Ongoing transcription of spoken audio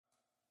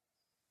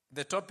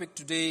The topic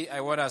today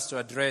I want us to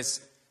address,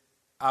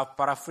 I've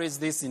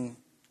paraphrased this in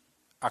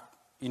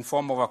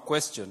form of a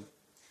question.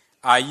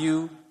 Are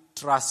you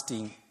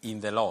trusting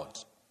in the Lord?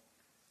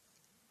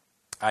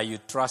 Are you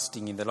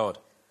trusting in the Lord?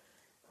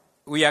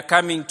 We are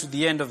coming to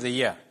the end of the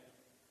year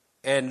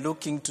and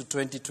looking to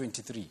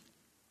 2023.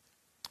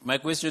 My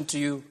question to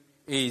you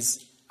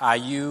is, are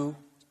you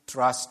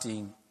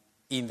trusting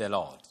in the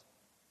Lord?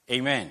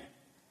 Amen.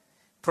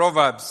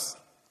 Proverbs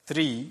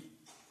 3,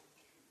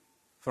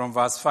 from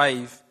verse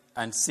 5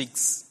 and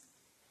 6.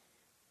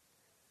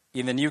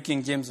 In the New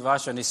King James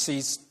Version, it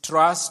says,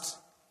 trust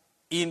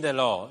in the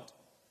Lord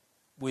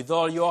with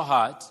all your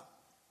heart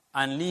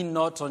and lean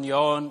not on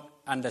your own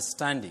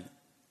understanding.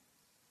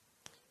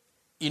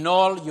 In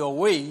all your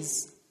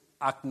ways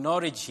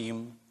acknowledge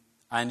him,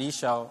 and he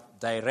shall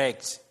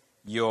direct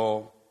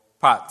your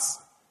paths.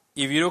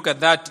 If you look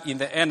at that in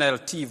the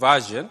NLT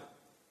version,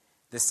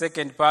 the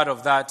second part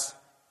of that,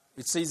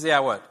 it says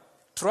there what?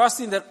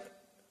 Trust in the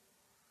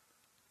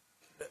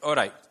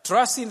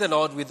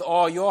Lord with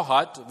all your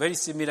heart, very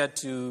similar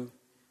to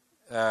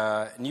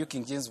New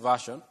King James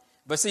Version.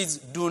 But it says,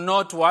 do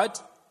not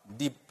what?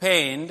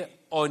 Depend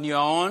on your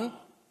own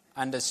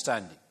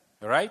understanding.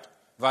 All right?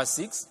 Verse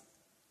 6.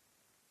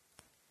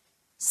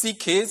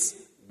 Seek his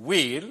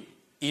will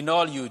in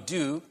all you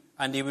do,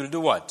 and he will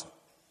do what?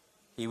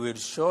 He will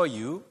show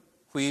you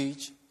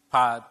which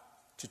path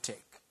to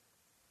take.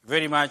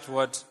 Very much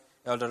what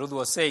Elder Ruth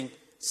was saying.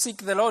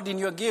 Seek the Lord in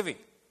your giving.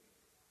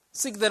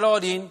 Seek the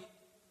Lord in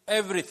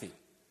everything.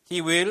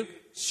 He will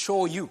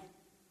show you.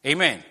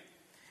 Amen.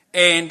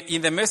 And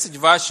in the Message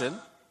version,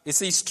 it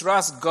says,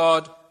 trust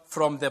God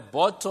from the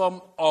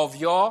bottom of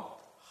your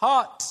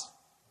heart.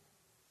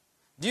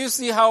 Do you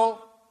see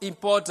how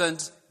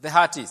important the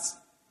heart is?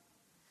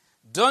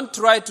 Don't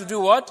try to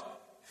do what?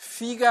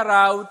 Figure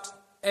out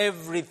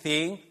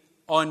everything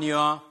on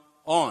your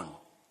own.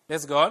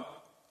 Let's go on.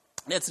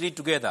 Let's read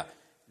together.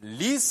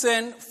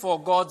 Listen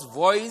for God's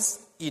voice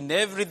in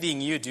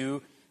everything you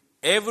do.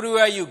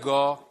 Everywhere you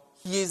go,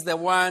 he is the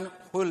one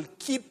who will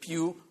keep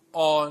you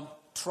on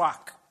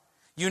track.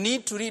 You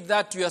need to read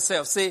that to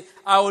yourself. Say,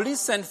 I will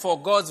listen for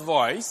God's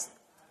voice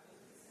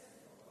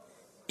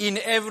in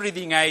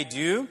everything I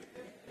do.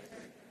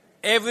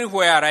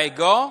 Everywhere I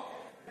go,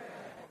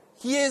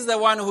 he is the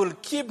one who will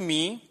keep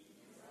me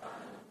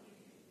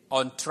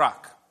on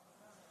track.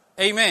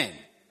 Amen.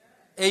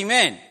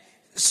 Amen.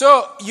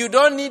 So you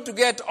don't need to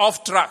get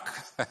off track.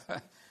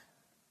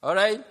 All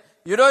right?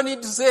 You don't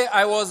need to say,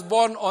 I was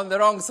born on the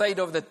wrong side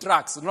of the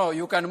tracks. No,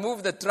 you can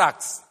move the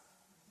tracks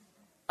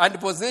and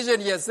position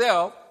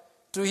yourself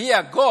to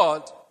hear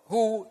God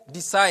who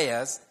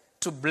desires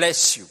to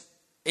bless you.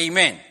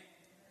 Amen.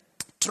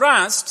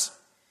 Trust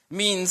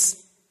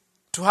means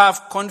to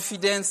have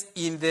confidence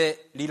in the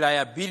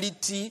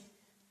reliability,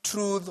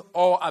 truth,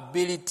 or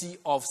ability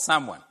of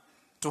someone.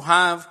 To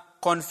have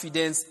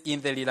confidence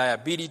in the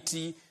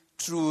reliability,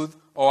 truth,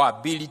 or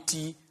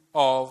ability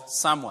of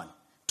someone.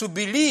 To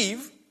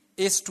believe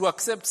is to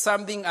accept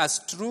something as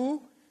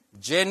true,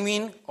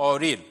 genuine, or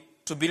real.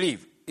 To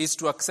believe is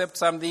to accept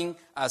something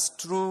as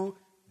true,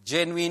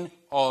 genuine,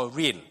 or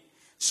real.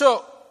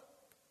 So,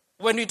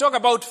 when we talk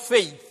about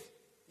faith,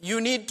 you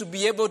need to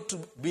be able to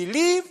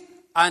believe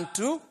and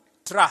to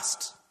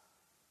trust.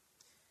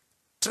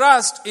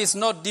 Trust is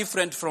not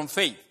different from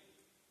faith.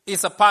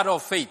 It's a part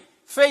of faith.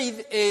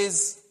 Faith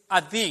is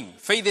a thing.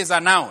 Faith is a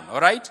noun, all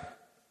right?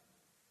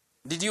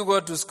 Did you go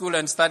to school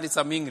and study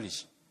some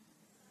English?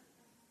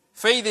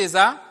 Faith is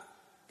a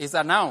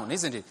noun,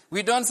 isn't it?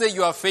 We don't say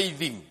you are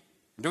faithing,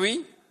 do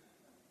we?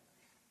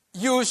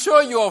 You show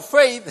your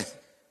faith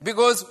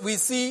because we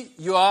see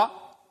you are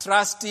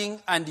trusting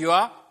and you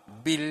are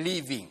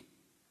believing.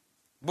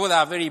 Both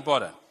are very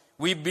important.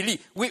 We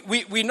believe.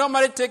 We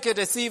normally take it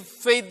as if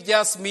faith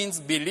just means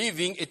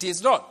believing. It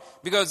is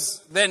not.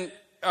 Because then,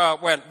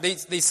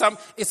 there's some,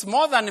 it's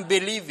more than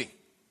believing.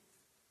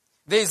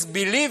 There's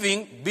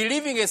believing.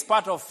 Believing is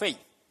part of faith.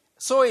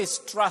 So is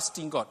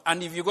trusting God.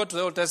 And if you go to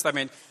the Old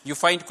Testament, you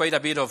find quite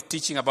a bit of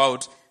teaching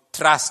about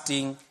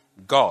trusting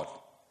God.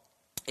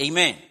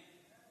 Amen.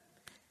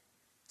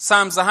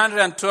 Psalms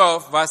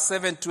 112, verse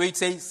 7 to 8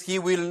 says, he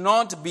will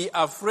not be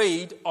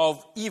afraid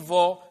of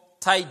evil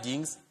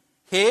tidings.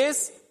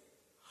 His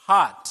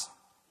heart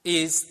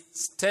is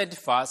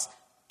steadfast,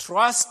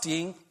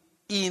 trusting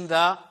in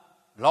the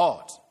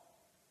Lord.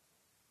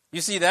 You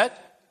see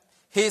that?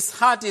 His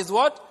heart is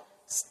what?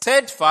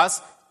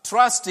 Steadfast,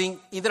 trusting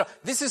in the Lord.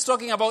 This is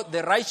talking about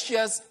the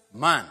righteous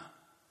man.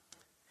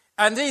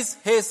 And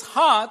his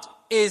heart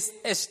is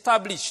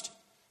established.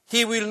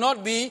 He will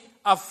not be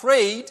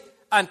afraid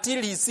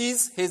until he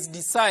sees his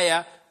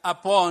desire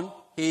upon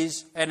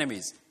his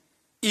enemies.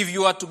 If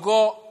you are to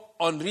go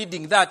on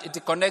reading that,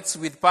 it connects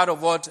with part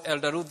of what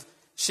Elder Ruth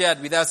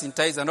shared with us in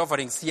tithes and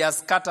offerings. He has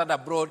scattered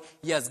abroad.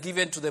 He has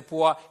given to the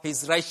poor.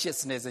 His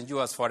righteousness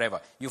endures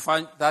forever. You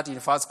find that in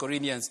 2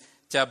 Corinthians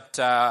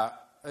chapter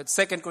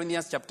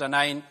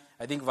 9,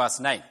 I think verse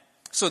 9.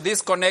 So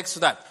this connects to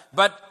that.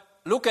 But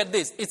look at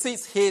this. It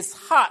says his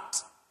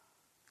heart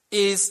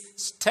is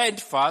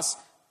steadfast,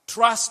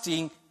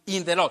 trusting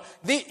in the Lord.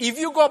 If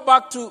you go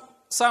back to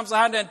Psalms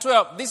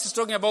 112, this is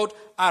talking about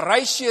a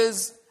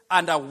righteous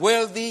and a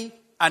wealthy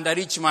and a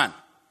rich man.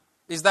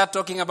 Is that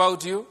talking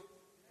about you?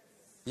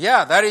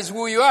 Yeah, that is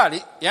who you are.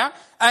 Yeah?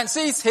 And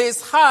says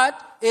his heart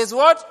is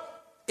what?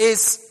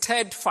 Is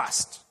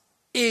steadfast.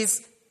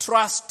 Is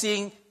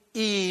trusting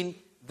in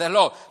the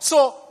Lord.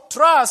 So,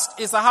 trust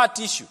is a heart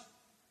issue.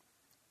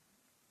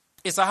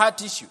 It's a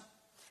heart issue.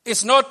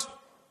 It's not,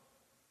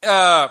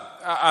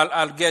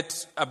 I'll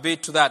get a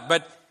bit to that.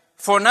 But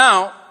for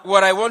now,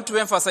 what I want to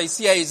emphasize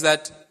here is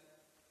that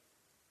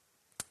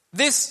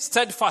this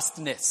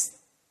steadfastness,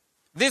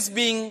 this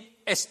being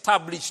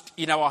established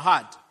in our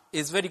heart,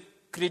 is very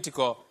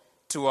critical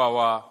to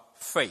our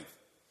faith,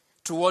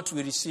 to what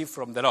we receive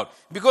from the Lord.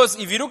 Because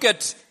if you look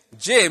at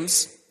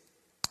James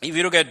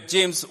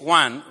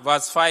 1,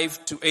 verse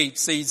 5 to 8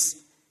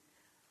 says,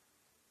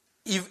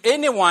 If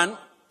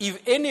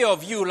any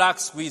of you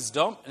lacks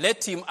wisdom,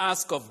 let him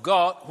ask of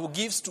God, who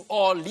gives to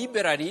all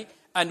liberally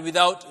and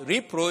without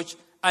reproach,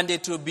 and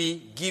it will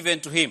be given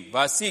to him.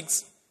 Verse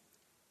 6,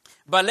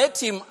 But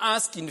let him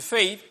ask in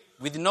faith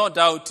with no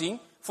doubting,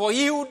 for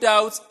he who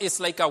doubts is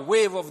like a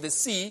wave of the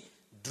sea,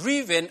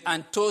 driven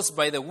and tossed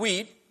by the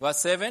wind. Verse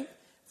 7,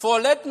 For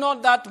let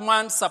not that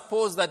man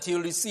suppose that he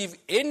will receive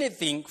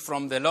anything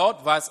from the Lord.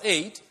 Verse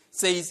 8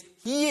 says,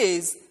 He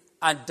is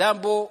a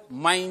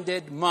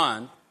double-minded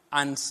man,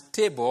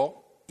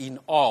 unstable in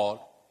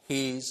all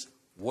his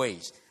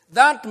ways.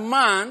 That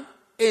man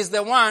is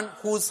the one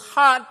whose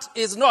heart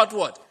is not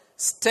what?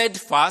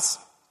 Steadfast,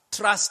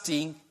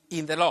 trusting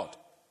in the Lord.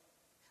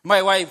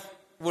 My wife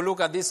will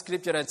look at this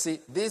scripture and say,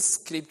 this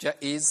scripture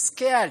is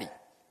scary.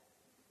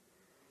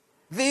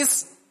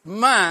 This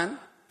man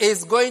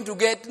is going to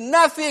get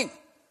nothing.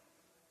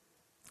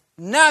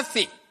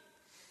 Nothing.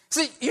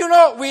 See,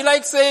 we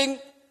like saying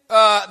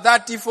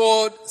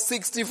 30-fold,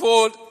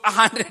 60-fold,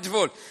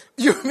 100-fold.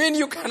 You mean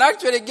you can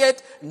actually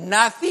get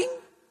nothing?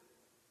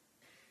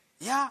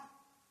 Yeah.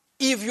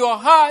 If your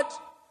heart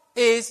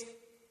is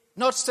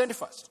not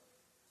steadfast.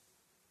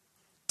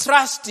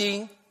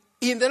 Trusting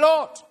in the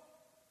Lord.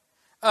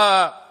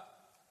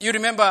 You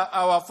remember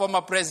our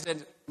former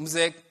president,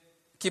 Mzee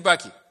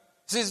Kibaki. He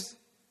says,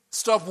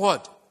 stop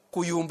what?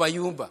 Kuyumba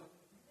yumba.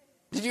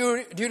 Do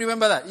you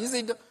remember that? He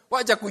said,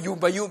 wacha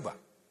kuyumba yumba.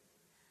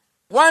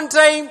 One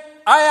time,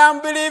 I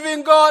am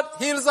believing God,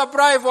 he'll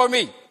supply for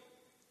me.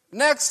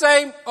 Next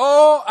time,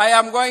 I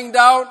am going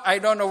down, I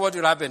don't know what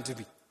will happen to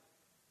me.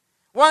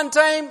 One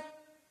time,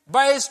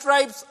 by his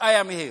stripes, I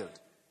am healed.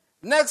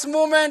 Next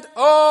moment,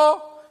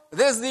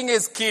 this thing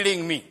is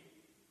killing me.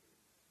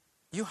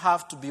 You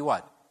have to be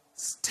what?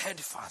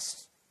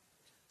 Steadfast.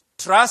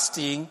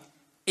 Trusting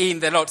in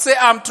the Lord. Say,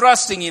 I'm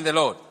trusting in the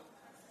Lord.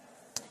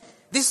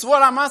 This is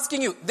what I'm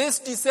asking you. This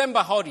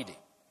December holiday,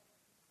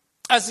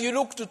 as you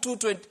look to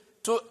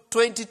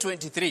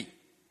 2023,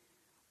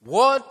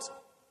 what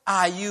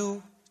are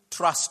you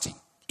trusting?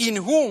 In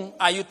whom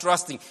are you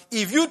trusting?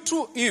 If you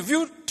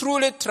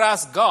truly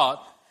trust God,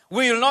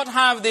 we will not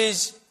have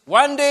this,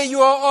 one day you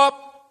are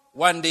up,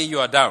 one day you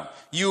are down.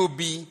 You will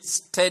be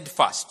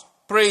steadfast.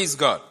 Praise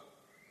God.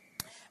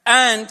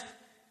 And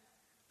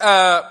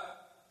the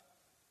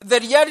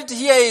reality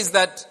here is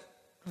that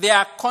there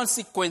are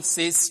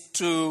consequences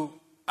to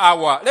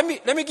our...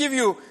 Let me give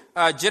you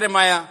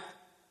Jeremiah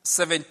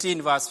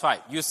 17 verse 5.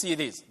 You see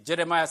this.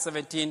 Jeremiah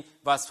 17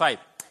 verse 5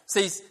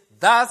 says,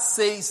 Thus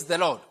says the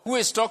Lord. Who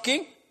is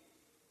talking?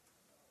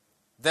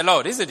 The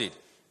Lord, isn't it?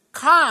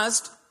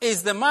 Cursed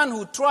is the man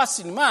who trusts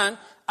in man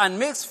and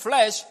makes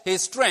flesh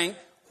his strength,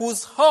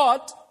 whose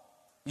heart,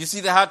 you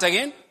see the heart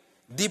again,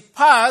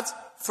 departs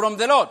from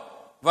the Lord.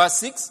 Verse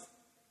 6,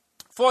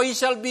 For he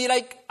shall be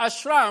like a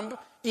shrub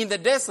in the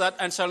desert,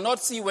 and shall not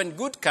see when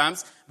good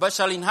comes, but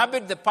shall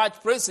inhabit the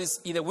parched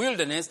places in the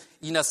wilderness,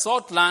 in a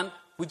salt land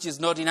which is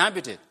not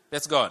inhabited.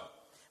 Let's go on.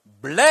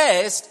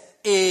 Blessed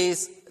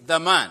is the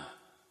man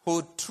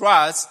who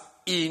trusts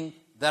in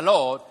the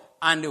Lord,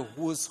 and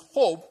whose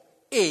hope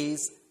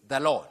is the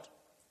Lord.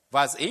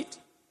 Verse 8,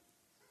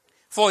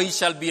 For he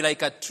shall be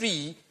like a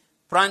tree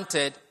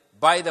planted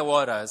by the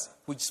waters,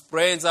 which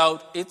spreads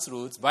out its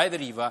roots by the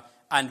river,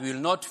 and will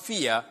not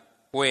fear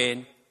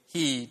when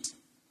heat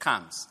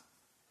comes.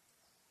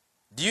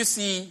 Do you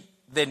see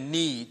the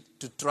need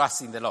to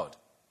trust in the Lord?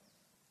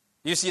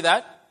 Do you see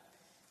that?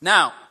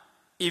 Now,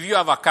 if you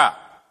have a car,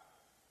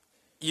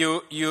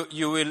 you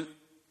will,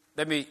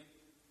 let me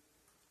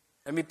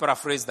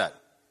paraphrase that.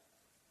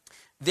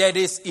 There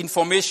is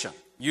information.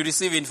 You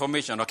receive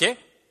information, okay?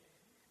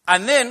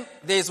 And then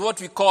there is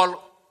what we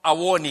call a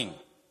warning.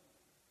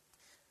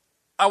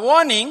 A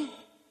warning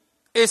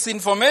is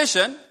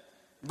information,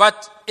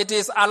 but it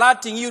is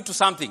alerting you to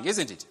something,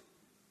 isn't it?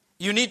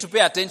 You need to pay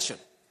attention.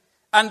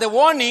 And the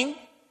warning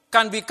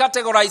can be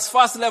categorized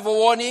first level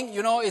warning,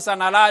 it's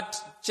an alert,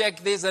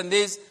 check this and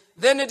this.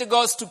 Then it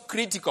goes to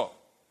critical.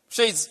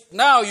 Says,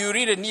 now you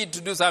really need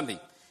to do something.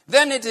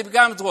 Then it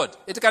becomes what?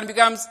 It can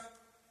become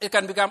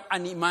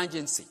an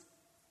emergency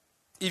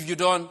if you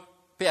don't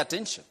pay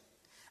attention.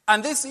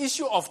 And this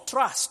issue of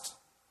trust,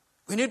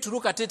 we need to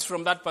look at it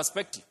from that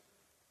perspective.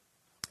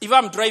 If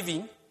I'm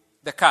driving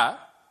the car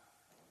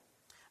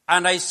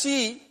and I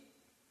see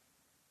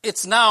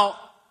it's now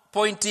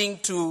pointing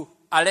to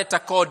a letter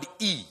called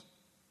E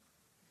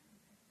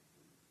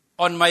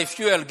on my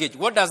fuel gauge,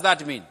 what does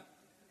that mean?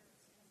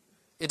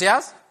 It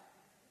has?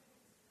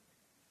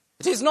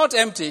 It is not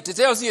empty. It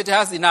tells you it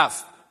has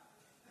enough.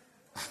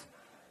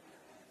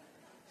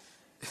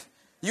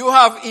 You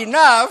have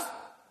enough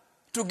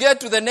to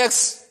get to the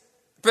next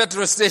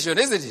petrol station,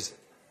 isn't it?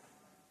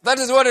 That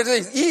is what it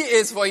is. E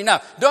is for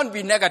enough. Don't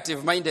be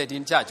negative-minded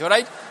in church, all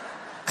right?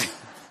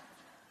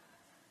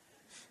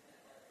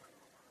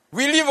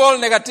 We leave all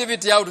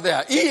negativity out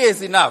there. E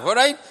is enough, all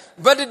right?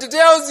 But it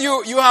tells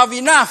you you have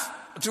enough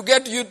to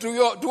get you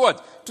to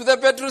what? To the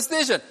petrol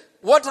station.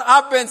 What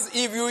happens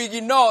if you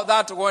ignore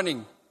that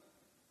warning?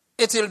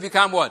 It will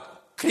become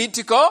what?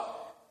 Critical,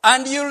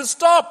 and you'll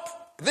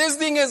stop. This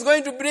thing is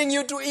going to bring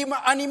you to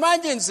an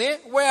emergency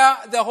where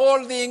the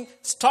whole thing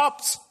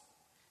stops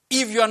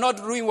if you are not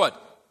doing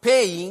what?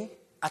 Paying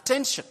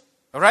attention.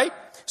 All right?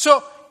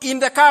 So, in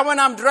the car when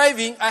I'm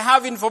driving, I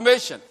have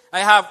information.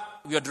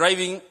 You're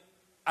driving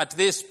at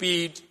this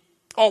speed,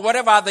 or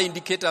whatever other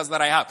indicators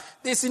that I have.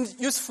 This is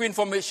useful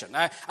information.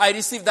 I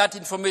receive that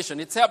information.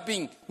 It's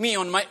helping me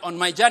on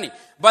my journey.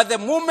 But the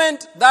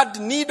moment that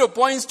needle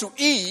points to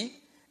E,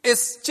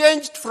 it's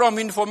changed from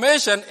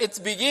information, it's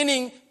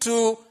beginning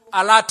to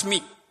alert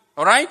me.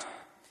 All right?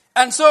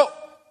 And so,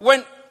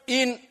 when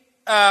in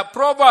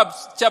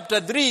Proverbs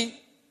chapter 3,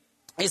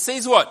 it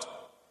says what?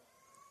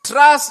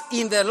 Trust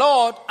in the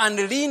Lord and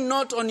lean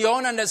not on your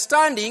own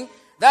understanding.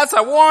 That's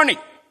a warning.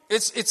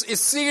 It's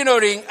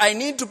signaling I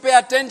need to pay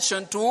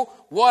attention to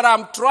what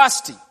I'm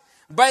trusting.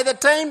 By the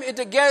time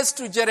it gets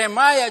to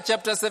Jeremiah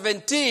chapter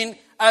 17,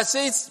 it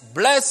says,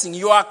 blessing,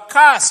 you are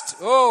cursed.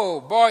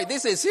 Oh boy,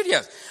 this is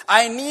serious.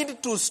 I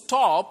need to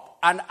stop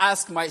and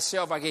ask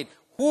myself again,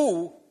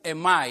 who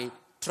am I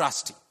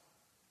trusting?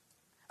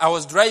 I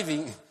was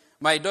driving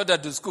my daughter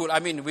to school.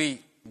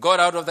 We got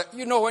out of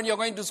when you're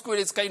going to school,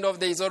 it's kind of,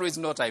 there is always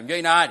no time. You're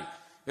in a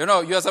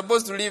hurry. You're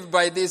supposed to leave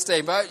by this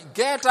time. But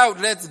get out,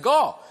 let's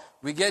go.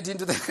 We get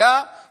into the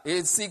car,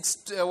 it's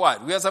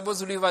we are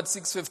supposed to leave at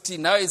 6:15,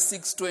 now it's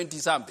 6:20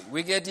 something.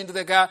 We get into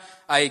the car,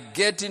 I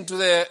get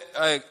into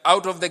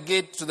out of the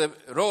gate to the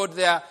road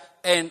there,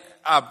 and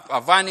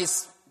a van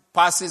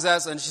passes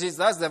us, and she says,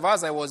 that's the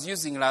verse I was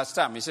using last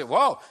time. He said,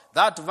 wow,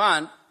 that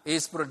van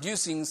is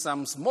producing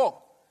some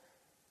smoke.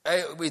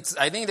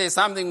 I think there's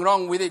something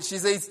wrong with it. She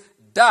says,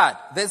 Dad,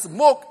 the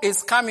smoke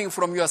is coming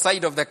from your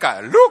side of the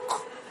car.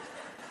 Look!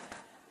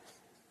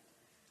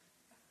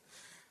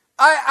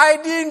 I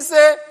didn't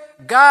say,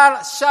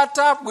 girl, shut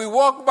up. We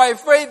walk by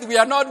faith. We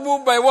are not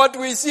moved by what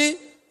we see.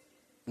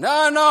 No.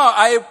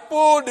 I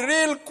pulled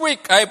real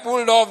quick. I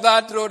pulled off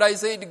that road. I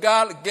said,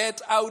 girl,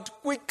 get out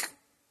quick.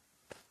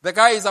 The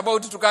guy is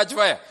about to catch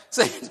fire.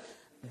 Said,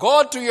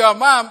 go to your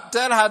mom.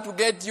 Tell her to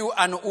get you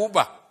an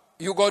Uber.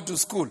 You go to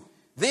school.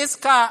 This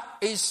car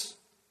is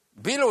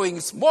billowing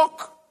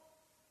smoke.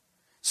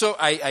 So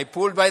I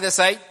pulled by the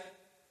side.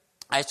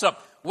 I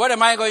stopped. What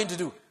am I going to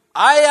do?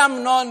 I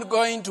am not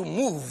going to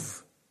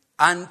move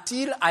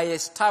until I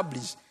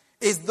establish,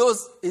 is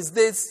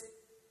this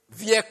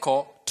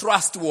vehicle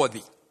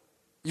trustworthy?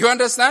 You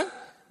understand?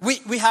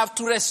 We have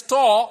to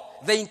restore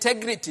the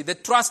integrity, the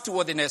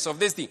trustworthiness of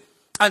this thing.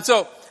 And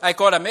so I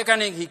called a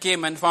mechanic. He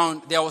came and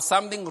found there was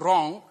something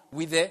wrong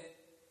with the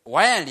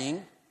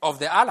wiring of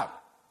the alarm.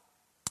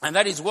 And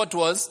that is what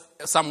was,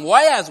 some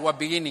wires were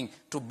beginning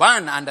to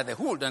burn under the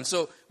hood. And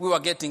so we were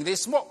getting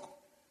this smoke.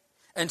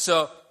 And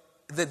so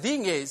the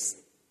thing is,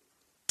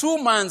 2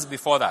 months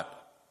before that,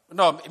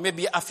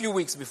 maybe a few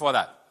weeks before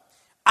that,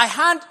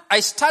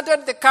 I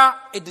started the car,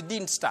 it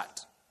didn't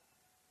start.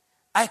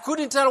 I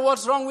couldn't tell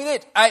what's wrong with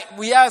it. I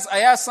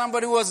asked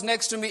somebody who was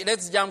next to me,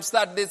 let's jump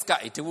start this car.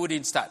 It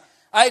wouldn't start.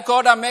 I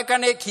called a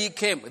mechanic, he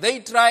came. They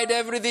tried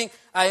everything.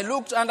 I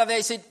looked under there,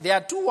 I said, there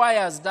are 2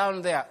 wires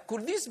down there.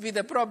 Could this be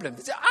the problem?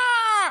 They said,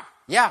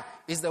 yeah,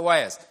 it's the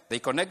wires. They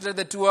connected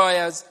the 2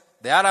 wires,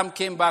 the alarm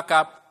came back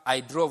up,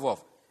 I drove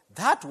off.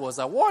 That was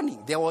a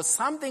warning. There was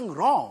something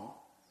wrong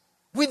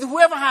with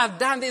whoever had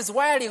done this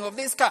wiring of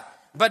this car.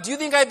 But do you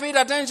think I paid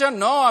attention?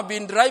 No, I've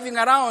been driving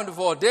around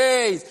for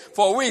days,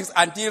 for weeks,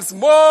 until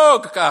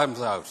smoke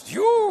comes out.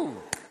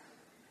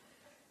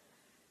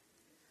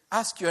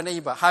 Ask your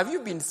neighbor, have you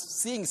been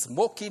seeing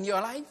smoke in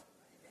your life?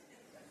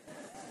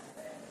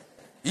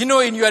 In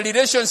your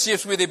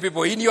relationships with the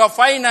people, in your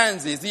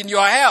finances, in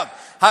your health,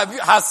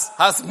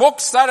 has smoke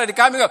started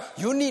coming up?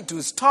 You need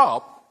to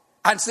stop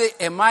and say,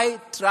 am I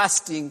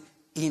trusting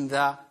in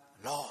the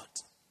Lord?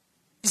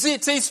 You see,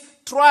 it says,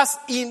 trust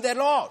in the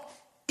Lord.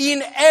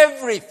 In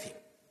everything.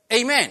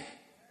 Amen.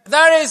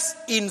 That is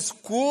in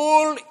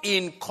school,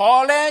 in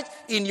college,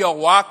 in your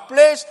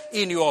workplace,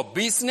 in your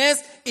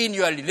business, in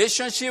your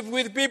relationship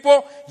with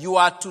people. You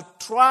are to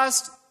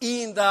trust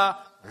in the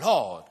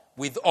Lord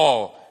with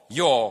all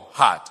your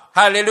heart.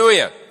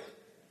 Hallelujah.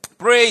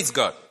 Praise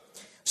God.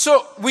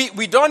 So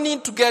we don't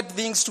need to get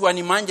things to an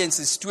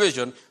emergency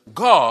situation.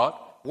 God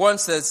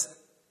wants us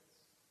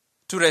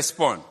to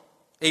respond.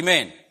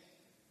 Amen.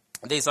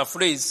 there's a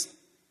phrase,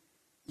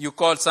 you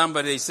call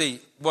somebody, they say,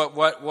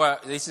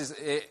 what, this is,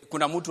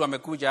 kuna mtu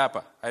amekuja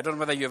hapa. I don't know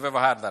whether you have ever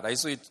heard that. I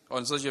saw it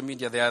on social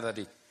media the other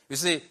day. You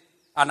say,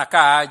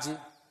 anakaa aje.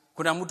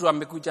 Kuna mtu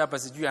amekuja hapa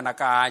sijui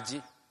anakaa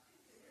aje.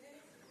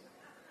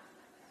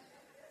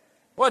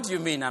 What do you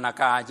mean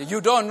anakaa aje?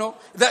 You don't know.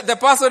 The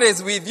person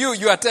is with you.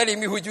 You are telling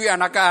me hujui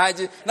anakaa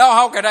aje. Now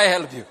how can I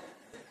help you?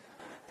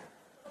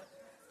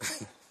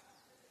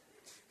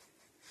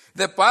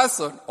 The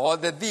person or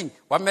the thing,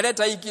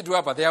 wameleta hii kitu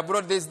hapa, they have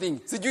brought this thing.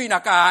 Sijui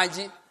inakaa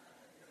aje.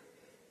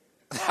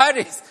 That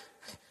is,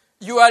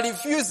 you are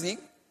refusing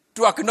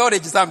to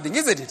acknowledge something,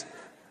 isn't it?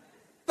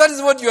 That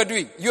is what you are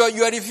doing. You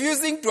are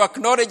refusing to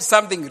acknowledge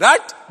something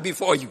right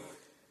before you.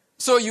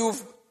 So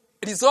you've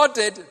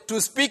resorted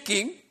to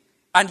speaking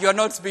and you are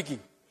not speaking.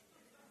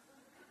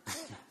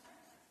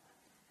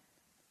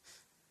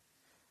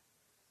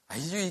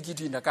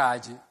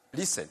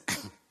 Listen.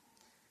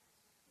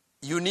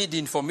 You need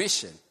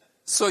information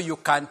so you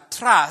can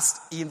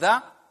trust in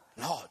the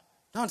Lord.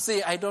 Don't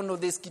say, I don't know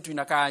this kitu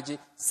inakaaje.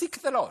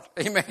 Seek the Lord.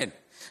 Amen.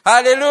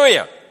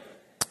 Hallelujah.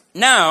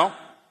 Now,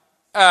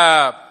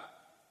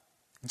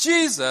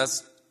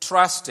 Jesus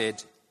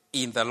trusted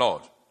in the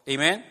Lord.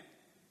 Amen.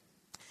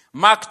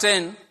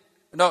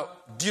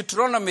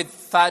 Deuteronomy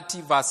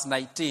 30 verse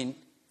 19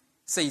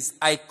 says,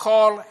 I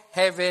call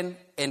heaven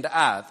and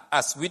earth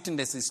as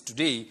witnesses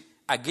today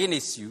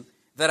against you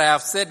that I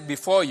have set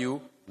before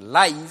you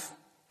life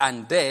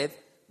and death,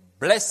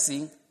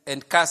 blessing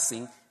and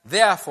cursing.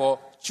 Therefore,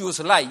 choose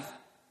life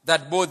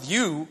that both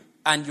you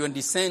and your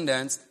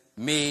descendants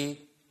may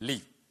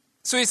live.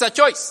 So it's a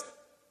choice.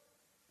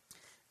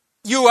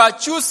 You are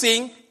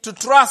choosing to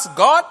trust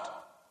God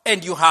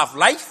and you have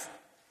life,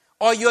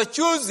 or you're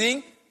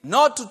choosing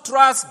not to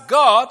trust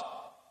God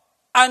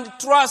and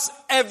trust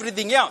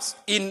everything else.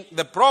 In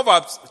the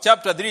Proverbs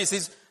chapter 3 it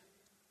says,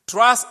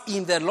 trust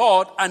in the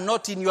Lord and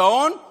not in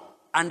your own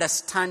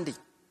understanding.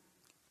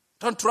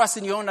 Don't trust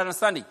in your own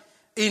understanding.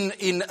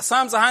 In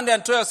Psalms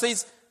 112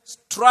 says,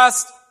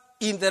 trust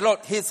in the Lord.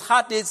 His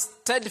heart is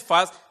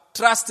steadfast,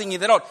 trusting in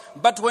the Lord.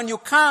 But when you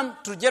come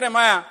to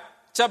Jeremiah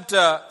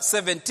chapter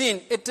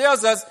 17, it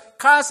tells us,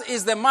 cursed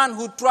is the man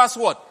who trusts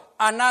what?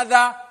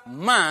 Another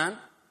man,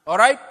 all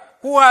right,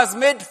 who has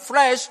made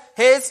flesh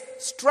his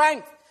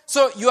strength.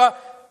 So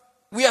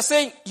we are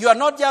saying you are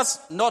not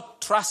just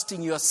not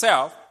trusting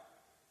yourself,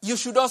 you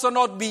should also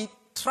not be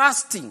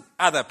trusting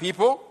other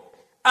people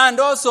and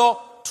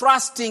also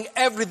trusting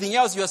everything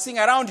else you are seeing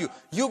around you.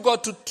 You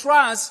got to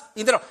trust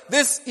in the Lord.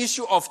 This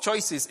issue of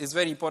choices is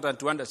very important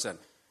to understand.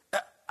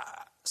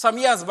 Some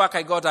years back,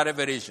 I got a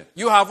revelation.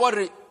 You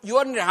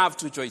only have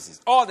two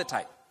choices all the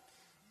time.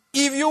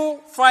 If you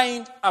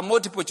find a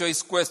multiple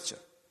choice question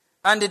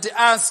and it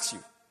asks you,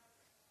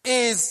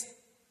 is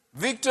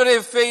Victory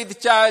Faith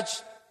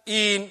Church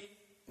in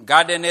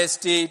Garden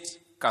Estate,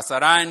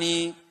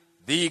 Kasarani,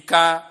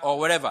 Thika, or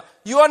whatever,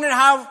 you only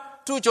have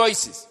two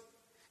choices.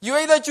 You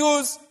either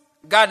choose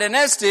Garden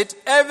Estate,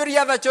 every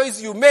other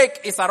choice you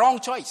make is a wrong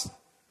choice.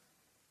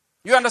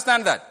 You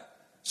understand that?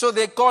 So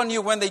they con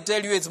you when they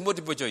tell you it's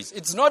multiple choice.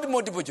 It's not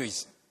multiple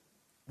choice.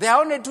 There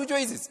are only two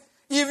choices.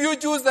 If you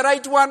choose the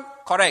right one,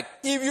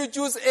 correct. If you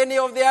choose any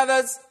of the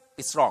others,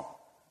 it's wrong.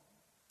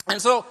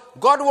 And so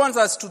God wants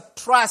us to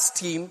trust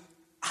Him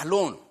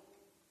alone.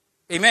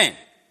 Amen.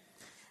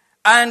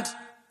 And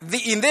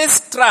in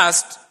this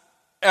trust,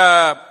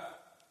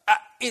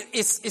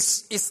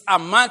 it's a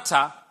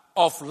matter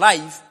of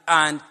life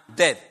and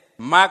death.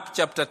 Mark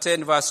chapter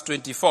 10 verse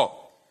 24.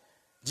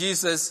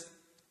 Jesus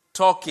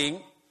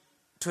talking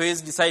to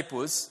his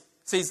disciples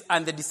says,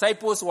 and the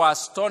disciples were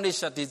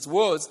astonished at his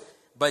words,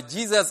 but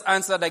Jesus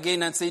answered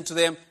again and said to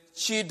them,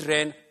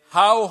 children,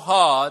 how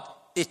hard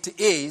it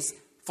is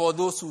for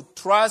those who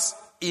trust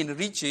in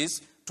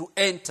riches to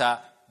enter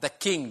the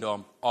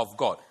kingdom of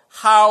God.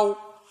 How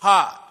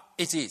hard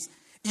it is.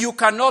 You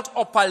cannot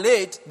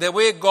operate the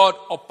way God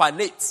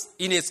operates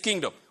in His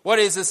kingdom. What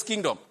is His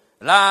kingdom?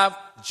 Love,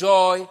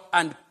 joy,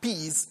 and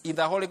peace in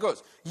the Holy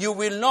Ghost. I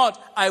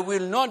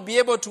will not be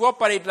able to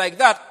operate like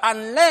that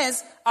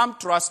unless I'm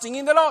trusting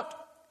in the Lord.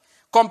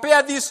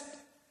 Compare this,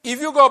 if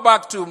you go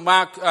back to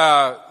Mark,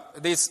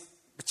 this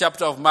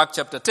chapter of Mark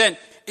chapter 10,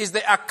 is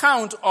the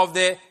account of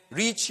the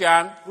rich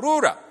young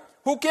ruler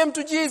who came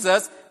to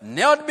Jesus,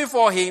 knelt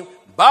before Him,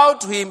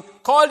 bowed to Him,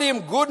 called Him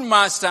good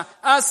master,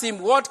 asked Him,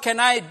 what can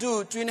I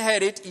do to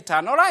inherit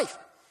eternal life?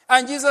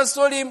 And Jesus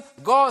told him,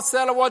 go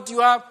sell what you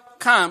have,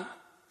 come,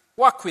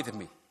 work with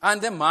me. And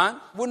the man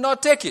would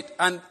not take it.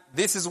 And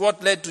this is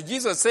what led to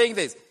Jesus saying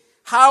this.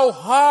 How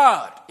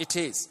hard it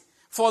is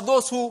for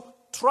those who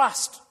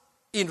trust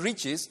in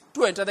riches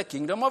to enter the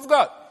kingdom of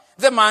God.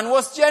 The man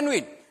was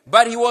genuine,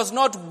 but he was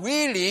not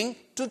willing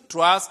to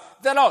trust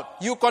the Lord.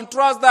 You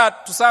contrast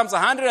that to Psalms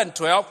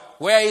 112,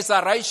 where is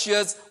a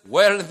righteous,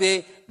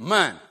 wealthy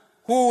man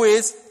who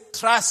is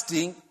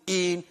trusting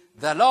in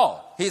the Lord.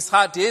 His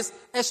heart is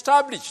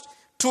established.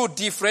 Two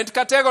different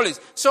categories.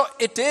 So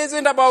it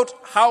isn't about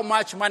how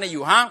much money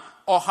you have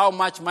or how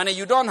much money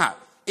you don't have.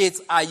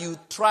 It's, are you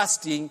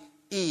trusting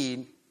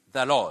in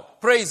the Lord?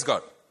 Praise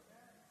God.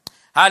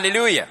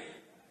 Hallelujah.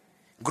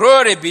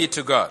 Glory be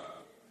to God.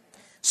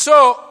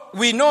 So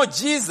we know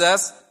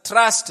Jesus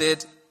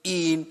trusted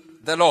in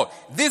the Lord.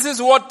 This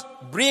is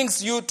what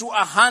brings you to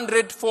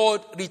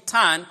 100-fold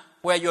return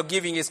where your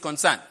giving is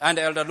concerned. And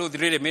Elder Luth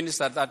really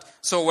ministered that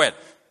so well.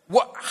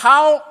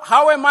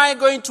 How am I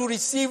going to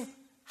receive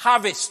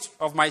harvest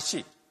of my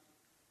seed?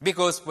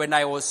 Because when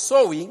I was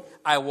sowing,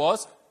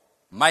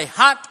 my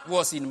heart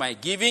was in my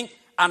giving,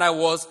 and I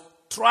was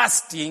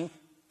trusting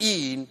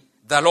in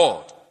the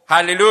Lord.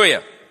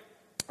 Hallelujah.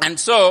 And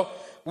so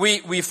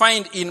we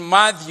find in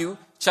Matthew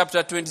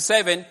chapter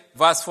 27,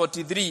 verse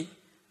 43,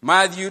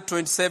 Matthew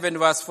 27,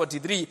 verse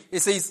 43,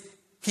 it says,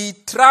 he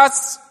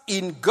trusts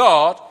in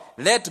God,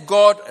 let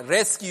God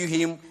rescue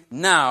him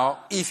now,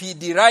 if he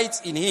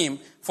delights in him,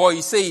 for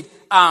he said,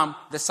 I'm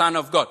the Son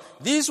of God.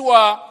 These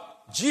were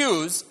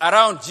Jews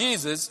around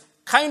Jesus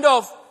kind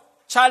of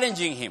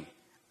challenging him.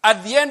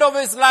 At the end of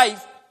his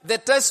life, the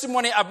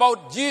testimony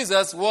about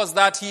Jesus was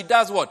that he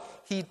does what?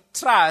 He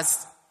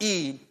trusts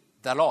in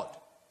the Lord.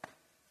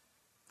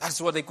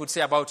 That's what they could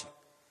say about him.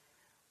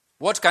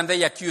 What can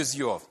they accuse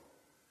you of?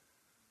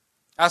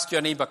 Ask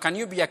your neighbor, can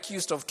you be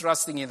accused of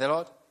trusting in the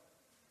Lord?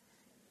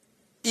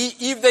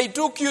 If they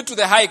took you to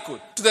the High Court,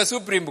 to the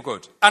Supreme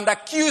Court, and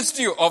accused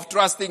you of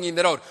trusting in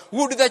the Lord,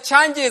 would the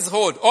charges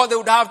hold, or they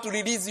would have to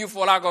release you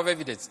for lack of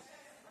evidence?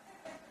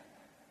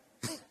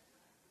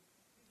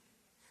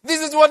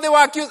 This is what they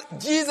were accused.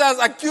 Jesus'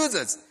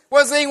 accusers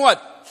were saying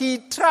what? He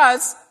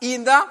trusts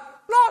in the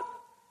Lord.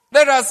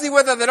 Let us see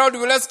whether the Lord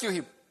will rescue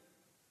him.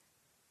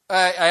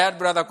 I heard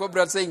Brother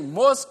Cobra saying,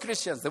 most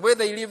Christians, the way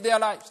they live their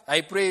lives,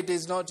 I pray it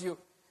is not you.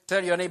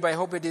 Tell your neighbor, I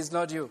hope it is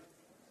not you.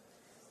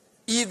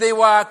 If they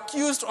were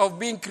accused of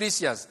being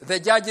Christians, the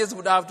judges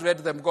would have to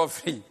let them go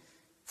free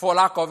for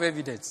lack of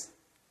evidence.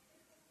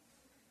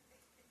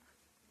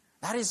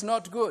 That is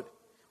not good.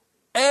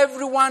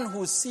 Everyone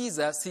who sees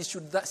us, he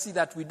should see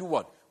that we do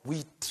what?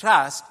 We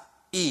trust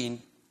in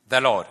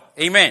the Lord.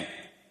 Amen.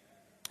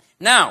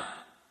 Now,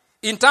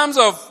 in terms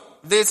of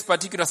this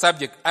particular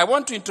subject, I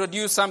want to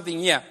introduce something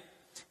here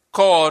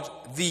called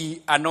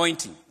the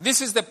anointing. This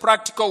is the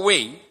practical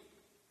way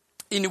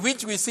in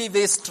which we see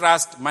this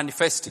trust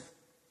manifesting.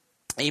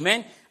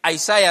 Amen.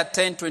 Isaiah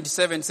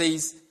 10:27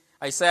 says,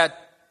 Isaiah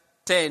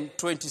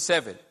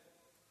 10:27.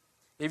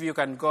 If you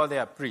can go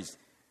there, please.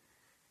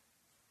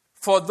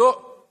 For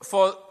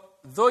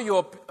though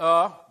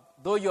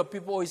your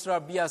people Israel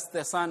be as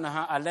the sun,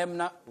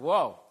 Alemna.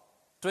 Wow,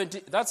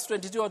 20. That's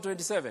 22 or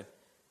 27.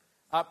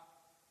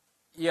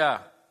 Yeah.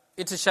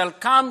 It shall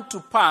come to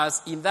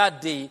pass in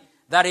that day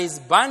that his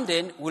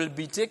burden will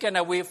be taken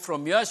away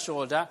from your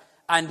shoulder,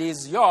 and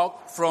his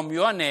yoke from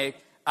your neck,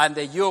 and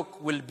the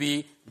yoke will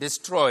be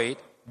destroyed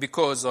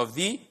because of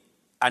the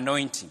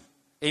anointing.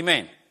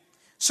 Amen.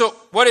 So,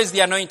 what is the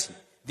anointing?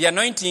 The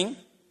anointing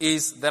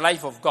is the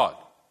life of God.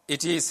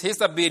 It is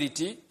his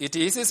ability, it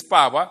is his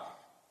power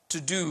to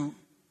do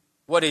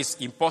what is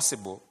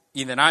impossible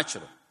in the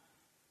natural.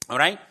 All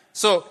right?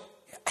 So,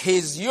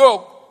 his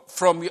yoke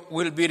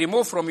will be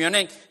removed from your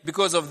neck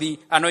because of the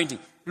anointing.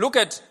 Look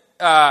at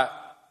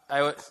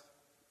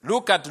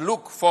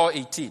Luke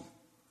 4:18.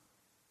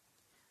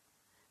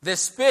 The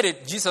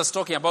Spirit, Jesus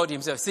talking about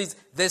himself, says,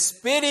 the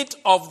Spirit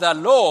of the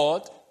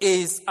Lord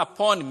is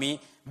upon me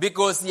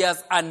because he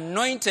has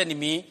anointed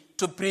me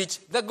to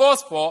preach the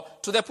gospel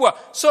to the poor.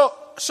 So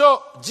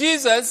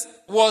Jesus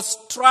was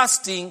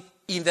trusting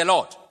in the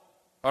Lord.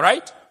 All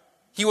right?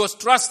 He was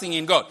trusting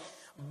in God.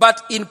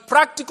 But in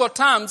practical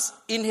terms,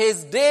 in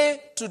his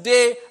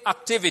day-to-day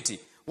activity,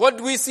 what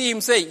do we see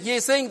him say? He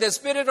is saying the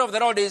Spirit of the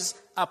Lord is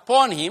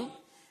upon him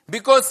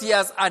because he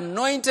has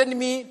anointed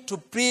me to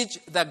preach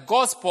the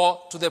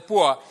gospel to the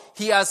poor.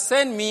 He has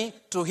sent me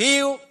to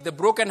heal the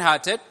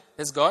brokenhearted.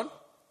 That's God.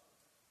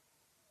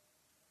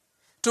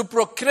 To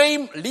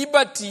proclaim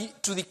liberty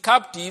to the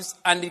captives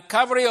and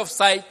recovery of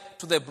sight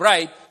to the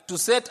bride, to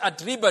set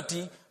at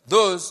liberty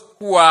those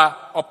who are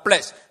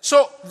oppressed.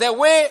 So the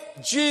way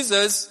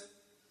Jesus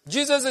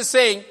is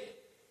saying,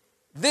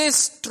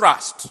 this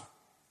trust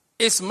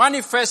is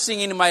manifesting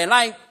in my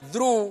life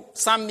through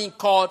something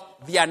called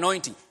the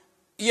anointing.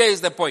 Here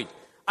is the point.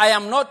 I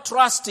am not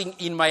trusting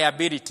in my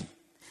ability.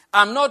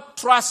 I'm not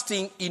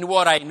trusting in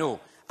what I know.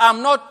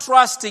 I'm not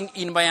trusting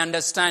in my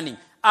understanding.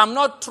 I'm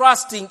not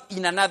trusting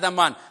in another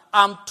man.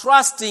 I'm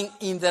trusting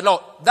in the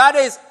Lord. That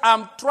is,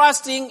 I'm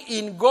trusting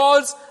in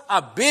God's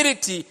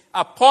ability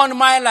upon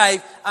my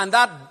life, and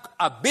that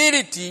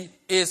ability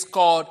is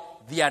called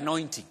the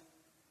anointing.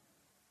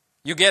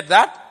 You get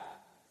that?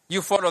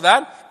 You follow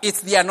that?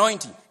 It's the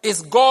anointing.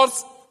 It's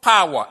God's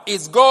power.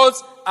 It's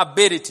God's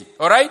ability.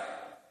 All right?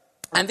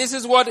 And this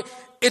is what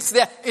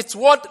it's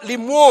what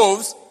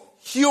removes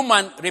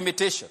human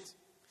limitations.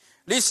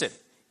 Listen,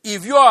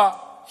 if you are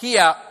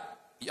here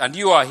and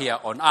you are here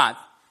on earth,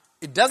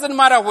 it doesn't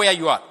matter where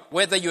you are,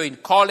 whether you're in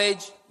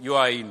college, you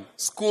are in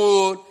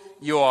school,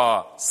 you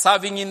are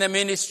serving in the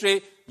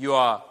ministry, you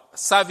are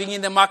serving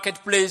in the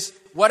marketplace,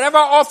 whatever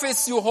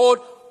office you hold,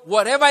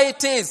 whatever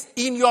it is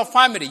in your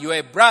family, you are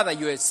a brother,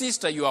 you are a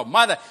sister, you are a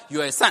mother,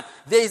 you are a son,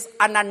 there is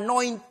an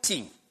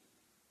anointing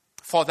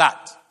for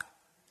that.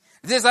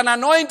 There's an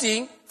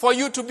anointing for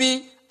you to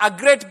be a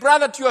great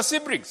brother to your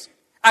siblings,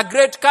 a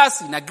great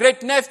cousin, a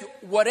great nephew,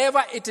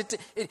 whatever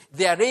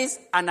there is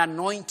an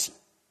anointing.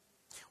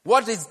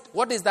 What is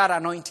that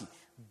anointing?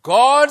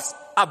 God's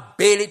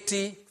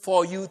ability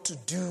for you to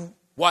do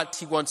what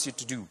he wants you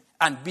to do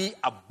and be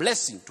a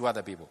blessing to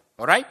other people.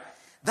 All right?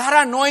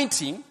 That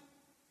anointing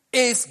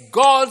is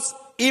God's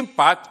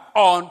impact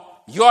on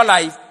your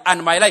life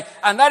and my life.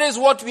 And that is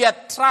what we are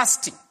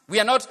trusting. We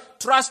are not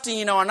trusting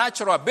in our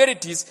natural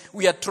abilities.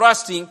 We are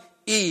trusting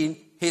in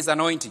his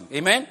anointing.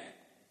 Amen?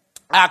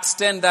 Acts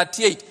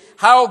 10:38.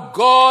 How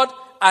God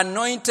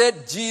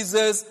anointed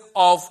Jesus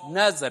of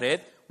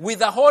Nazareth with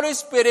the Holy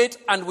Spirit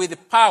and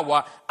with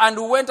power, and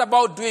who went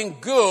about doing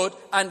good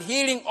and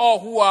healing all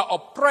who are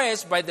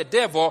oppressed by the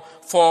devil,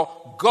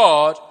 for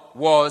God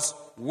was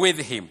with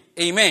him.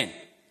 Amen.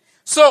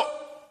 So,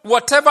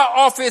 whatever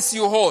office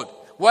you hold,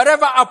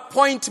 whatever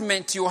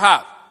appointment you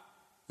have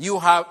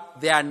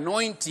the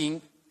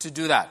anointing to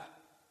do that.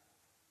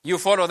 You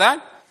follow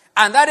that?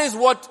 And that is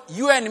what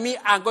you and me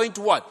are going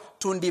to what?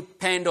 To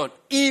depend on.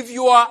 If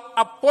you are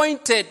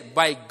appointed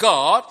by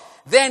God,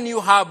 then you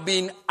have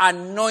been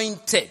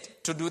anointed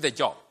to do the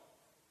job.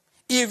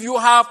 If you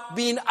have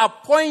been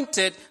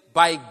appointed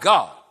by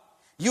God,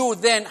 you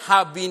then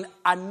have been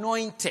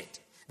anointed.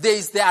 There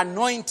is the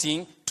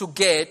anointing to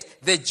get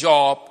the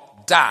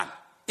job done.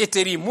 It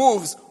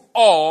removes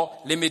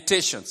all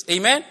limitations.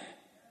 Amen?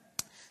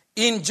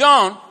 In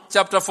John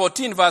chapter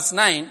 14, verse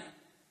 9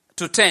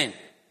 to 10,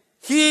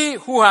 he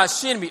who has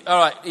seen me, all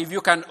right, if you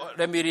can,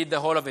 let me read the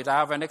whole of it. I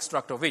have an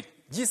extract of it.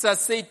 Jesus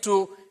said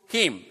to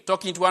him,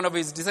 talking to one of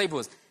his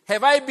disciples,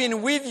 have I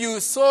been with you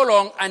so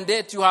long, and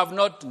yet you have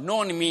not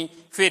known me,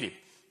 Philip?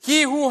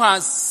 He who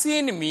has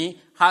seen me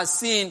has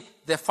seen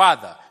the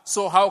Father.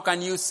 So how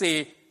can you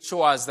say,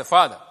 show us the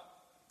Father?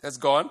 That's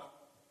gone.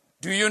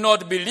 Do you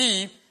not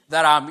believe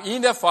that I'm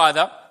in the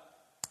Father,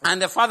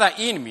 and the Father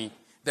in me?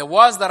 The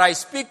words that I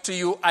speak to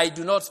you, I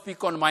do not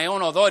speak on my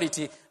own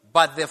authority,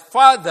 but the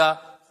Father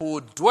who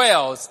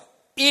dwells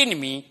in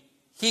me,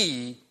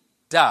 he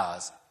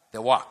does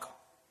the work.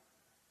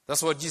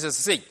 That's what Jesus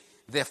said.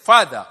 The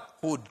Father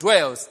who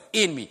dwells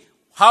in me.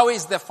 How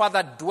is the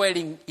Father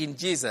dwelling in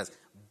Jesus?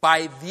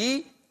 By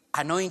the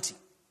anointing.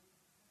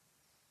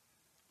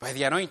 By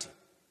the anointing.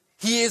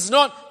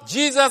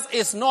 Jesus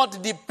is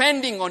not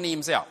depending on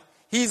himself.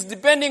 He is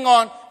depending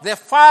on the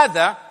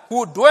Father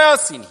who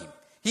dwells in him.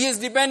 He is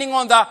depending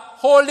on the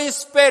Holy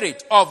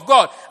Spirit of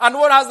God. And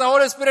what has the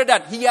Holy Spirit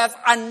done? He has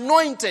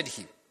anointed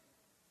him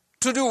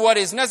to do what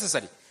is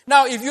necessary.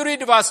 Now, if you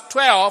read verse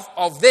 12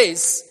 of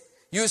this,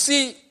 you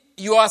see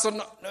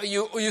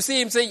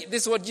him saying,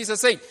 this is what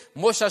Jesus said,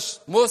 most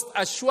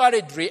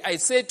assuredly I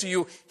say to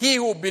you, he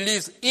who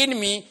believes in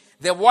me,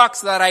 the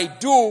works that I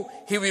do,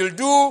 he will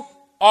do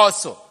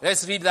also.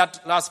 Let's read that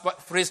last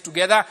phrase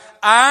together.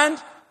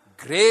 And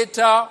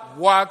greater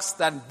works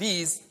than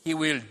these he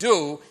will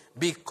do,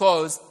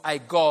 because I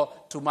go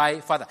to my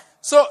Father.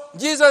 So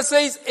Jesus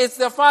says, it's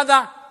the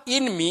Father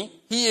in me.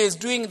 He is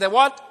doing the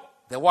what?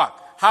 The work.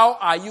 How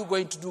are you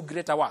going to do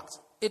greater works?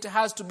 It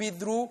has to be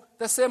through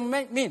the same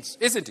means,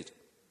 isn't it?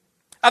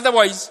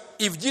 Otherwise,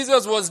 if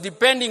Jesus was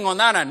depending on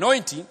that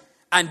anointing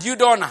and you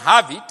don't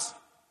have it,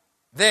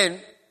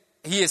 then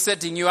he is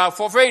setting you up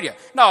for failure.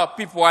 Now,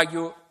 people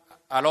argue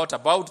a lot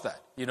about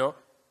that,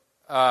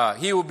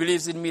 he who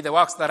believes in me, the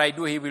works that I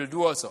do, he will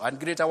do also, and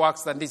greater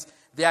works than this.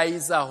 There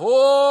is a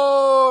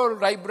whole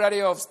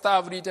library of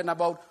stuff written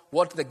about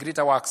what the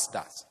greater works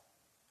does.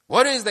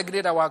 What is the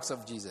greater works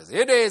of Jesus?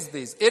 It is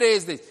this, it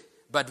is this.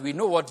 But we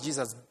know what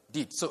Jesus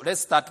did. So let's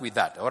start with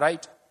that, all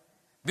right?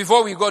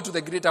 Before we go to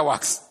the greater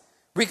works,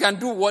 we can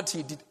do what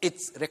he did.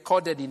 It's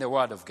recorded in the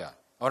Word of God,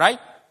 all right?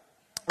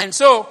 And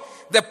so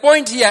the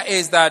point here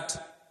is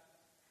that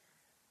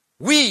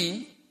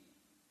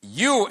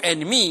you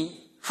and me,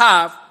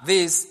 have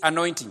this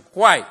anointing.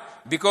 Why?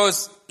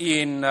 Because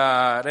in,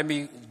 let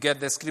me get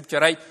the scripture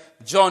right,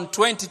 John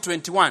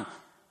 20:21.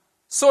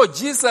 So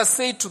Jesus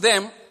said to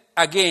them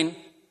again,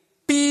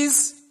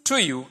 peace to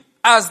you,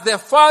 as the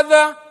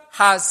Father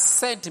has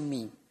sent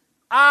me,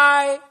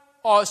 I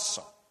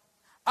also,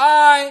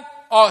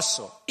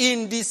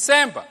 in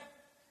December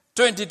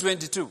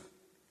 2022,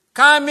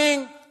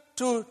 coming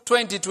to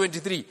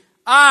 2023,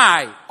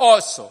 I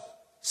also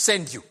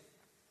send you.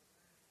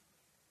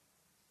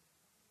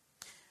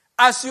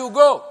 As you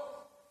go,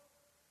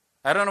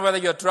 I don't know whether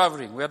you're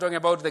traveling. We're talking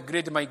about the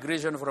great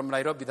migration from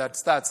Nairobi that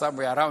starts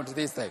somewhere around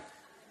this time.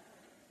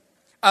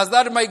 As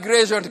that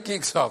migration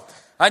kicks off,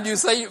 and you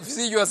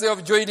see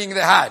yourself joining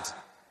the herd,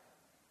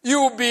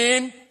 you've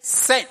been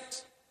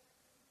sent.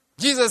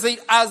 Jesus said,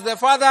 as the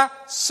Father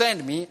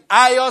sent me,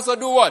 I also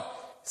do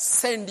what?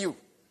 Send you.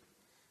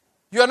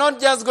 You are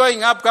not just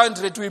going up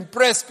country to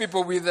impress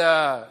people with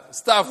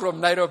stuff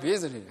from Nairobi,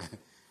 isn't it?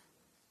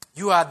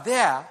 You are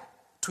there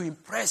to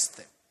impress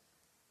them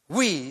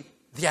with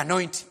the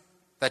anointing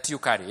that you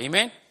carry.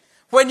 Amen?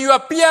 When you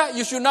appear,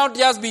 you should not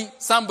just be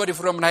somebody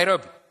from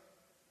Nairobi.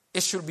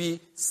 It should be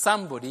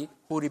somebody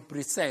who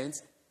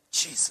represents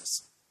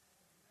Jesus.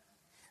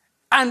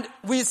 And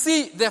we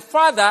see the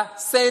Father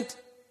sent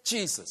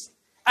Jesus.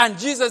 And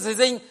Jesus is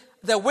saying,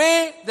 the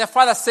way the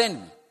Father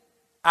sent me,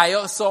 I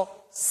also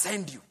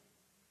send you.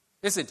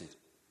 Isn't it?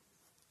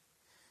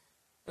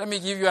 Let me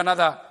give you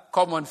another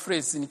common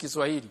phrase in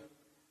Kiswahili.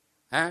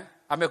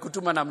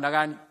 Amekutuma namna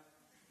gani?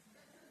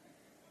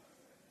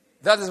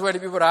 That is when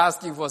people are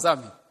asking for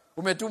something.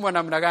 Umetumwa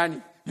namna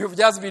gani? You've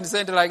just been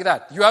sent like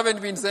that. You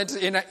haven't been sent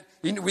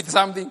in with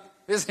something,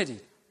 isn't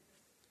it?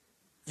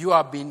 You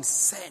have been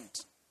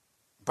sent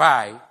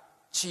by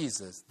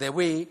Jesus the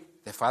way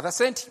the Father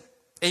sent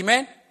you.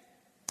 Amen?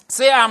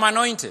 Say, I am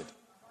anointed.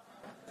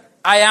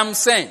 I am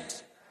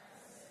sent.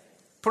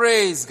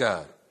 Praise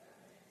God.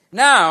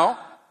 Now,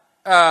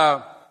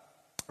 I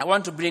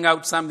want to bring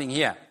out something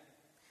here.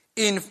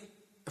 In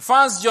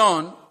 1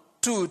 John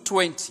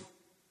 2:20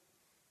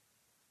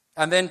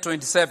 and then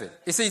 27,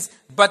 it says,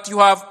 but you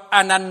have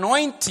an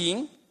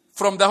anointing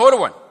from the Holy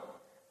One,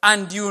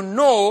 and you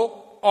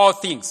know all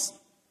things.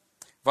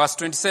 Verse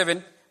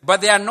 27,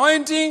 but the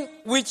anointing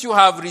which you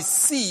have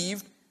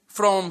received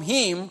from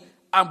him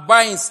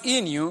abides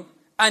in you,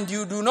 and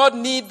you do not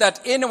need that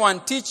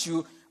anyone teach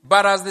you,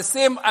 but as the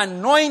same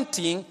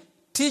anointing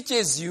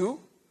teaches you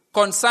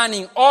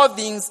concerning all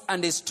things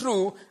and is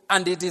true,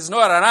 and it is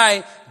not a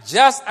lie,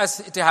 just as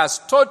it has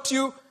taught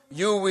you,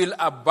 you will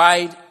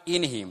abide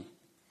in him.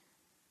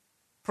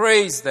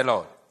 Praise the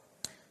Lord.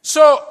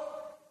 So,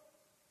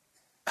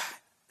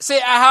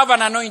 say, I have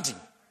an anointing.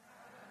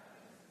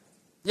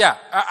 Yeah,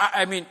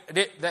 I mean,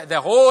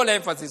 the whole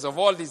emphasis of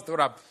all this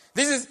Torah,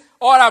 this is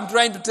all I'm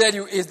trying to tell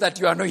you is that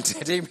you are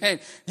anointed. Amen.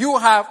 You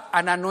have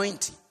an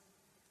anointing.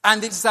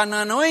 And it's an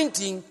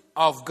anointing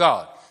of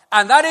God.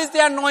 And that is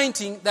the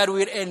anointing that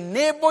will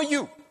enable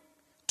you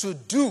to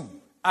do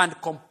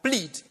and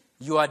complete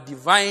your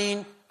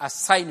divine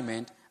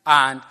assignment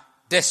and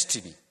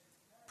destiny.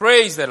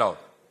 Praise the Lord.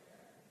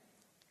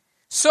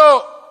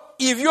 So,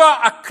 if you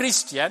are a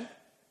Christian,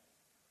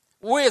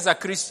 who is a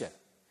Christian?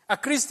 A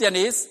Christian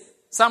is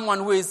someone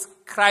who is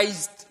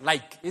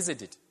Christ-like,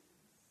 isn't it?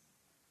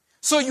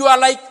 So you are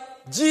like,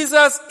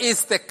 Jesus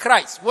is the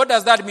Christ. What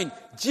does that mean?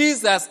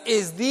 Jesus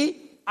is the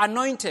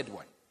anointed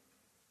one.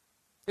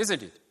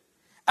 Isn't it?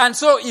 And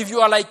so if you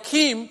are like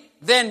him,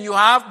 then you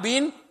have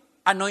been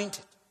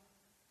anointed.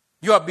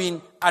 You have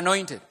been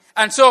anointed.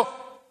 And so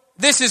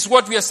this is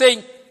what we are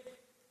saying.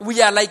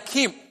 We are like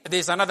him.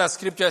 There's another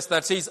scripture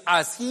that says,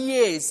 as he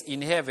is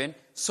in heaven,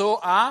 so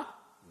are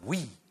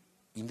we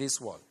in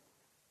this world.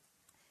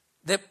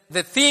 The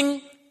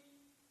thing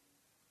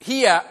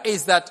here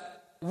is that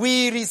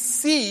we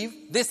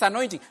receive this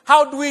anointing.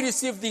 How do we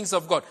receive things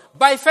of God?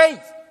 By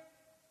faith.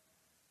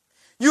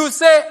 You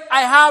say,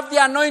 I have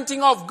the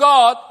anointing of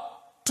God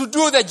to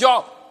do the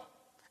job.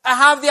 I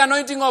have the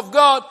anointing of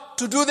God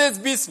to do this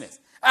business.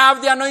 I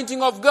have the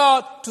anointing of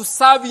God to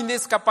serve in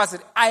this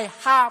capacity. I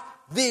have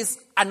this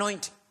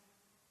anointing.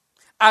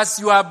 As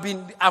you have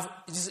been,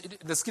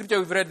 the scripture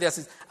we've read there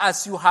says,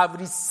 as you have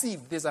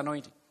received this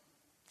anointing.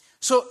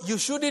 So you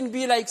shouldn't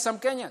be like some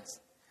Kenyans.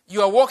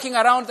 You are walking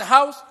around the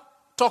house,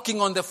 talking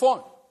on the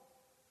phone.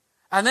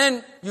 And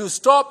then you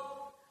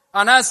stop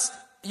and ask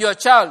your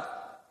child,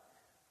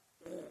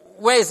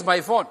 where is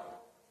my phone?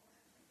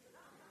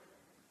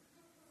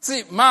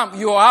 See, mom,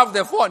 you have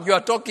the phone. You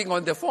are talking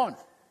on the phone.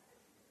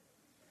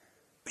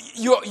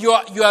 You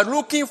are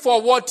looking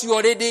for what you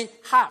already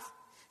have.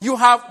 You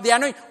have the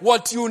anointing.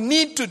 What you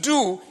need to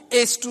do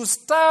is to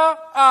stir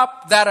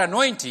up that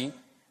anointing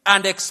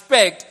and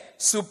expect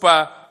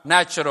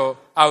supernatural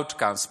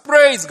outcomes.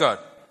 Praise God.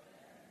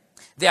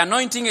 The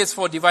anointing is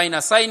for divine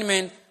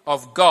assignment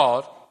of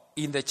God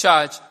in the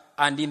church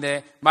and in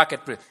the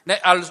marketplace. Now,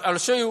 I'll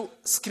show you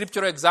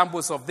scriptural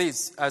examples of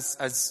this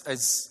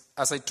as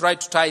I try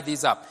to tie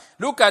this up.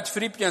 Look at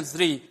Philippians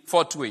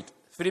 3:4-8.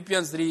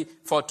 Philippians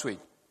 3:4-8.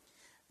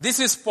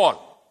 This is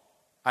Paul.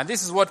 And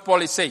this is what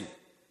Paul is saying.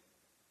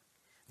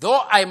 Though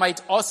I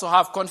might also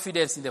have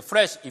confidence in the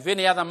flesh, if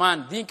any other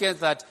man thinketh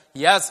that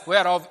he has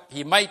whereof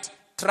he might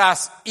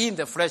trust in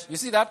the flesh. You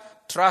see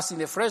that? Trust in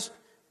the flesh.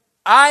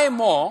 I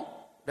more,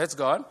 let's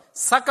go on,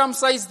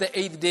 circumcised the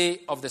 8th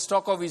day of the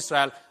stock of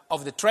Israel,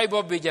 of the tribe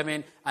of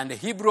Benjamin, and the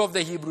Hebrew of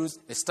the Hebrews,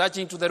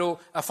 touching to the law,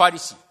 a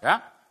Pharisee.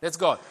 Yeah? Let's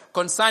go on.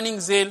 Concerning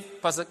zeal,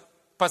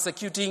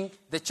 persecuting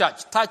the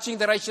church, touching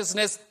the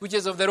righteousness which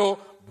is of the law,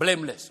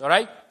 blameless. All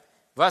right?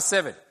 Verse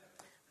 7.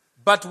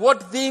 But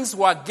what things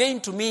were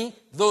gained to me,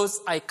 those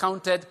I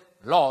counted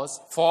loss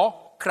for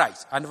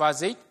Christ. And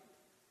verse 8.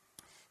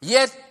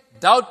 Yet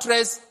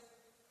doubtless,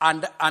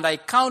 and I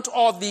count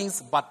all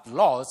things but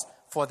loss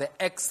for the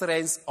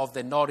excellence of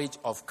the knowledge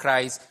of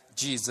Christ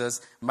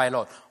Jesus my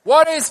Lord.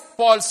 What is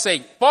Paul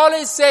saying? Paul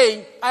is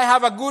saying, I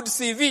have a good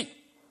CV.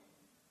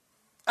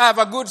 I have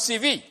a good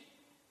CV.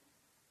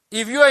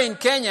 If you are in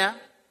Kenya,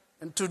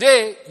 and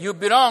today you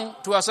belong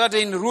to a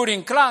certain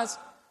ruling class,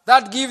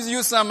 that gives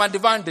you some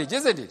advantage,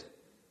 isn't it?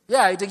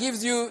 Yeah, it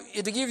gives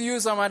you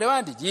some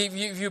advantage.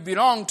 If you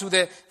belong to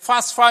the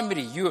first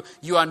family,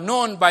 you are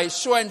known by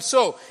so and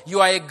so.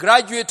 You are a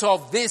graduate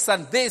of this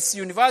and this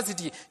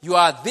university. You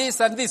are this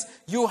and this.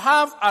 You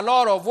have a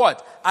lot of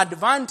what?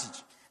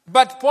 Advantage.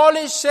 But Paul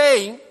is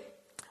saying,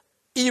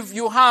 if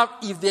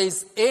there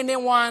is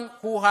anyone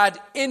who had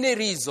any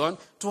reason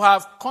to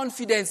have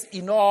confidence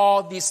in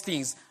all these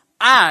things,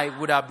 I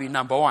would have been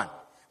number one.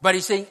 But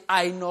he's saying,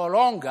 I no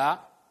longer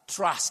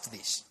trust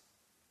this.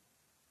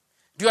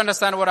 Do you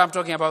understand what I'm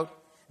talking about?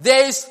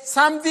 There is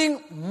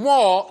something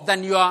more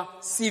than your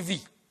CV.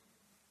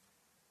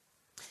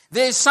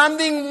 There is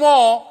something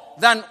more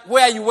than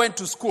where you went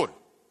to school,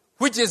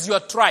 which is your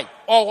tribe.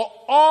 Or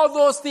all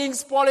those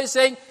things Paul is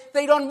saying,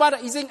 they don't matter.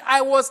 He's saying,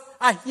 I was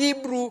a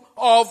Hebrew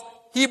of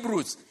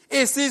Hebrews.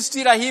 Is he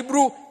still a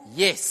Hebrew?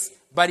 Yes.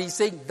 But he's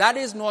saying, that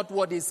is not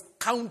what is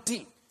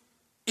counting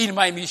in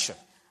my mission.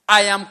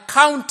 I am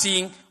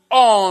counting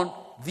on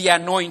the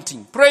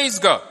anointing. Praise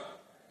God.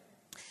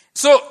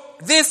 So,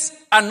 this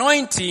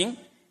anointing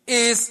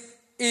is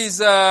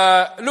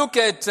look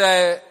at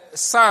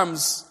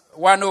Psalms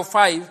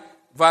 105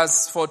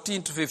 verse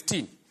 14 to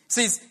 15. It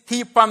says,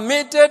 he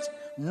permitted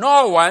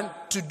no one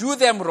to do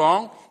them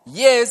wrong.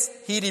 Yes,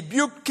 he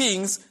rebuked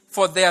kings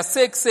for their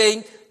sake,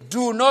 saying,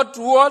 do not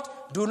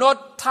what? Do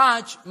not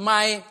touch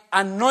my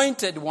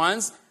anointed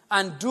ones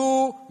and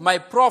do my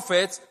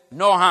prophets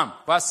no harm.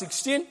 Verse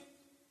 16.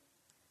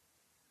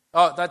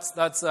 Oh, that's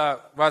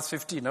verse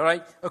 15, all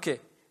right? Okay.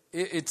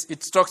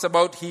 It talks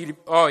about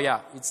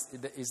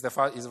it's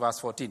verse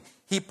 14.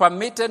 He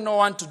permitted no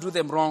one to do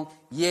them wrong.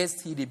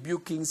 Yes, he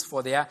rebuked kings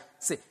for their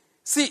sake.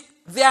 See,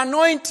 the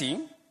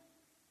anointing,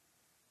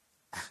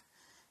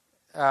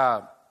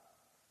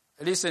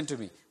 listen to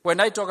me.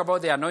 When I talk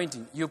about the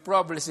anointing, you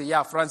probably say,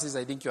 yeah, Francis,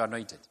 I think you're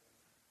anointed.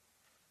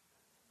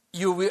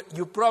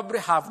 You probably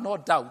have no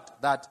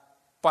doubt that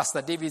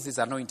Pastor Davis is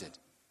anointed.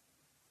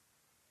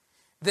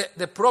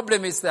 The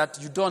problem is that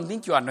you don't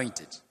think you're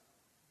anointed.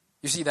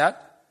 You see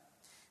that?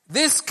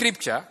 This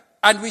scripture,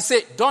 and we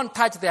say, don't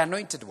touch the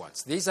anointed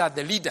ones. These are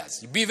the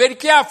leaders. Be very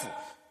careful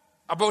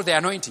about the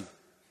anointing.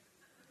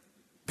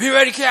 Be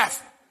very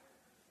careful.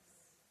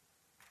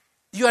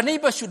 Your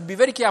neighbor should be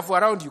very careful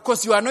around you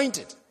because you are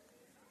anointed.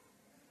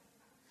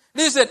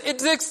 Listen,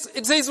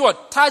 it says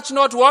what? Touch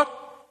not what?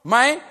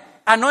 My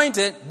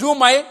anointed, do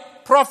my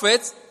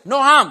prophets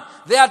no harm.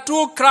 There are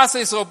two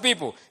classes of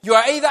people. You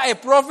are either a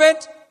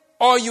prophet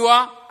or you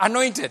are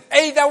anointed.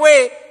 Either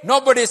way,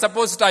 nobody is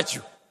supposed to touch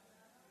you.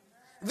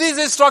 This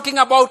is talking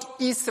about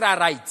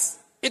Israelites.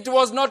 It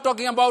was not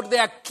talking about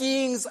their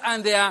kings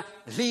and their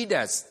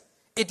leaders.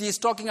 It is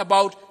talking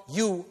about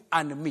you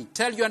and me.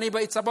 Tell your neighbor,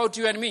 it's about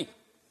you and me.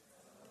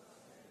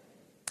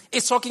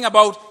 It's talking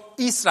about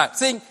Israel,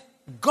 saying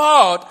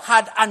God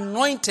had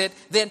anointed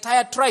the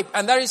entire tribe.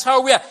 And that is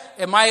how we are.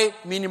 Am I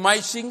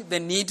minimizing the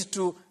need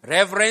to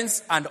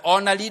reverence and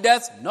honor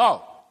leaders?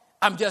 No.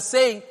 I'm just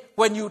saying,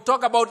 when you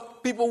talk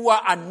about people who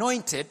are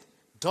anointed,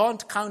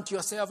 don't count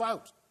yourself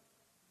out.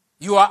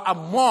 You are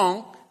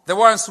among the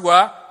ones who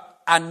are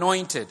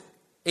anointed.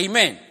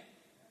 Amen.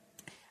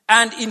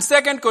 And in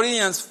 2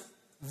 Corinthians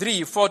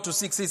 3, 4 to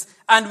 6 is,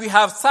 and we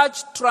have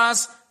such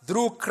trust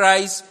through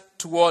Christ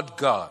toward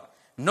God.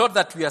 Not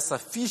that we are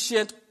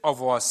sufficient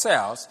of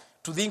ourselves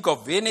to think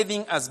of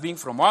anything as being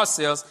from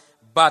ourselves,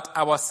 but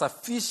our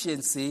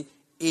sufficiency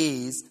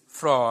is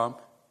from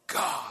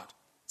God.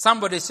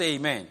 Somebody say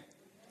amen.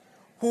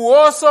 Who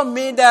also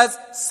made us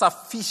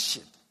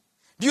sufficient.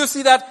 Do you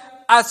see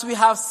that? As we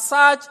have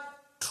such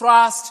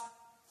trust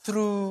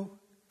through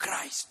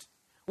Christ.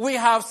 We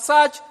have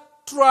such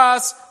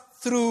trust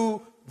through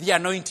the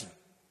anointing.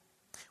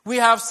 We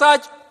have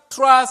such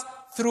trust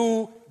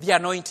through the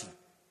anointing.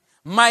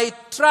 My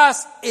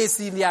trust is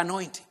in the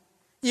anointing.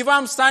 If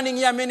I'm standing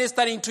here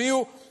ministering to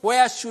you,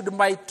 where should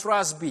my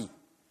trust be?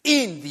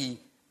 In the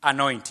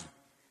anointing.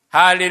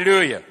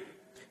 Hallelujah.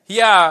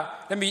 Here,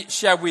 let me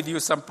share with you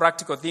some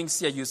practical things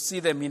here. You see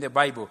them in the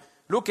Bible.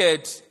 Look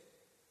at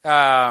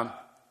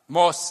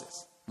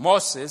Moses.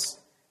 Moses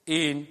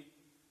in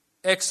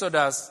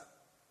Exodus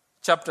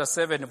chapter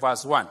 7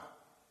 verse 1.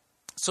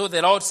 So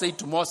the Lord said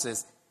to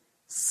Moses,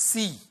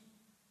 see,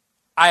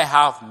 I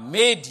have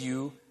made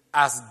you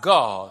as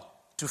God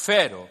to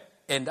Pharaoh,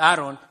 and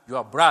Aaron,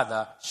 your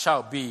brother,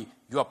 shall be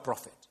your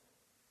prophet.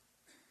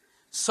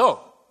 So,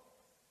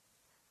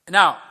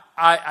 now,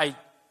 I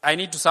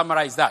need to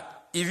summarize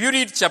that. If you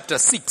read chapter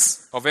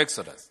 6 of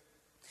Exodus,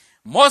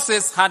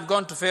 Moses had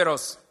gone to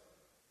Pharaoh's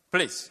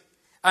place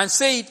and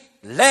said,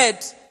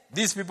 let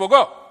these people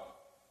go.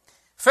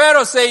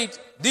 Pharaoh said,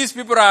 these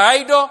people are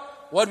idle.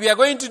 What we are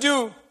going to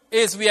do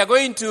is we are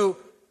going to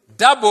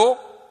double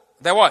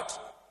the what?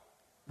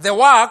 The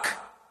work,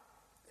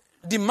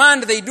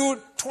 demand they do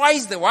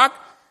twice the work,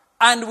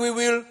 and we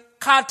will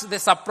cut the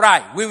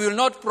supply. We will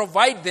not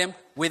provide them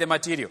with the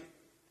material.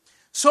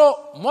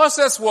 So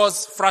Moses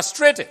was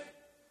frustrated.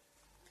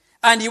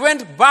 And he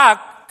went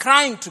back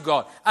crying to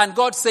God. And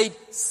God said,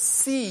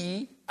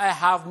 see, I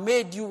have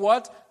made you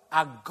what?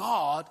 A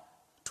God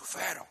to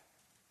Pharaoh.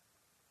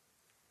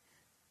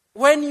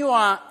 when you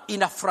are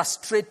in a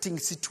frustrating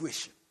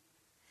situation,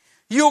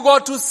 you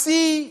got to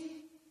see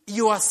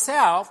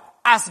yourself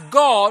as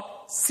God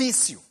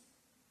sees you.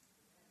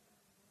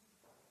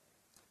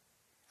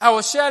 I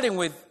was sharing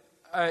with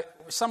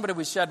somebody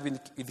we shared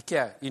with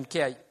care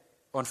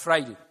on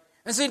Friday,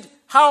 and said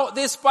how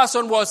this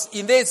person was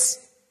in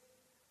this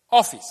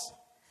office,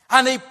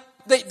 and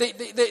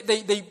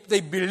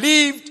they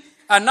believed,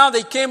 and now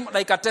they came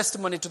like a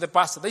testimony to the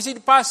pastor. They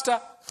said, Pastor,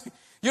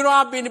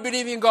 I've been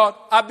believing God.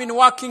 I've been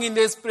working in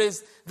this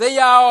place. They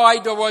are all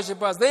idol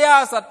worshippers. They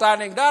are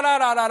satanic.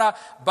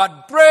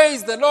 But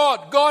praise the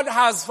Lord, God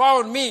has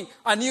found me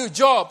a new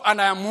job,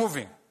 and I am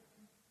moving.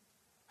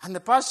 And the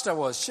pastor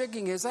was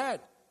shaking his head.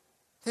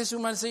 This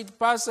woman said,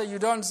 Pastor, you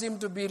don't seem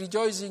to be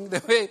rejoicing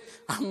the way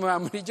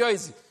I'm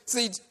rejoicing.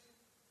 Said,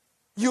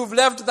 you've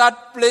left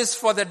that place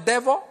for the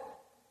devil?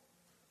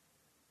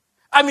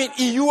 I mean,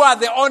 you are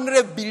the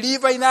only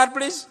believer in that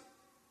place?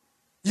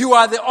 You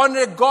are the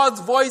only God's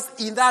voice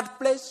in that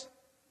place?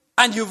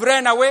 And you've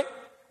ran away?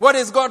 What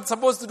is God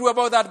supposed to do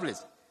about that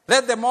place?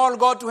 Let them all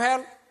go to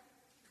hell?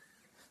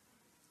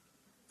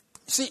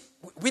 See,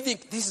 we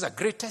think this is a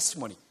great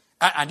testimony.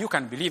 And you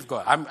can believe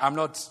God. I'm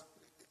not.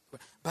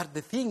 But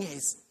the thing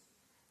is,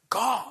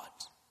 God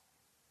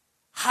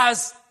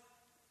has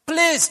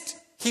placed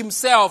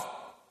himself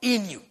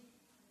in you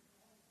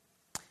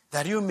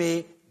that you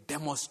may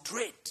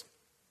demonstrate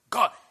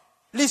God.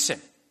 Listen,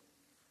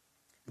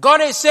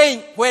 God is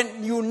saying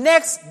when you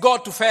next go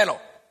to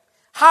Pharaoh,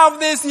 have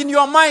this in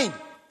your mind.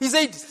 He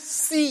said,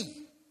 see.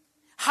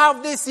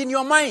 Have this in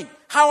your mind.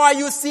 How are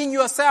you seeing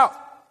yourself?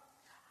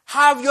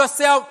 Have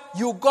yourself,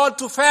 you go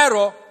to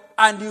Pharaoh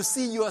and you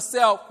see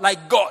yourself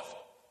like God.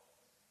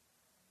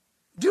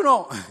 Do you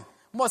know,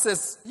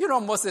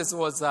 Moses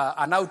was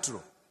an outlaw.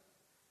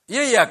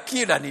 He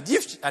killed an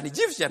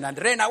Egyptian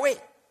and ran away.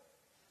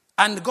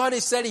 And God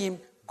is telling him,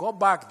 go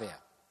back there.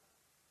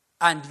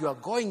 And you are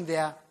going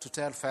there to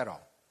tell Pharaoh,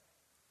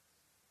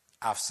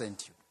 I've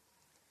sent you.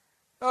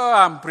 Oh,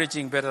 I'm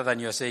preaching better than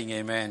you're saying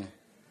amen.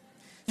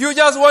 You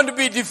just want to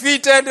be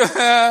defeated.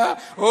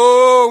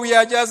 Oh, we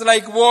are just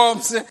like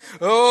worms.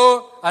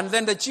 Oh, and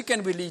then the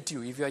chicken will eat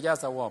you if you're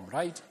just a worm,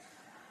 right?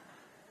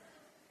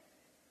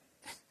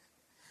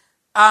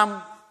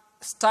 I'm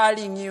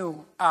stirring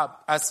you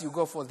up as you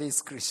go for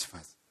this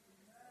Christmas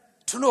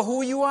to know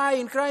who you are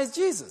in Christ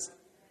Jesus.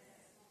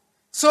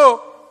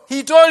 So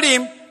he told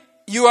him,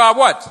 you are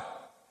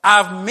what?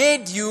 I've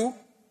made you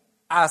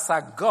as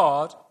a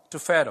God to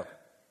Pharaoh.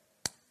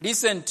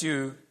 Listen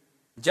to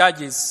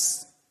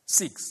Judges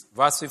 6,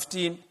 verse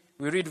 15.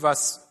 We read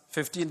verse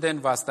 15, then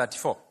verse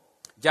 34.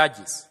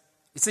 Judges.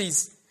 It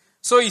says,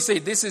 so he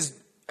said, this is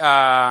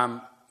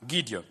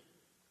Gideon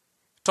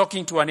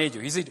talking to an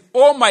angel. He said,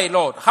 oh my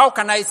Lord, how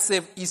can I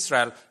save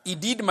Israel?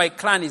 Indeed, my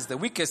clan is the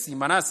weakest in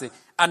Manasseh,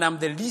 and I'm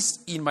the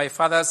least in my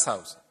father's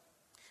house.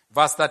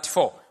 Verse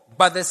 34.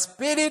 But the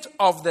Spirit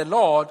of the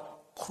Lord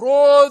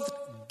clothed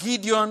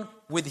Gideon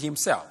with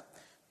himself,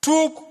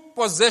 took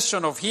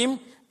possession of him,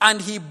 and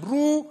he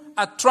blew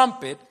a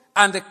trumpet,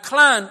 and the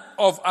clan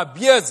of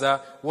Abiezer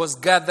was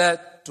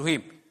gathered to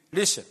him.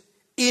 Listen,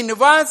 in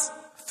verse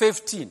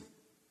 15,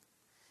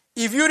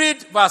 if you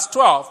read verse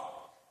 12,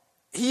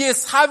 he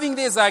is having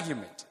this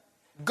argument.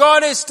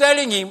 God is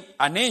telling him,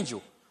 an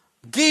angel,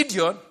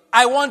 Gideon,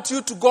 I want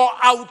you to go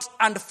out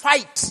and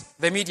fight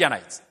the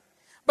Midianites.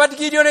 But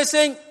Gideon is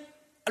saying,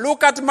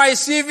 look at my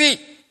CV.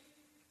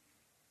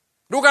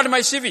 Look at my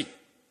CV.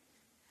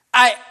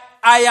 I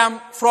am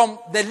from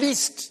the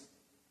least.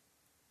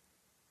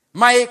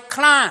 My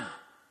clan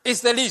is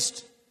the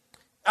least.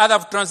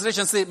 Other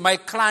translations say, my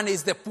clan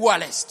is the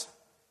poorest.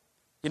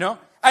 And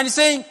he's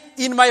saying,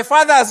 in my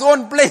father's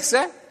own place,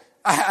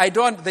 they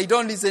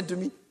don't listen to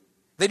me.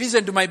 They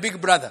listen to my big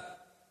brother.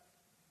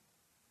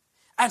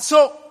 And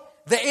so,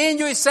 the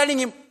angel is telling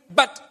him,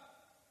 but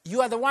you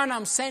are the one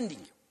I'm sending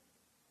you.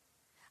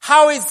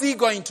 How is he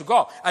going to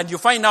go? And you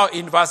find out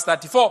in verse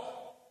 34,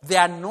 the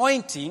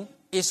anointing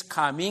is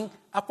coming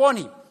upon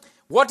him.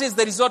 What is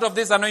the result of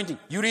this anointing?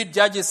 You read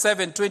Judges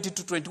 7,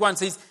 20-21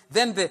 says,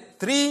 then the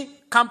three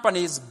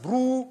companies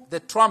blew the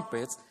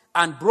trumpets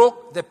and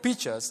broke the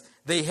pitchers.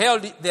 They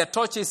held their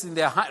torches in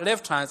their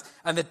left hands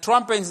and the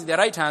trumpets in their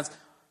right hands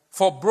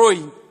for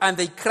blowing. And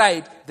they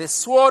cried, the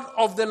sword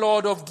of the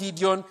Lord of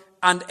Gideon.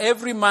 And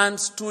every man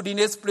stood in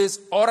his place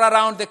all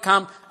around the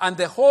camp. And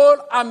the whole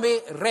army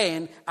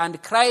ran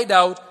and cried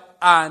out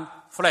and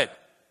fled.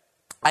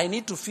 I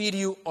need to feed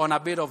you on a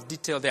bit of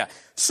detail there.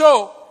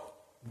 So,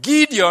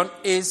 Gideon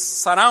is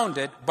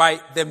surrounded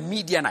by the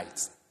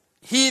Midianites.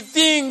 He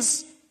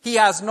thinks he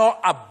has no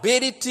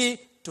ability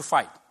to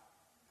fight.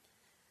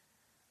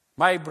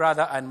 My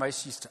brother and my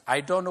sister,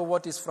 I don't know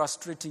what is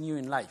frustrating you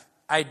in life.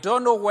 I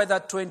don't know whether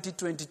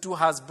 2022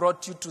 has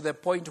brought you to the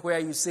point where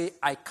you say,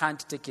 I can't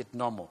take it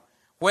no more.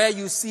 Where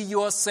you see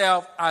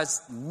yourself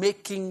as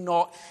making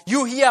no...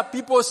 You hear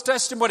people's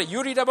testimony.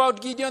 You read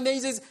about Gideon, then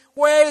he says,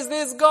 where is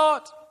this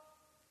God?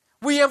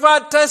 We have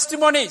had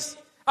testimonies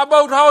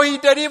about how he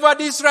delivered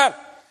Israel.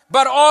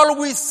 But all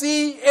we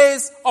see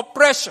is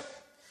oppression.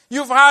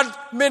 You've had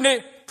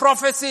many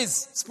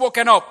prophecies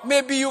spoken of.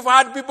 Maybe you've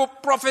had people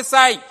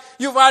prophesy.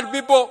 You've had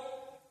people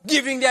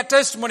giving their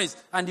testimonies.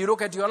 And you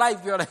look at your life,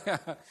 you're like,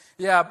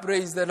 yeah,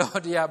 praise the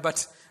Lord, yeah.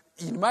 But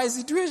in my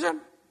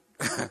situation,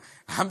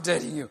 I'm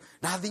telling you,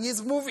 nothing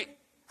is moving.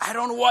 I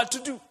don't know what to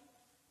do.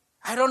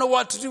 I don't know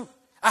what to do.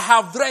 I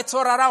have threats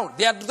all around.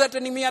 They are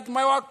threatening me at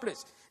my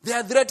workplace. They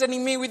are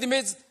threatening me with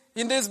mates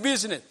in this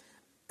business.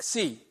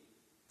 See,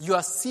 you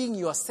are seeing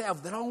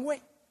yourself the wrong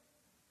way.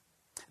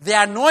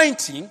 The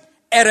anointing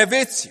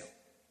elevates you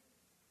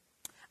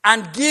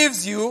and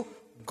gives you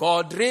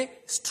godly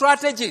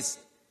strategies.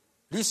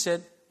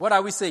 Listen, what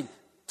are we saying?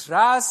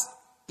 Trust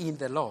in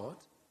the Lord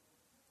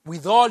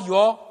with all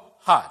your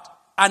heart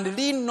and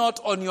lean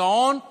not on your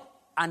own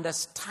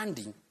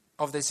understanding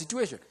of the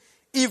situation.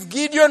 If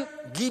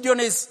Gideon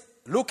is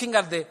looking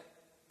at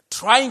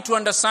trying to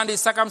understand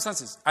his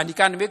circumstances and he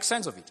can't make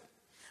sense of it.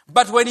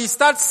 But when he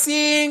starts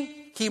seeing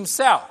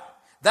himself,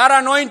 that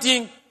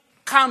anointing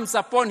comes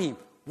upon him.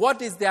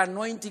 What is the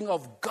anointing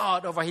of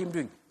God over him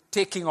doing?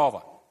 Taking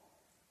over.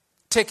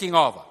 Taking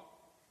over.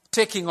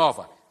 Taking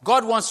over.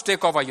 God wants to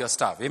take over your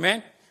stuff.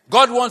 Amen?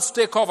 God wants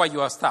to take over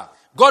your stuff.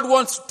 God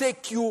wants to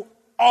take you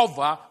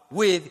over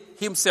with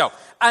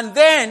himself. And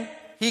then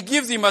he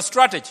gives him a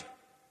strategy.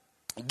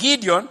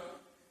 Gideon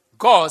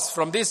goes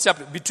from this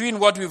chapter, between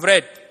what we've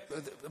read,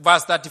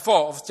 verse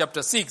 34 of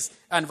chapter 6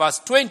 and verse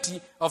 20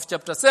 of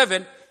chapter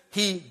 7,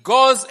 he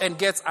goes and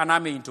gets an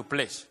army into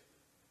place.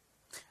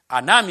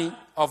 An army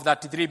of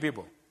 33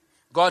 people.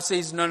 God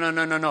says,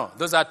 no.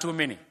 Those are too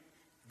many.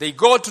 They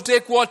go to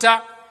take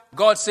water.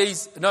 God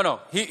says, no.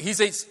 He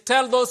says,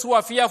 tell those who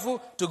are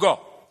fearful to go.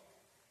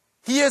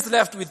 He is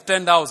left with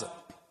 10,000.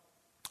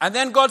 And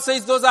then God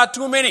says, those are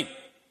too many.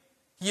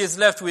 He is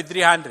left with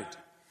 300.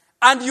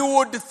 And you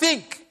would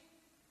think,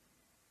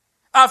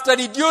 after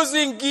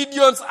reducing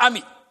Gideon's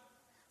army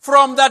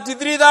from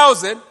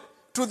 33,000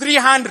 to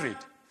 300,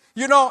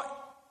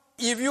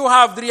 if you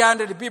have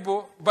 300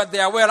 people, but they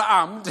are well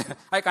armed,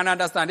 I can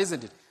understand,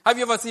 isn't it? Have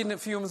you ever seen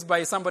films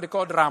by somebody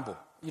called Rambo?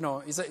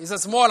 It's a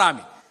small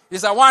army.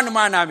 It's a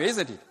one-man army,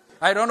 isn't it?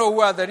 I don't know who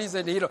are the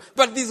recent heroes.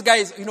 But these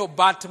guys,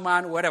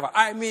 Batman, whatever.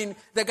 I mean,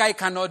 the guy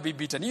cannot be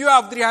beaten. You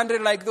have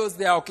 300 like those,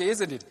 they are okay,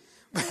 isn't it?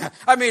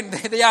 I mean,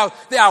 they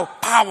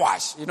have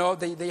powers,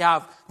 they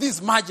have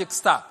this magic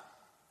stuff.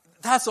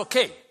 That's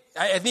okay.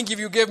 I think if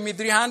you gave me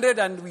 300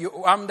 and you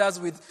armed us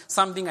with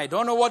something, I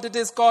don't know what it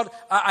is called.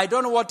 I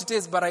don't know what it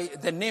is,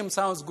 but the name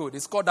sounds good.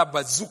 It's called a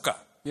bazooka,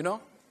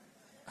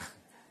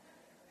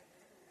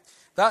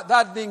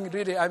 That thing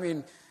really,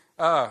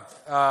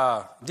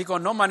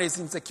 Deacon Norman is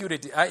in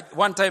security.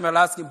 One time I'll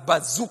ask him,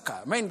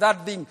 bazooka.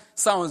 That thing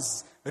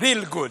sounds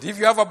real good. If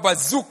you have a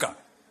bazooka,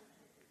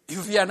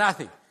 you fear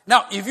nothing.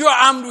 Now, if you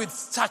are armed with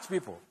such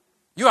people,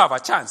 you have a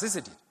chance,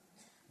 isn't it?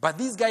 But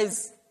these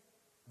guys,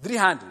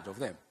 300 of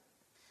them,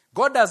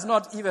 God does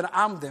not even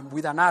arm them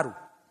with an arrow,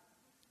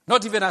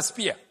 not even a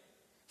spear.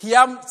 He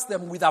arms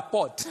them with a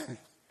pot.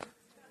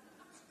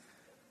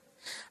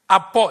 A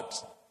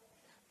pot.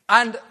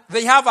 And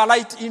they have a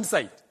light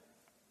inside.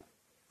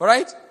 All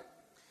right?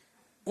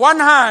 One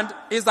hand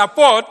is a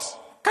pot.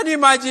 Can you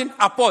imagine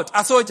a pot?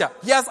 A soldier.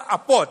 He has a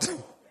pot.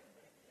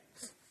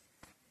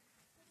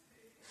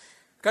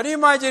 Can you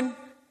imagine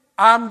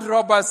armed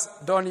robbers?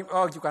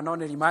 You can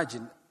only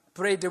imagine.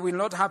 Pray it will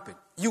not happen.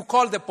 You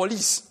call the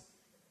police.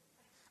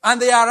 And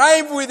they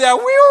arrive with their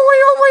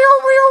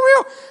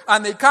wheel,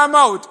 and they come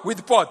out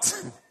with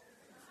pots.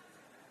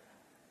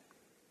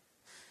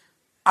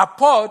 A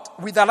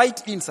pot with a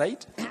light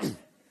inside,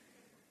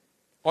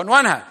 on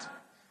one hand.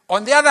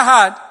 On the other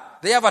hand,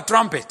 they have a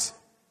trumpet.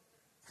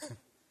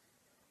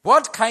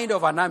 What kind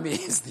of an army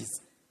is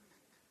this?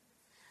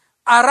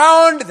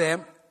 Around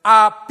them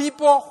are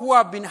people who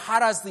have been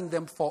harassing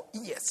them for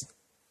years.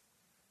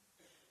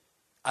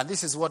 And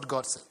this is what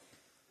God said.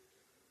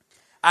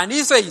 And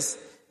he says,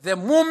 the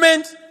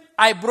moment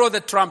I blow the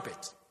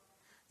trumpet,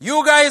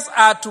 you guys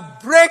are to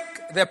break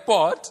the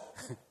pot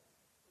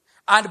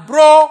and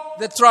blow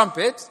the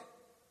trumpet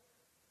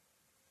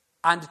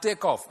and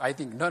take off. I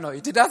think, no,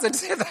 it doesn't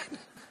say that.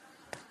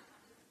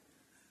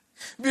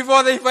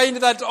 Before they find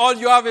that all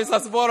you have is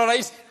a small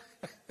right.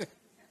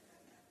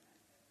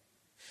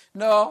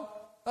 No,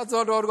 that's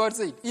not what God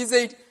said. He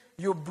said,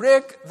 you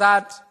break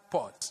that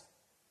pot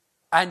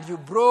and you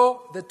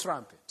blow the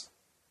trumpet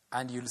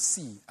and you'll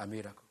see a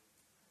miracle.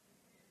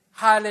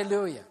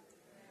 Hallelujah.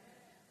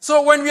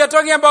 So when we are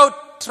talking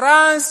about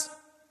trust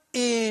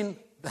in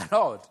the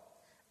Lord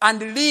and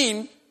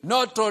lean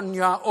not on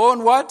your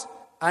own what?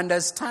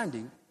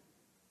 Understanding,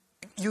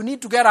 you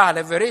need to get a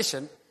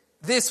revelation.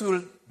 This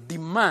will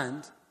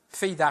demand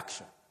faith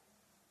action.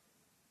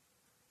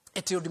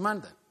 It will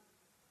demand that.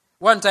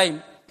 One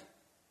time,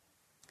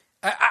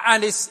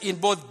 and it's in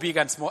both big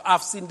and small,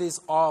 I've seen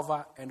this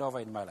over and over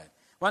in my life.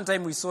 One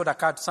time we sold a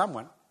car to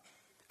someone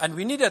and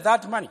we needed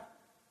that money.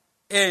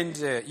 And,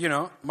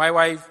 my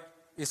wife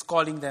is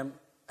calling them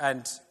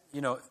and,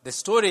 the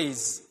story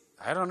is,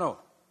 I don't know.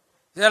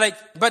 They're like,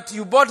 but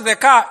you bought the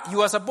car, you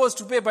were supposed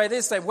to pay by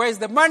this time. Where is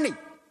the money?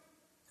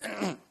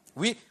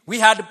 We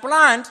had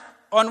planned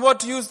on what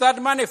to use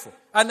that money for.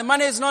 And the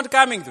money is not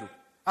coming through.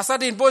 A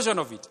certain portion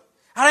of it.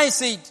 And I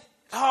said,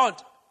 Lord,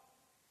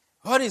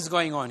 what is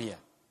going on here?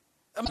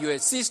 You're a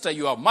sister,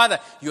 you're a mother,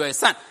 you're a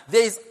son.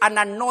 There is an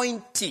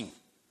anointing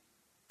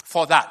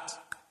for that.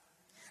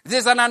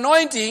 There's an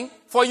anointing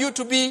for you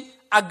to be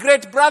a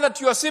great brother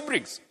to your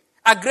siblings,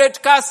 a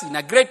great cousin,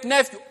 a great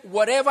nephew,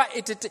 whatever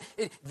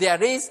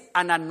there is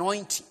an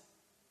anointing.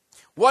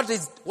 What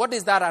is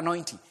that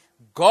anointing?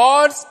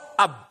 God's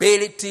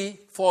ability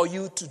for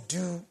you to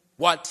do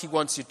what he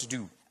wants you to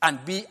do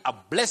and be a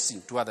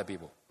blessing to other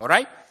people. All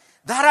right?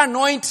 That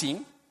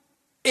anointing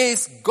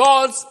is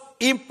God's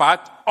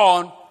impact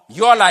on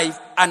your life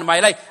and my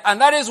life.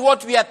 And that is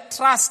what we are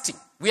trusting.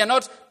 We are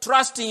not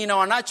trusting in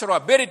our natural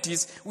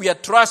abilities. We are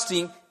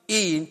trusting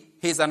in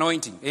his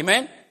anointing.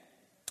 Amen?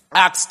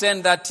 Acts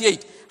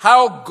 10:38.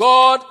 How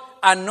God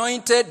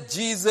anointed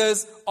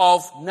Jesus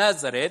of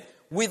Nazareth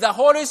with the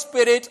Holy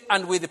Spirit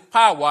and with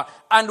power,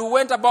 and who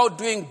went about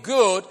doing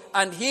good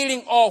and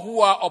healing all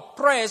who are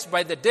oppressed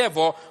by the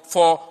devil,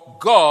 for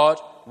God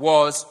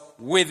was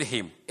with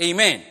him.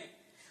 Amen.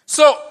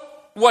 So,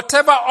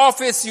 whatever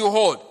office you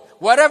hold,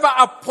 whatever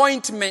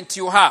appointment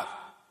you have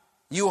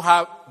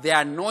the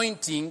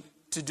anointing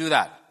to do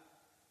that.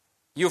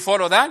 You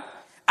follow that?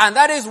 And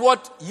that is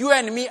what you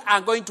and me are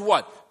going to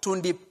what?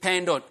 To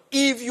depend on.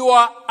 If you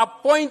are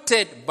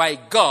appointed by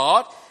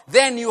God,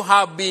 then you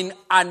have been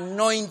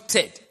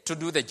anointed to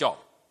do the job.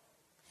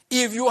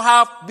 If you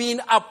have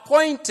been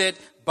appointed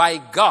by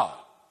God,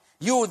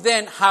 you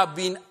then have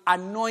been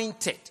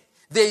anointed.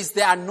 There is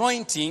the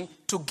anointing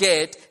to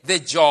get the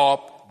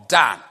job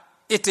done.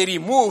 It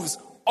removes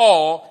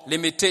all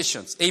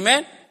limitations.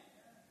 Amen?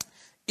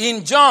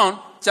 In John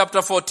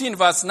chapter 14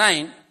 verse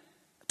 9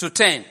 to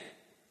 10,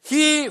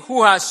 he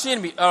who has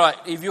seen me, all right,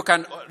 if you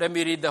can, let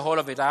me read the whole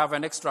of it. I have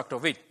an extract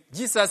of it.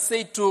 Jesus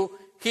said to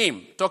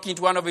him, talking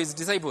to one of his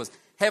disciples,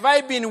 have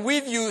I been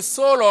with you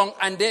so long,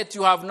 and yet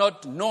you have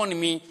not known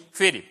me,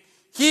 Philip?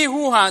 He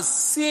who has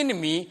seen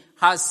me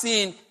has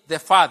seen the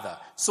Father.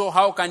 So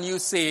how can you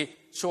say,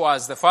 show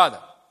us the Father?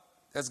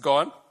 Let's go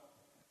on.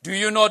 Do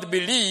you not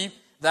believe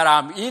that I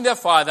am in the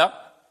Father,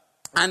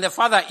 and the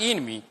Father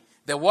in me?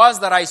 The words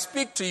that I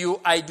speak to you,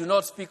 I do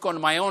not speak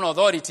on my own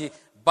authority,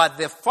 but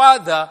the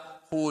Father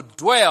who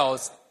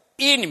dwells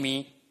in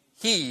me,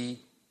 he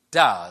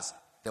does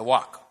the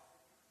work.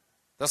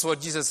 That's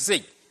what Jesus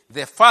said.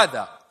 The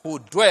Father who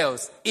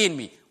dwells in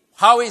me.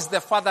 How is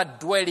the Father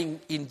dwelling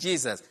in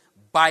Jesus?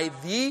 By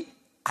the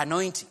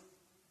anointing.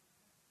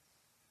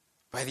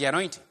 By the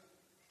anointing.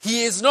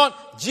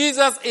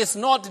 Jesus is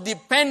not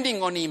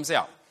depending on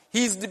himself.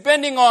 He is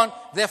depending on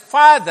the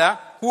Father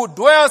who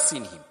dwells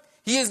in him.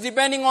 He is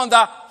depending on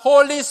the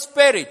Holy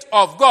Spirit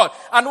of God.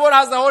 And what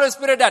has the Holy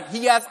Spirit done?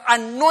 He has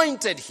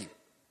anointed him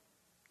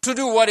to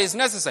do what is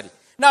necessary.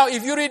 Now,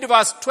 if you read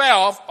verse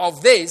 12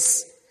 of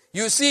this,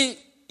 you see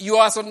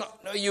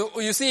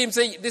him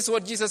saying, this is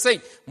what Jesus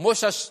said,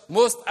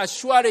 most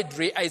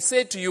assuredly I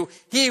say to you,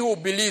 he who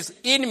believes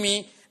in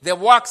me, the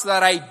works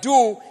that I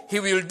do, he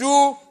will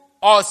do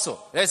also.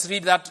 Let's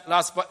read that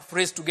last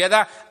phrase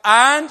together.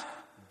 And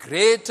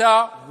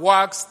greater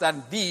works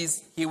than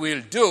these he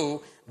will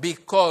do,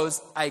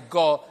 because I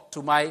go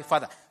to my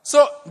Father.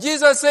 So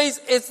Jesus says,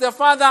 it's the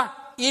Father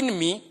in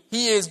me.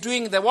 He is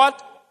doing the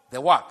what?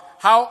 The work.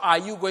 How are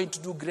you going to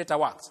do greater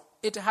works?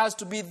 It has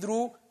to be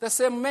through the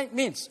same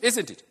means,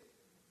 isn't it?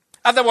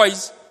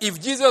 Otherwise, if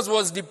Jesus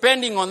was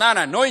depending on that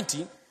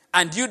anointing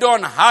and you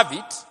don't have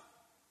it,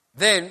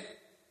 then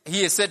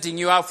he is setting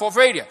you up for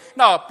failure.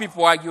 Now,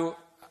 people argue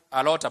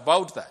a lot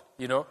about that,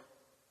 you know.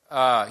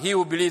 He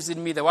who believes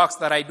in me, the works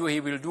that I do,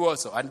 he will do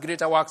also, and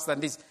greater works than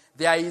this.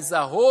 There is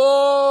a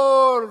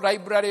whole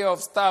library of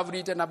stuff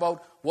written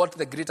about what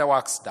the greater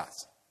works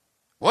does.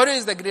 What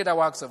is the greater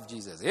works of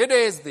Jesus? It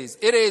is this,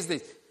 it is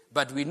this.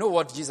 But we know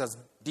what Jesus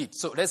did.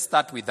 So let's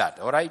start with that,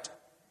 all right?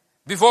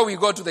 Before we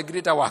go to the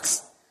greater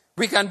works,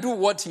 we can do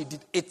what he did.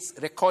 It's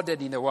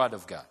recorded in the Word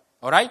of God,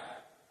 all right?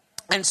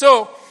 And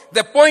so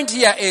the point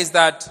here is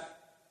that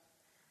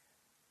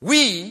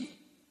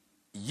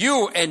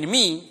you and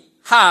me,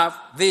 have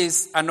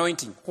this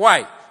anointing.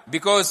 Why?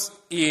 Because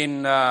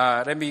in,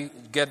 let me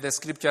get the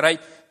scripture right,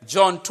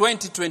 John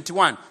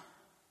 20:21.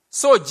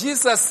 So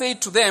Jesus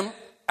said to them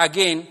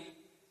again,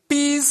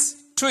 peace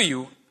to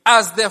you,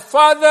 as the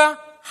Father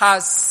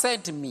has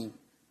sent me,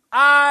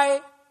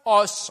 I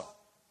also,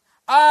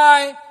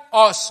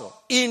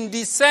 in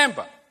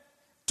December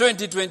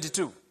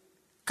 2022,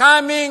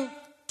 coming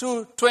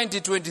to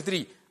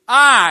 2023,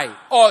 I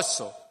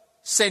also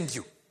send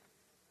you.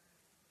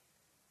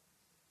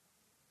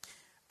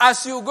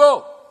 As you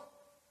go,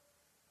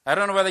 I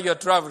don't know whether you're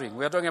traveling.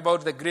 We're talking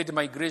about the great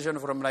migration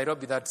from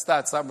Nairobi that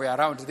starts somewhere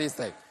around this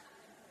time.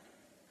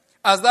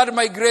 As that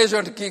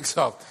migration kicks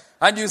off,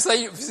 and you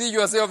see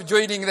yourself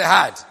joining the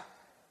herd,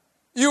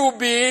 you've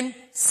been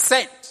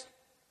sent.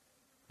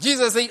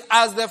 Jesus said,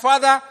 as the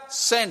Father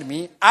sent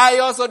me, I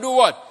also do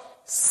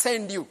what?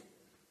 Send you.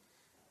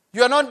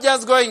 You are not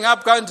just going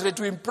up country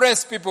to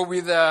impress people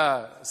with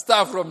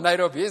stuff from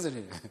Nairobi, isn't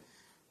it?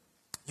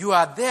 You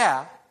are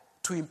there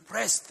to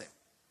impress them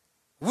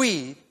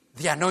with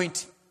the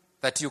anointing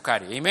that you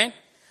carry. Amen?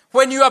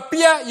 When you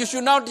appear, you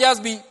should not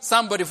just be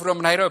somebody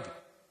from Nairobi.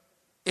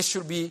 It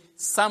should be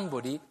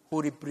somebody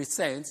who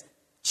represents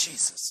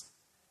Jesus.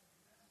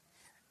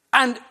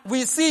 And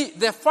we see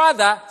the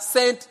Father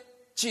sent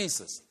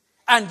Jesus.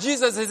 And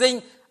Jesus is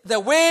saying, the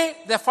way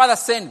the Father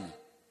sent me,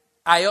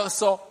 I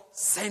also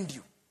send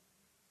you.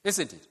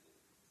 Isn't it?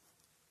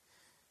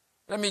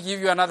 Let me give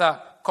you another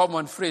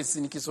common phrase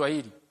in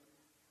Kiswahili.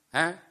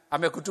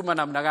 Amekutuma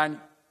namna gani?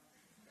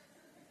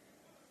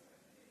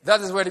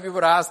 That is when people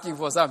are asking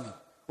for something.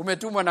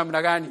 Umetumwa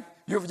namna gani?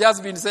 You've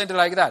just been sent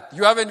like that.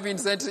 You haven't been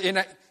sent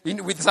in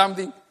with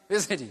something,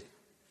 isn't it?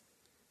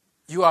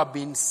 You have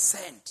been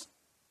sent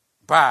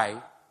by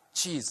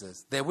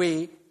Jesus the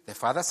way the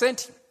Father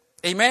sent him.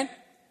 Amen?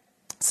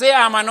 Say,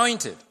 I am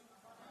anointed.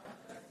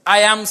 I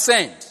am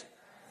sent.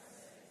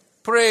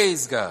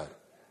 Praise God.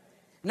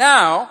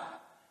 Now,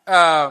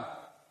 I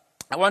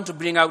want to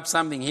bring out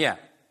something here.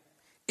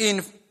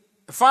 In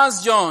 1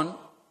 John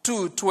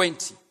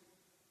 2:20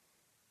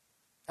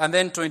 and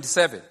then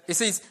 27, it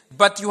says,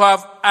 but you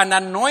have an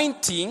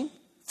anointing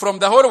from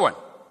the Holy One,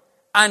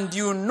 and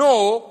you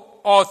know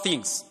all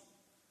things.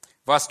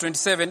 Verse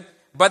 27,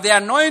 but the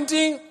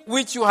anointing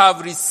which you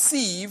have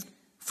received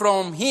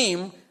from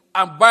him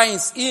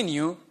abides in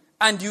you,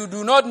 and you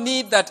do not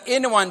need that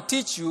anyone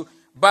teach you,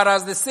 but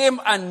as the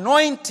same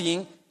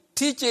anointing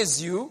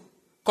teaches you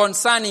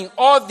concerning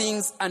all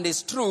things and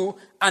is true,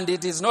 and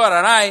it is not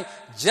a lie,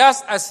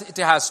 just as it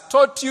has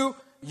taught you,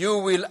 you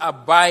will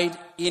abide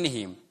in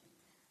him.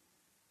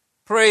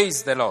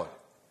 Praise the Lord.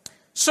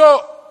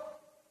 So,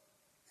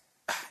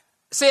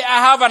 say,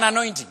 I have an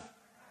anointing.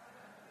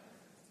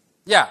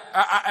 Yeah,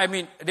 I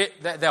mean,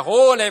 the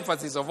whole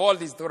emphasis of all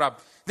this Torah,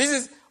 this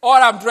is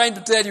all I'm trying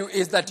to tell you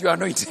is that you are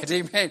anointed.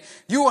 Amen.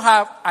 You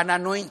have an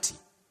anointing.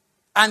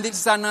 And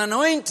it's an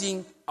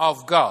anointing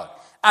of God.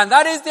 And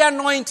that is the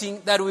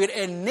anointing that will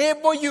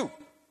enable you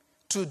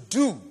to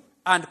do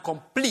and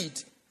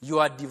complete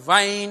your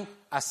divine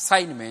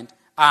assignment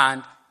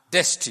and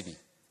destiny.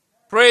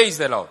 Praise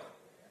the Lord.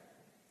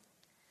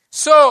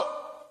 So,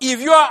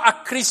 if you are a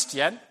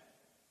Christian,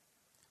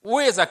 who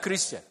is a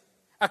Christian?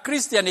 A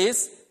Christian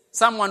is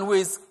someone who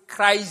is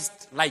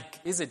Christ-like,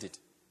 isn't it?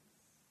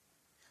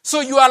 So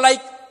you are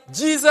like,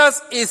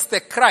 Jesus is the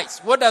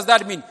Christ. What does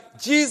that mean?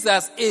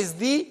 Jesus is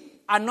the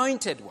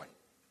anointed one.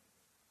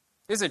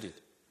 Isn't it?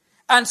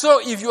 And so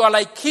if you are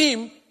like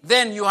him,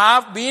 then you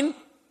have been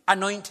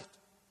anointed.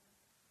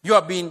 You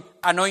have been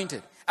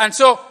anointed. And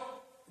so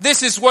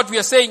this is what we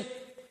are saying.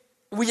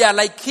 We are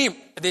like him.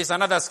 There's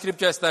another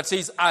scripture that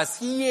says, as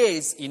he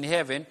is in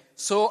heaven,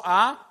 so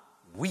are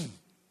we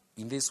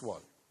in this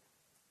world.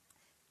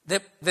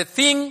 The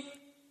thing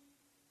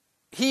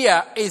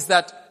here is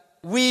that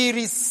we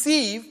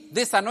receive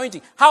this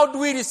anointing. How do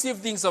we receive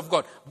things of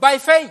God? By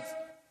faith.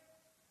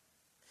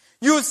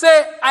 You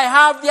say, I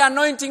have the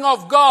anointing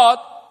of God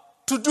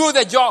to do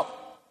the job.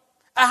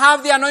 I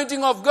have the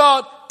anointing of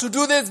God to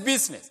do this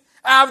business.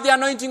 I have the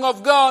anointing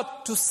of God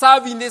to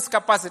serve in this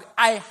capacity.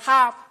 I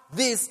have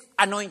this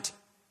anointing.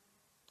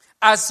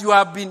 As you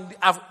have been,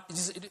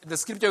 the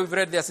scripture we've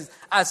read there says,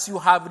 as you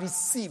have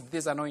received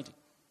this anointing.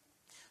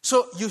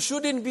 So you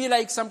shouldn't be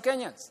like some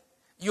Kenyans.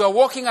 You are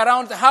walking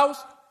around the house,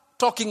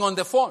 talking on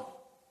the phone.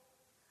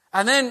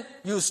 And then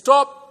you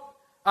stop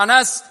and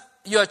ask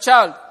your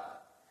child,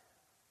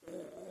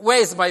 where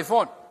is my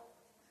phone?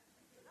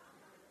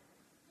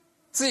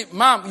 See,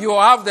 mom, you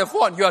have the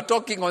phone. You are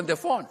talking on the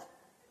phone.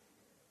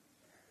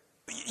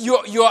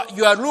 You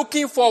are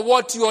looking for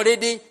what you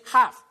already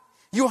have.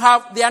 You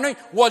have the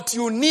anointing. What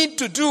you need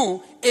to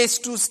do is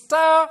to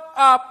stir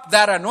up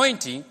that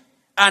anointing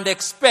and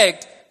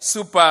expect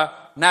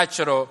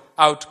supernatural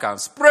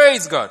outcomes.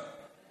 Praise God.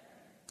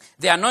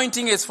 The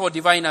anointing is for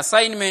divine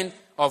assignment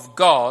of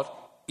God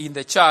in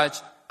the church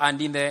and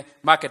in the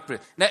marketplace.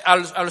 Now,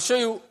 I'll show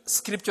you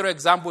scriptural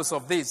examples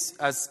of this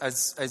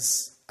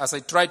as I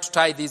try to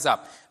tie this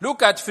up.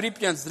 Look at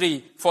Philippians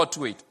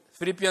 3:4-8.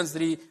 Philippians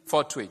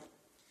 3:4-8.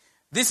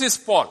 This is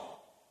Paul.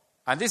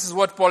 And this is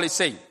what Paul is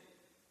saying.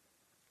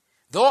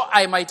 Though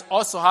I might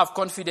also have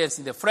confidence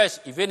in the flesh,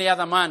 if any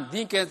other man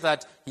thinketh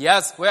that he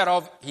has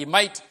whereof he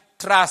might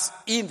trust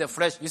in the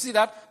flesh. You see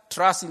that?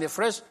 Trust in the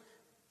flesh.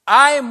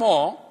 I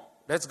more,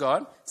 let's go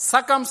on,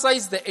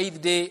 circumcised the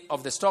 8th day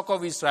of the stock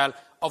of Israel,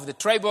 of the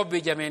tribe of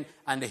Benjamin,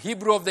 and the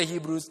Hebrew of the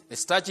Hebrews,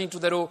 touching to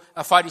the law,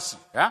 a Pharisee.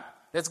 Yeah?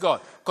 Let's go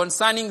on.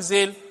 Concerning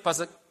zeal,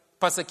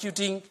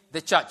 persecuting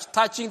the church,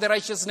 touching the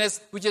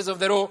righteousness which is of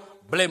the law,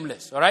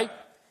 blameless. All right?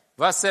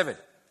 Verse 7.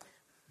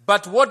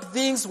 But what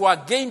things were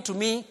gained to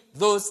me,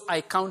 those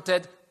I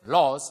counted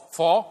loss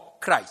for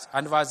Christ.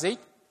 And verse 8.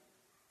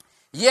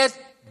 Yet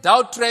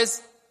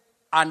doubtless,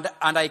 and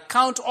I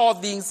count all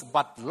things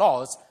but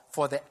loss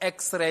for the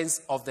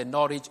excellence of the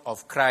knowledge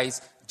of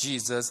Christ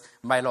Jesus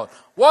my Lord.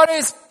 What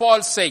is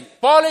Paul saying?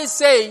 Paul is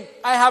saying,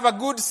 I have a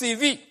good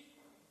CV.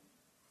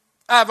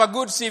 I have a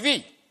good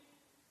CV.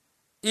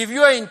 If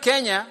you are in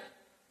Kenya,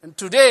 and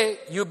today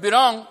you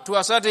belong to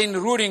a certain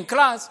ruling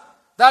class,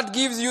 that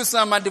gives you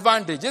some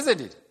advantage,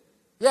 isn't it?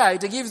 Yeah,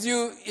 it gives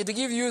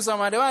you some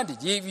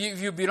advantage.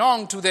 If you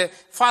belong to the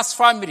first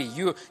family,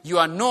 you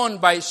are known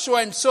by so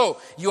and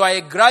so. You are a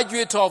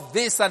graduate of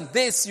this and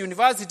this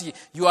university.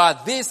 You are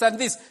this and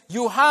this.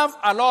 You have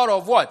a lot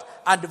of what?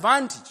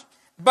 Advantage.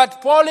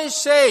 But Paul is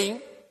saying,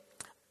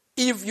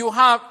 if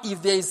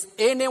there is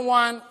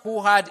anyone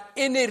who had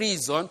any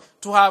reason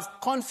to have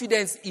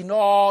confidence in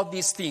all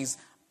these things,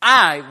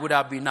 I would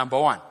have been number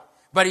one.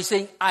 But he's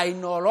saying, I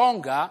no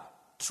longer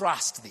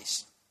trust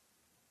this.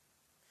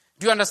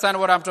 Do you understand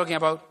what I'm talking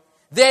about?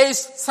 There is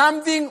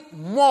something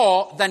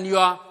more than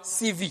your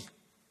CV.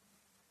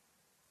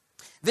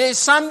 There is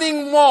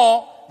something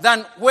more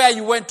than where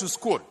you went to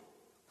school,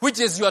 which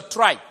is your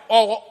tribe.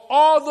 Or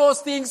all those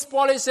things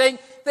Paul is saying,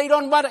 they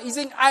don't matter. He's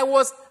saying, I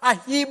was a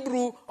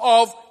Hebrew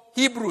of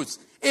Hebrews.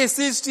 Is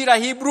he still a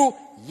Hebrew?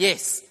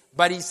 Yes.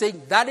 But he's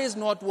saying, that is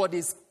not what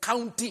is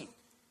counting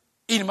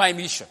in my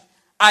mission.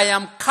 I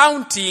am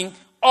counting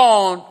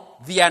on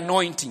the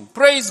anointing.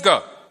 Praise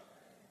God.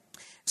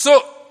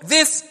 So,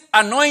 this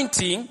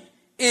anointing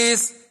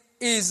is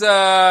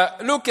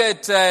look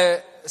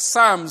at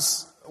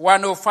Psalms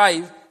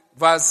 105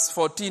 verse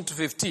 14 to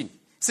 15. It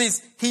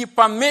says, he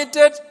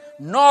permitted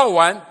no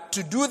one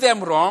to do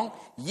them wrong.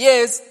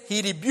 Yes,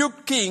 he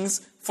rebuked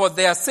kings for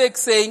their sake,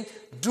 saying,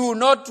 do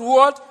not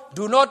what?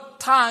 Do not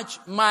touch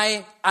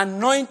my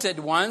anointed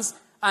ones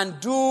and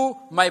do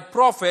my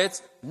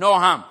prophets no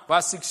harm.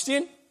 Verse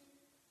 16.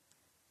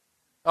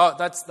 Oh,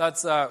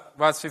 that's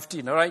verse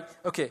 15, all right?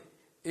 Okay.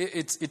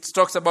 It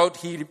talks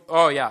about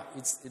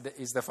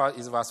it's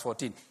verse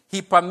 14.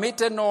 He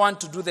permitted no one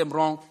to do them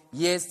wrong.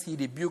 Yes, he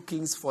rebuked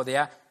kings for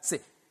their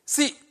sake.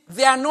 See,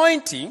 the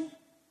anointing,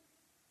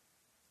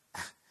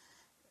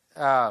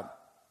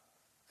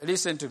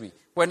 listen to me.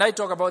 When I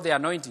talk about the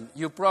anointing,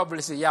 you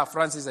probably say, yeah,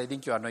 Francis, I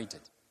think you're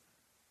anointed.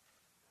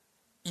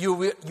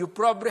 You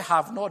probably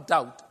have no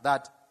doubt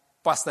that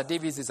Pastor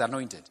Davis is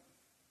anointed.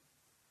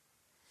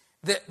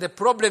 The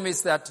problem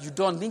is that you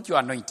don't think you're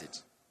anointed.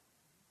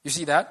 You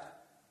see that?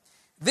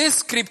 This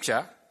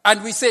scripture,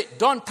 and we say,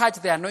 don't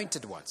touch the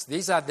anointed ones.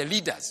 These are the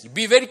leaders.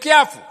 Be very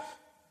careful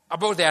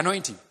about the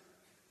anointing.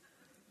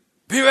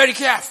 Be very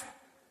careful.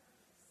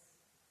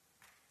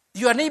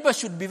 Your neighbor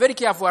should be very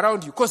careful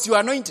around you because you are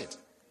anointed.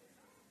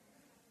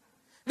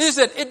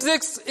 Listen,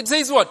 it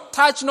says what?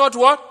 Touch not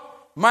what?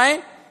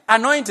 My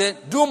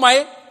anointed, do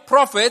my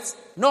prophets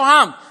no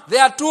harm.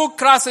 There are two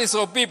classes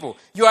of people.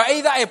 You are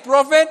either a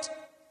prophet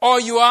or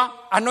you are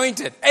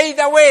anointed.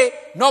 Either way,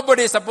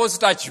 nobody is supposed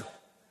to touch you.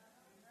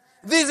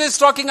 This is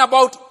talking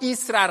about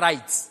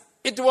Israelites.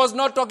 It was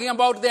not talking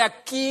about their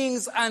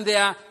kings and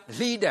their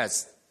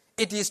leaders.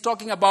 It is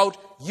talking about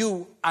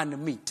you and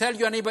me. Tell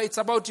your neighbor, it's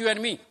about you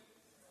and me.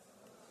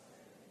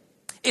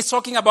 It's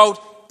talking about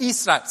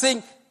Israel,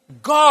 saying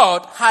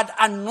God had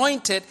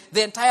anointed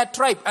the entire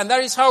tribe. And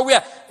that is how we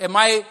are. Am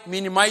I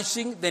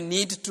minimizing the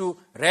need to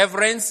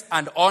reverence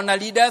and honor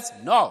leaders?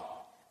 No.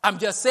 I'm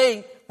just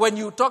saying, when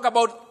you talk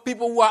about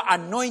people who are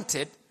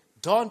anointed,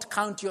 don't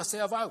count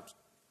yourself out.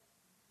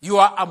 You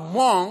are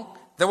among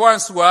the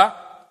ones who are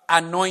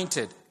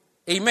anointed.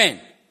 Amen.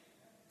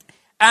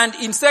 And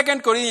in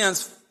 2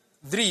 Corinthians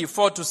 3,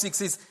 4 to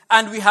 6 is,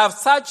 and we have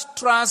such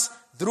trust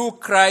through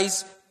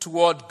Christ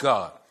toward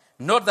God.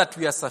 Not that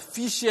we are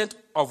sufficient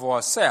of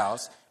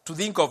ourselves to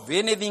think of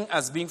anything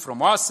as being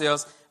from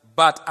ourselves,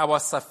 but our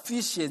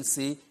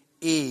sufficiency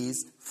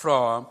is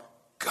from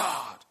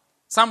God.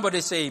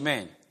 Somebody say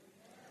amen.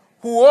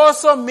 Who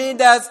also made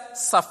us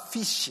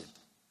sufficient.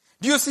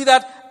 Do you see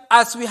that?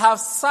 As we have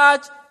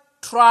such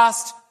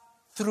trust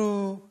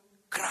through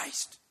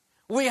Christ.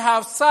 We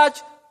have such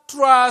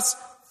trust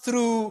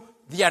through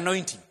the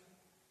anointing.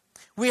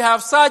 We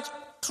have such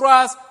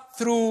trust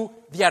through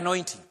the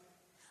anointing.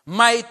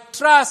 My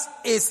trust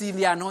is in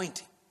the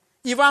anointing.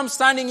 If I'm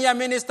standing here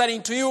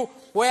ministering to you,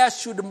 where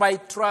should my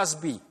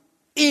trust be?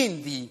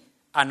 In the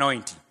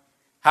anointing.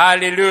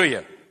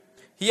 Hallelujah.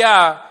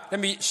 Here, let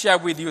me share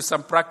with you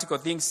some practical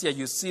things here.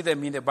 You see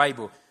them in the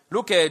Bible.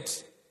 Look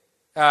at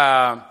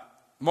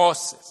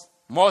Moses.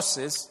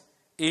 Moses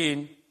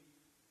in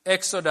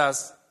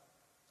Exodus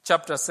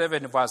chapter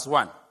 7 verse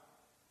 1.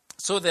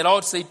 So the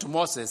Lord said to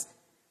Moses,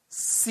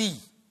 see,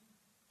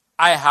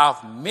 I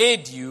have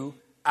made you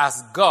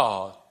as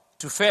God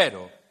to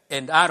Pharaoh,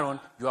 and Aaron,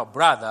 your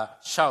brother,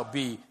 shall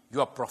be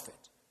your prophet.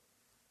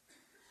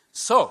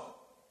 So,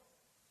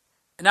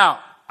 now,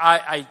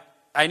 I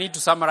need to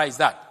summarize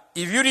that.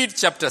 If you read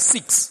chapter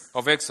 6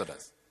 of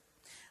Exodus,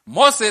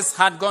 Moses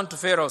had gone to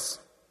Pharaoh's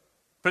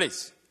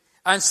place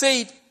and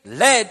said,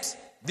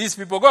 let these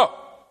people go.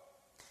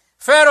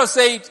 Pharaoh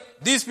said,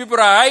 these people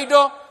are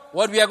idle.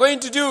 What we are going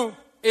to do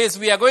is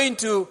we are going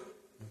to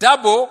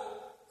double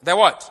the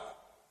what?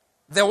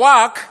 The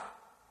work,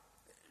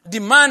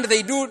 demand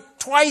they do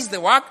twice the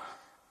work,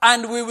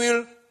 and we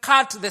will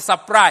cut the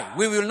supply.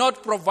 We will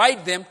not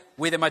provide them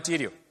with the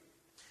material.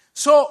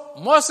 So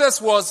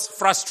Moses was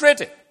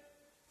frustrated.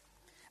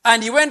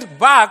 And he went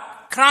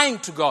back crying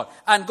to God.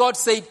 And God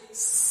said,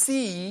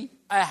 see,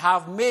 I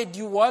have made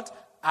you what?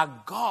 A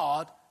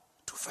God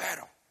to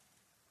Pharaoh.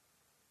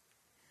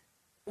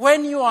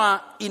 when you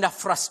are in a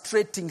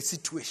frustrating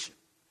situation,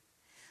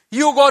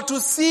 you got to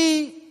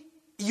see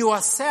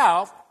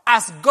yourself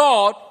as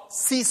God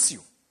sees you.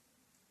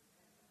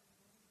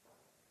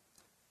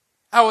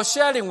 I was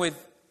sharing with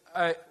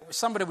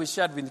somebody we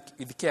shared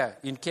with care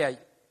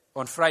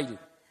on Friday,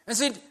 and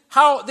said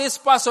how this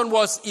person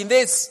was in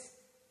this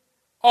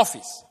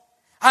office,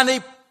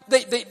 and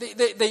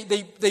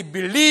they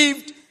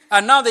believed,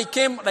 and now they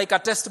came like a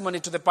testimony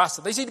to the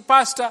pastor. They said,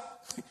 Pastor,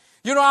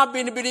 you know, I've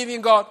been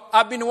believing God.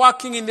 I've been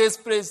working in this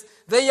place.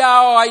 They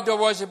are all idol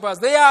worshippers.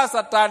 They are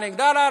satanic.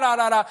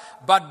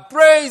 But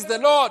praise the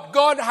Lord,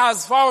 God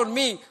has found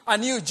me a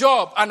new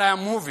job, and I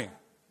am moving.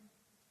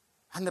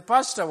 And the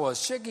pastor was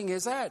shaking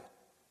his head.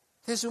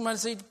 This woman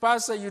said,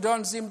 Pastor, you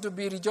don't seem to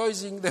be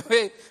rejoicing the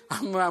way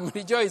I'm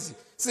rejoicing.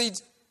 Said,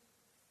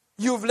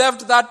 you've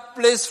left that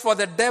place for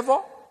the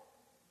devil?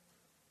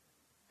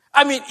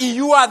 I mean,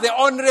 you are the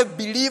only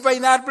believer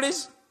in that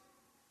place?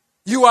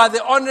 You are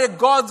the only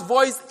God's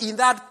voice in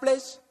that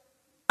place?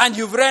 And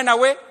you've ran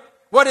away?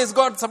 What is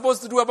God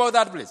supposed to do about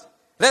that place?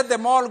 Let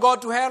them all go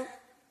to hell?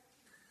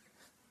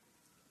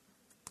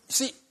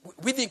 See,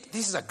 we think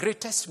this is a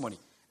great testimony.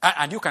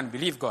 And you can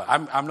believe God.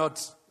 I'm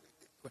not.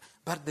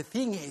 But the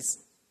thing is,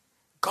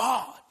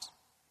 God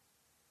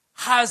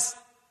has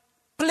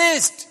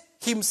placed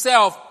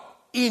himself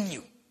in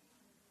you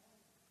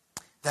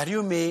that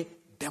you may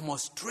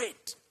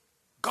demonstrate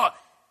God.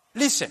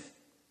 Listen,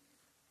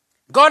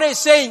 God is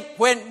saying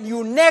when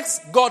you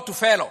next go to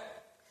Pharaoh,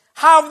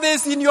 have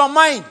this in your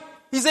mind.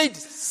 He said,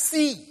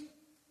 see.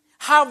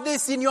 Have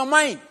this in your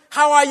mind.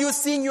 How are you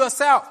seeing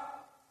yourself?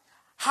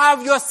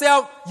 Have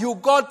yourself, you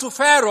go to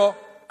Pharaoh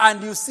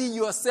and you see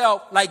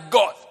yourself like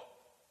God.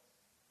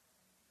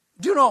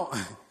 Do you know,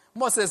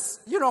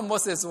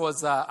 Moses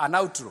was an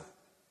outlaw.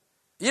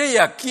 He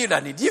killed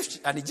an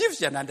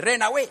Egyptian and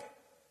ran away.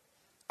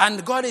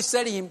 And God is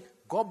telling him,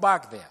 go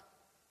back there.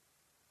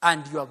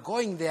 And you are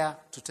going there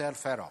to tell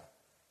Pharaoh,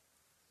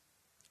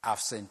 I've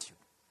sent you.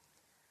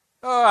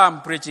 Oh,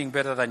 I'm preaching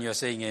better than you're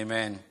saying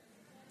amen.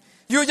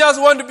 You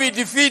just want to be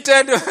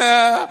defeated.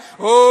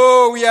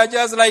 Oh, we are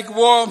just like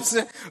worms.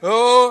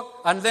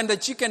 Oh, and then the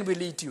chicken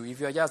will eat you if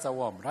you're just a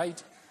worm,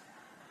 right?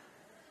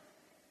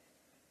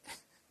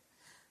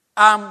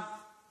 I'm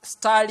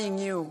stirring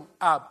you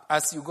up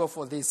as you go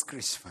for this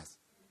Christmas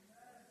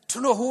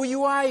to know who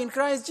you are in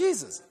Christ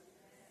Jesus.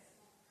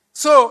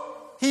 So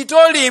he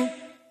told him,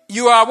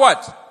 you are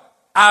what?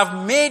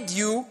 I've made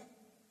you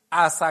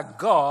as a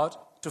God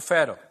to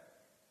Pharaoh.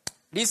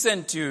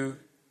 Listen to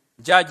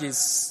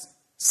Judges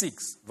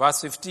 6,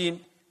 verse 15.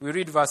 We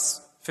read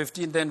verse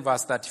 15, then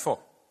verse 34.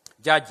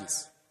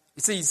 Judges.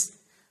 It says,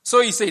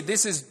 so he said,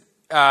 this is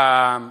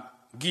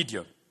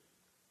Gideon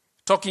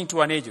talking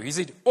to an angel. He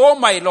said, oh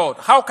my Lord,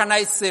 how can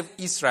I save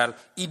Israel?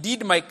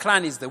 Indeed, my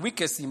clan is the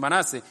weakest in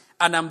Manasseh,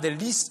 and I'm the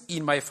least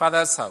in my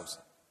father's house.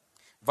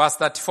 Verse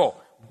 34.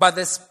 But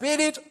the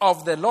Spirit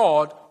of the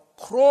Lord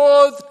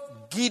clothed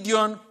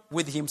Gideon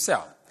with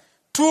himself,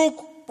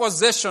 took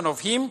possession of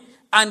him,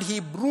 and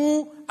he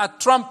blew a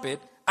trumpet,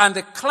 and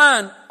the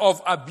clan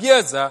of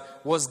Abiezer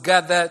was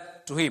gathered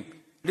to him.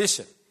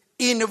 Listen,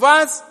 in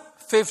verse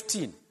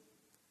 15,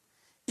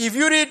 if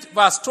you read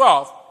verse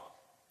 12,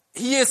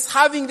 he is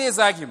having this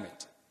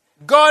argument.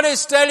 God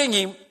is telling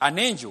him, an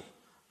angel,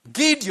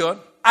 Gideon,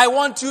 I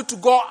want you to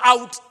go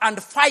out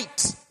and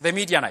fight the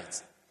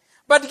Midianites.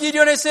 But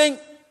Gideon is saying,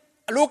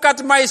 look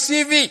at my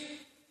CV.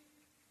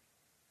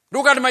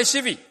 Look at my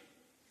CV.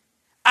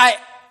 I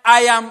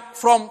am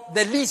from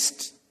the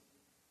least.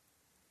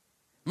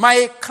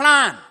 My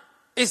clan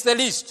is the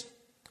least.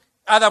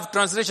 Other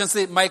translations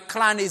say, my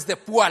clan is the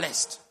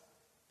poorest.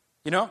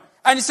 You know?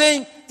 And he's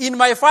saying, in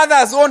my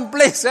father's own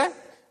place,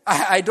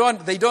 they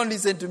don't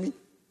listen to me.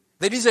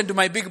 They listen to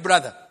my big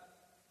brother.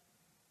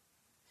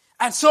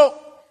 And so,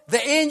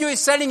 the angel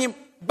is telling him,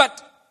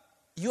 but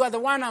you are the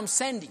one I'm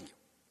sending you.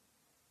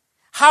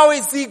 How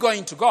is he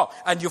going to go?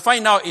 And you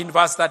find out in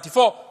verse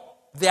 34,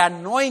 the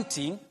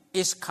anointing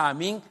is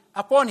coming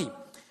upon him.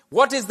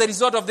 What is the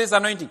result of this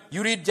anointing?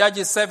 You read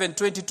Judges 7,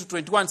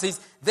 20-21 says,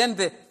 then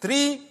the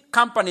three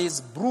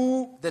companies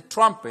blew the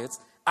trumpets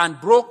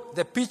and broke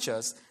the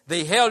pitchers.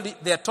 They held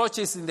their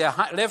torches in their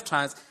left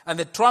hands and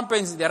the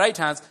trumpets in their right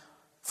hands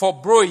for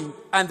blowing.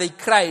 And they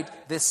cried,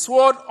 the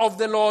sword of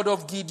the Lord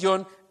of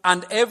Gideon.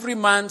 And every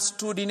man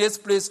stood in his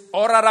place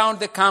all around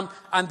the camp.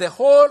 And the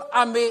whole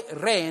army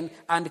ran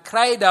and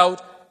cried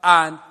out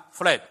and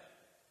fled.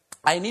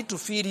 I need to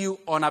feed you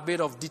on a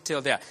bit of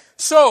detail there.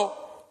 So,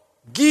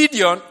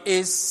 Gideon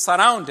is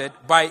surrounded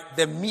by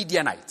the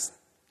Midianites.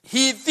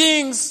 He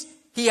thinks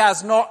he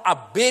has no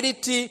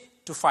ability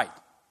to fight.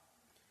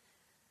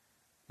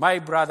 My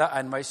brother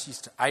and my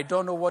sister, I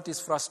don't know what is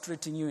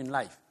frustrating you in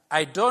life.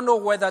 I don't know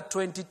whether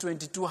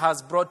 2022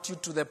 has brought you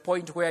to the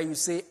point where you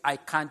say, I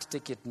can't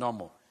take it no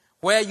more.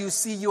 Where you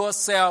see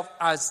yourself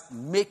as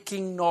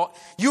making no...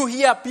 You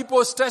hear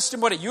people's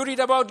testimony. You read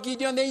about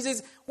Gideon, and he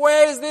says,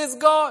 where is this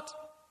God?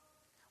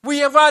 We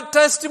have had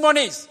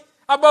testimonies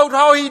about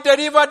how he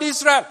delivered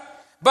Israel.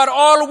 But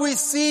all we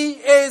see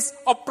is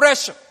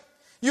oppression.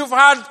 You've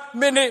had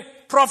many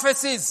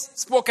prophecies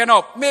spoken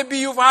of. Maybe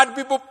you've had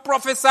people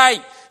prophesy.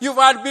 You've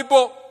had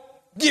people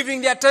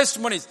giving their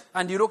testimonies.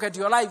 And you look at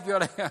your life, you're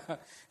like,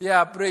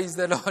 yeah, praise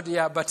the Lord,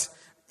 yeah. But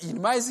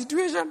in my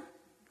situation,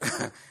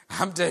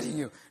 I'm telling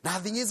you,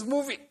 nothing is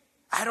moving.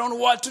 I don't know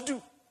what to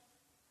do.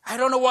 I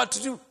don't know what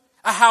to do.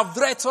 I have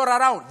threats all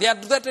around. They are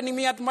threatening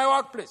me at my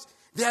workplace.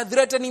 They are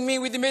threatening me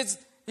with mates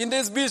in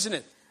this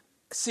business.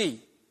 See,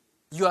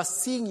 you are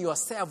seeing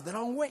yourself the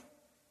wrong way.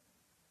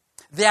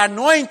 The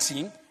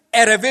anointing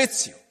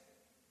elevates you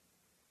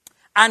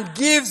and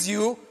gives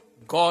you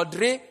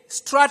godly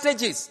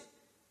strategies.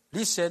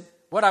 Listen,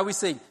 what are we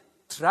saying?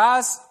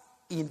 Trust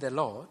in the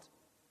Lord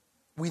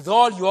with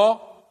all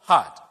your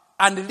heart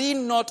and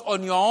lean not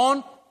on your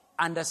own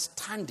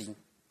understanding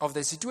of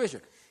the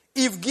situation.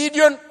 If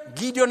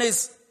Gideon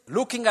is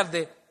looking at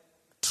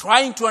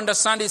trying to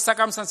understand his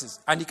circumstances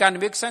and he can't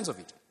make sense of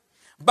it.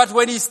 But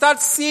when he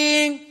starts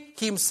seeing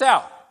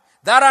himself,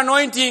 that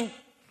anointing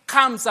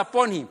comes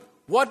upon him.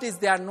 What is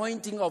the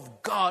anointing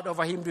of God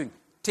over him doing?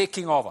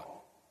 Taking over.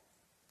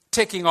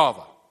 Taking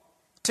over.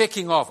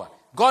 Taking over.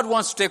 God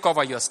wants to take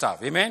over your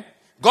stuff. Amen?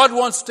 God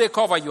wants to take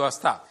over your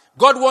stuff.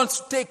 God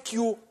wants to take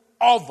you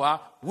over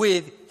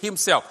with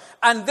himself.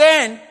 And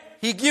then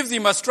he gives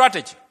him a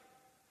strategy.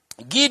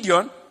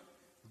 Gideon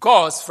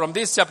goes from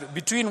this chapter,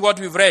 between what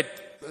we've read,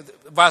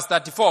 verse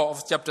 34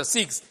 of chapter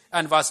 6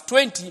 and verse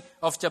 20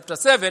 of chapter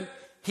 7,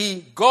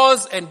 he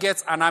goes and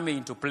gets an army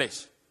into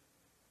place.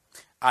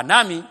 An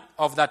army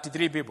of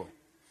 33 people.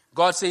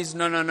 God says,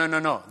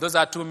 no. Those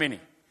are too many.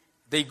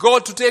 They go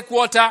to take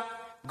water.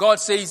 God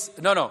says,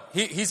 no.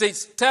 He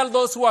says, tell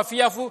those who are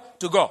fearful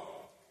to go.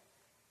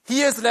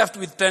 He is left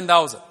with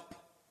 10,000.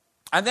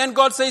 And then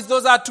God says,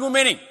 those are too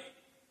many.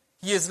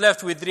 He is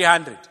left with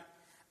 300.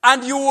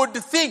 And you would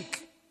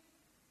think,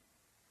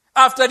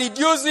 after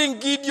reducing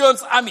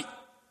Gideon's army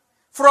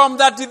from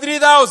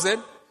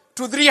 33,000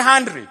 to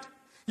 300,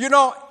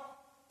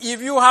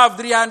 if you have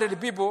 300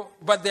 people,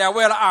 but they are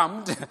well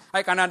armed,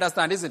 I can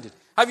understand, isn't it?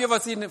 Have you ever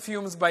seen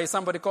films by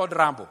somebody called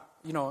Rambo?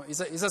 It's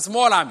a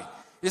small army.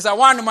 It's a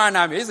one-man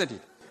army, isn't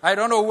it? I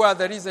don't know who are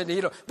the recent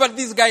heroes. But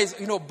these guys,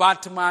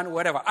 Batman,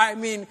 whatever. I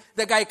mean,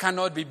 the guy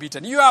cannot be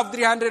beaten. You have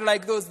 300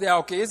 like those, they are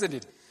okay, isn't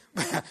it?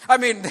 I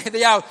mean,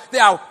 they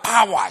have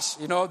powers,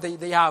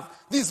 they have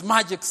this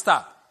magic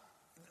stuff.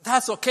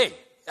 That's okay.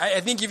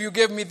 I think if you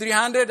gave me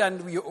 300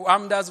 and you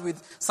armed us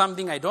with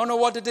something, I don't know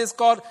what it is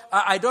called.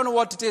 I don't know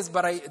what it is,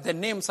 but the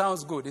name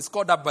sounds good. It's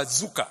called a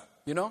bazooka,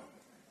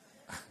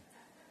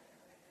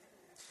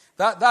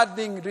 That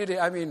thing really,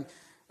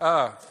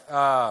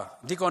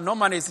 Deacon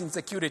Norman is in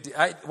security.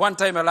 One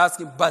time I'll ask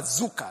him,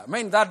 bazooka.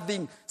 That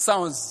thing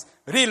sounds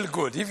real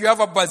good. If you have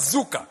a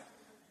bazooka,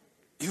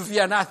 you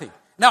fear nothing.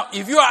 Now,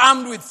 if you are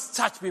armed with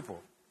such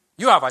people,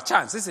 you have a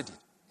chance, isn't it?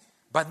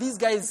 But these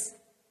guys,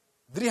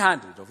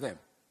 300 of them,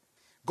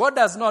 God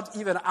does not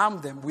even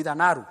arm them with an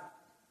arrow.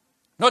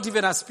 Not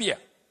even a spear.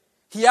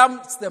 He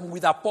arms them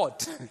with a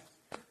pot.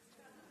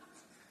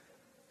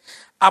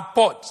 A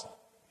pot.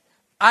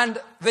 And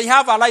they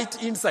have a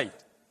light inside.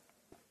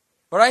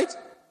 All right?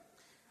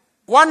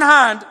 One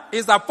hand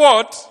is a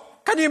pot.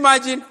 Can you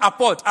imagine a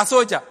pot? A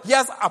soldier. He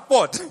has a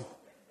pot.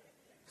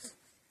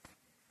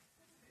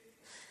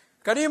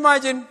 Can you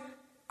imagine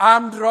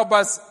armed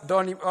robbers?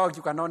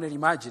 You can only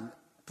imagine.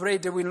 Pray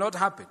it will not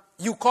happen.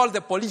 You call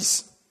the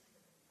police.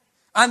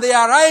 And they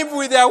arrive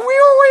with their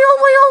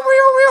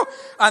wheel,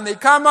 and they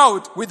come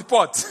out with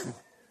pots.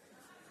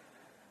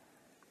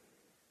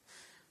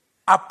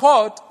 A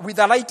pot with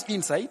a light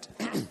inside,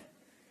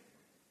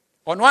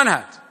 on one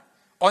hand.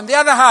 On the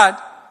other hand,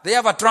 they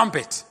have a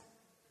trumpet.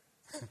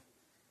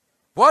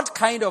 What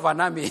kind of an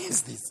army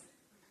is this?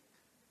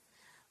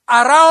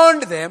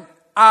 Around them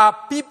are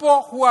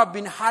people who have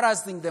been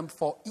harassing them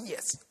for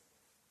years.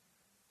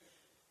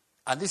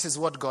 And this is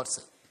what God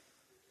said.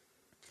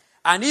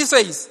 And he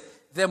says,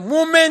 the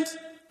moment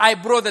I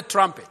blow the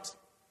trumpet,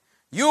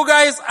 you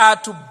guys are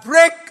to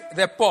break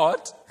the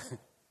pot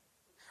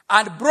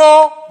and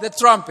blow the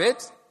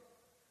trumpet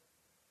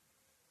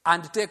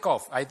and take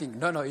off. I think,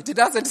 no, it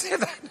doesn't say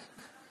that.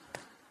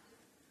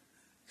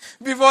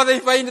 Before they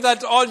find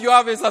that all you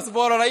have is a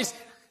small right.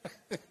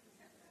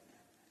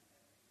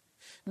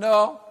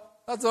 No,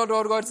 that's not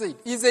what God said.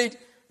 He said,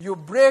 you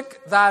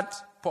break that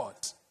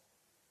pot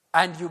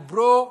and you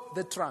blow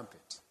the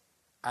trumpet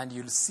and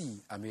you'll see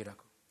a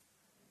miracle.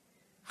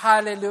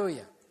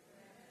 Hallelujah.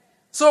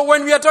 So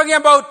when we are talking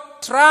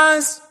about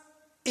trust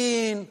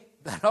in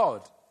the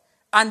Lord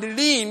and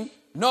lean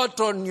not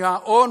on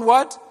your own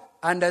what?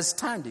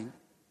 Understanding,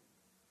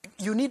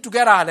 you need to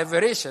get a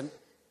revelation.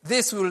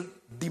 This will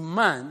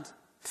demand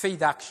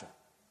faith action.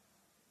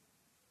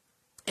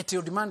 It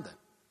will demand that.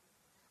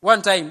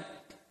 One time,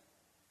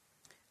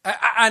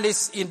 and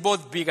it's in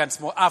both big and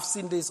small, I've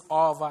seen this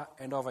over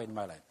and over in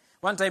my life.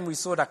 One time we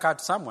sold a car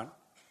to someone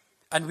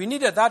and we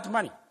needed that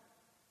money.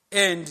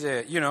 And,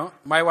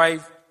 my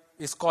wife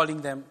is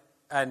calling them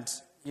and,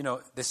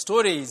 the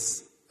story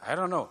is, I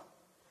don't know.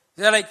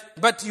 They're like,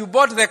 but you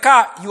bought the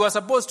car, you were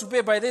supposed to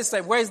pay by this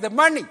time. Where is the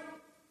money?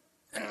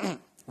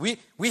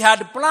 We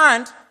had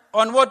planned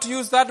on what to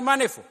use that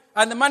money for.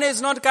 And the money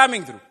is not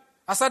coming through.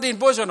 A certain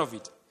portion of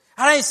it.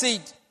 And I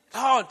said,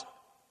 Lord,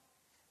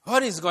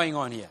 what is going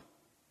on here?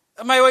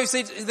 My wife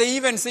said, they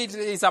even said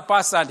it's a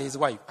pastor and his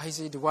wife. I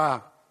said,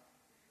 wow.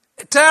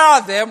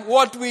 Tell them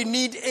what we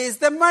need is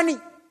the money.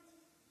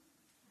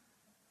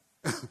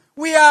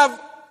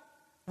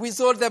 We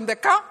sold them the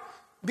car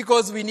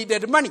because we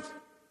needed money.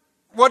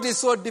 What is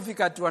so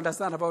difficult to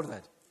understand about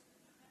that?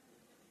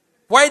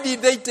 Why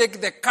did they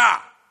take the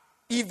car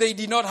if they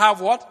did not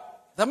have what?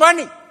 The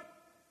money.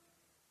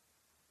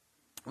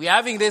 We are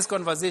having this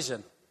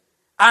conversation.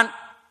 And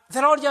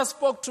the Lord just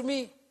spoke to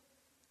me.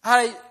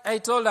 I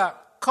told her,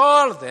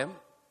 call them,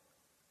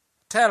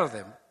 tell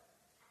them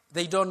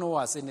they don't know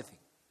us anything.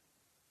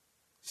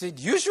 She said,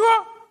 you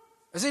sure?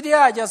 I said,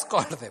 yeah, I just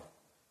called them.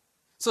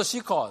 So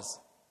she calls.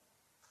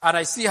 And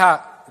I see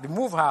her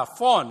remove her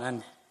phone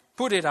and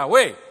put it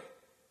away.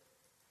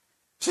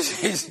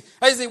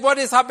 I say, what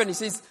is happening?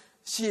 She says,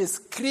 she is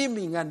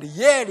screaming and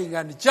yelling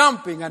and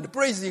jumping and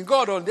praising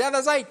God on the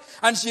other side.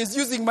 And she is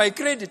using my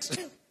credit.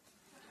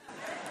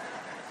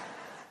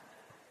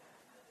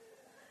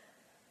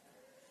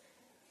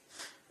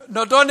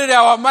 Not only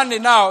our money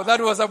now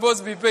that was supposed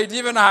to be paid,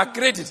 even her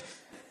credit.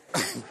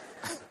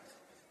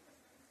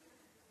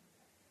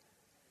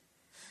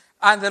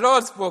 And the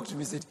Lord spoke to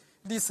me and said,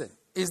 listen,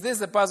 is this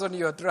the person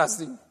you are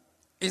trusting?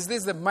 Is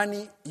this the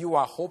money you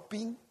are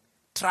hoping,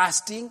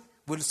 trusting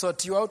will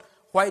sort you out?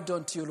 Why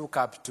don't you look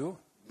up to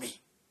me?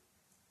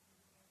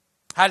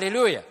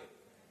 Hallelujah.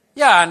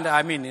 Yeah, and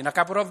I mean, in a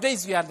couple of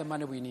days, we had the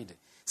money we needed.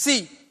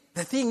 See,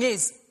 the thing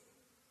is,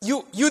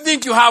 you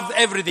think you have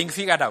everything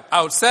figured out.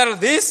 I'll sell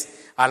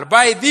this, I'll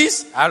buy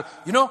this,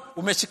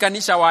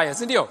 umeshikanisha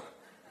wires, ndio?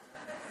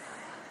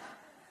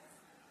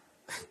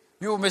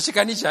 You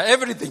umeshikanisha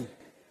everything.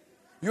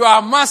 You are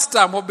a master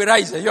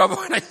mobilizer. You have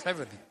organized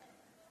everything.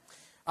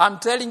 I'm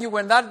telling you,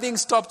 when that thing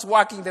stops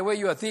working the way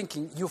you are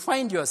thinking, you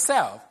find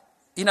yourself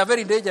in a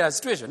very dangerous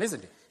situation,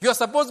 isn't it? You are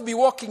supposed to be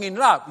walking in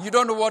love. You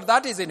don't know what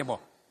that is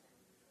anymore.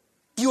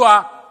 You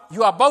are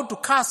about to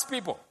curse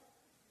people.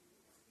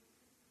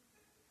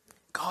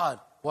 God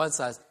wants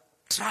us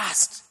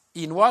trust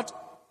in what?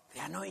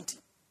 The anointing.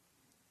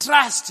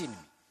 Trust in me.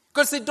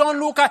 Because don't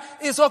look at,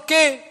 it's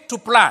okay to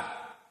plan.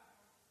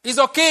 It's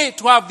okay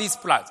to have these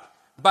plans.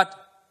 But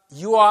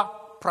your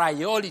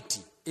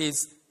priority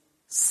is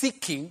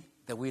seeking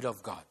the will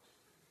of God.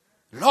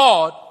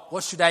 Lord,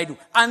 what should I do?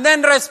 And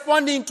then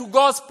responding to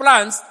God's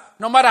plans,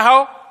 no matter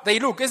how they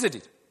look, isn't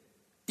it?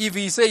 If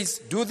he says,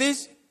 do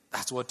this,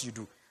 that's what you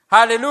do.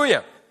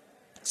 Hallelujah.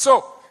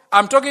 So,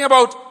 I'm talking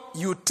about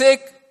you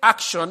take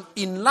action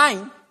in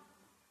line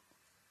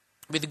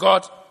with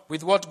God,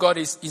 with what God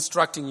is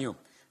instructing you.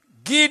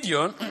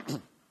 Gideon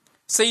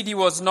said he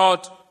was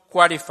not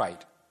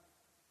qualified.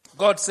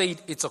 God said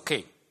it's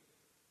okay.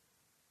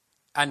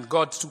 And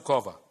God took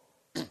over.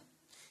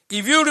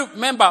 If you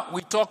remember,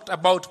 we talked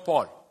about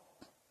Paul.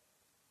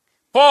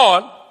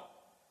 Paul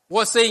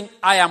was saying,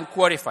 I am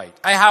qualified.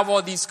 I have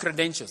all these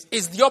credentials.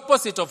 It's the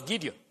opposite of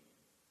Gideon.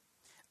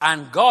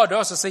 And God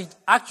also said,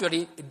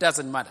 actually, it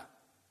doesn't matter.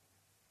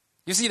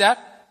 You see that?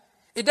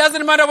 It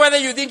doesn't matter whether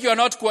you think you are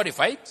not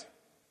qualified.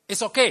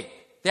 It's okay.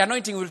 The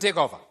anointing will take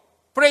over.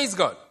 Praise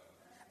God.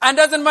 And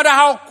doesn't matter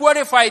how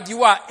qualified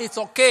you are, it's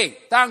okay.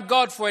 Thank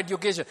God for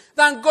education.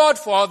 Thank God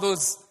for all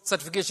those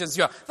certifications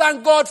you have.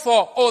 Thank God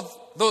for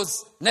all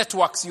those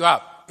networks you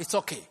have. It's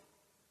okay.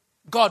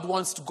 God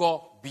wants to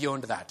go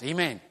beyond that.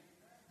 Amen.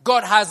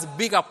 God has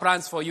bigger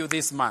plans for you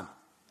this month.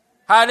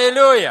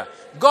 Hallelujah.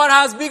 God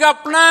has bigger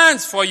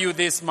plans for you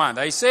this month.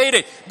 I said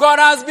it. God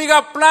has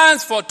bigger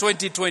plans for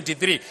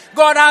 2023.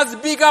 God has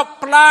bigger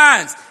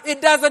plans.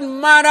 It doesn't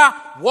matter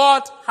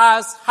what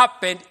has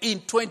happened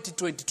in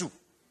 2022.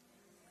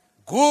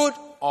 Good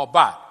or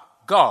bad,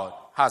 God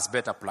has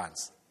better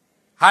plans.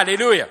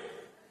 Hallelujah.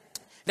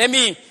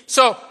 The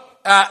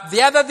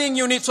other thing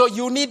you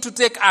need to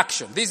take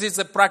action. This is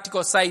the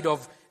practical side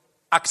of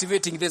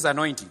activating this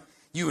anointing.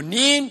 You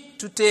need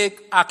to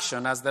take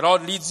action as the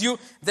Lord leads you.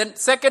 Then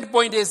second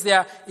point is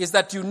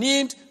that you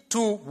need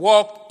to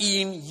walk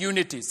in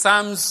unity.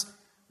 Psalms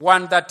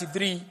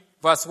 133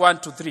 verse 1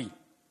 to 3.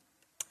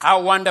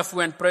 How wonderful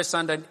and precious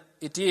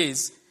it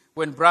is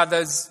when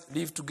brothers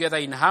live together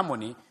in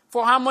harmony.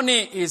 For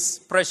harmony is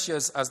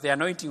precious as the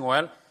anointing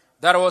oil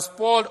that was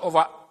poured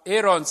over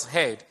Aaron's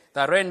head,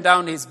 that ran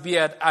down his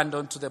beard and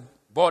onto the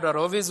border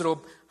of his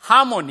robe.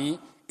 Harmony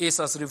is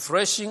as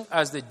refreshing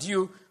as the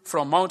dew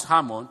from Mount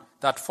Hermon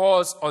that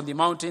falls on the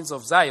mountains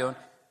of Zion,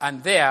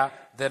 and there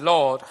the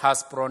Lord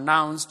has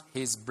pronounced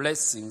his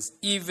blessings,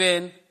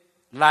 even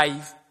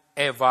life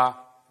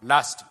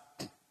everlasting.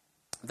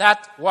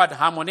 That word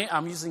harmony,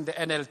 I'm using the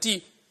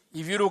NLT.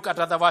 If you look at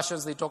other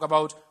versions, they talk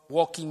about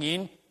walking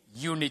in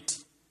unity.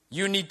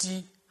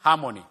 Unity,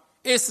 harmony.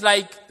 It's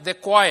like the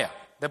choir,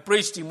 the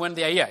praise team when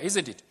they are here,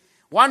 isn't it?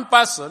 One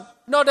person,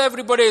 not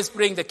everybody is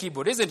playing the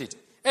keyboard, isn't it?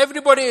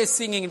 Everybody is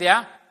singing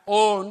their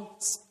own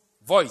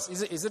voice.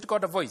 Is it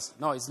called a voice?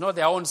 No, it's not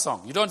their own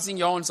song. You don't sing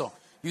your own song.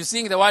 You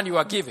sing the one you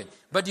are given.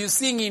 But you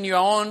sing in your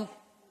own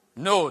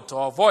note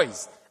or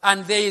voice.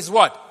 and there is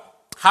what?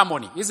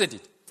 Harmony, isn't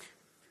it?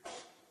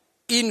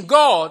 In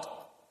God,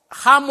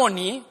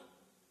 harmony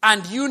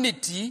and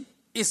unity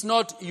is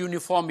not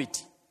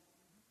uniformity.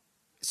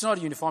 It's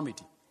not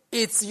uniformity.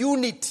 It's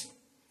unity.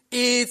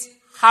 It's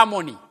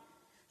harmony.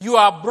 You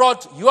are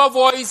brought, your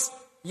voice,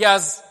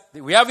 yes,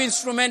 we have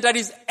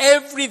instrumentalists,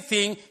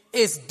 everything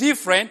is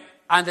different,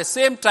 and at the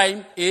same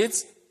time,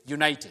 it's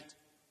united.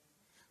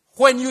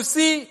 When you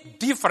see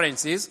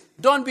differences,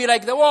 don't be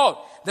like the world.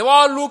 The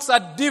world looks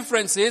at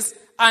differences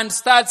and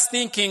starts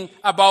thinking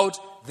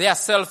about their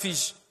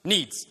selfish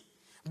needs.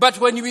 But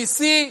when we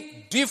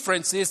see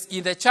differences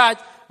in the church,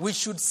 we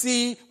should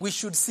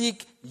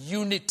seek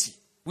unity.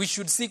 We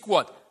should seek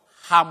what?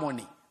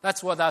 Harmony.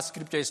 That's what that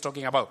scripture is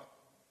talking about.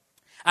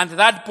 And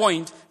that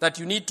point that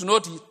you need to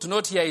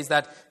note here is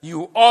that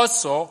you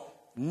also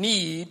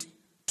need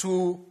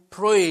to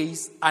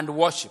praise and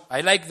worship.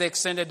 I like the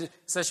extended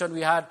session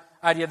we had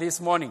earlier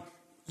this morning.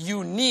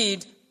 You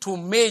need to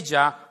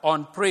major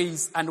on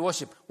praise and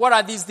worship. What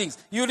are these things?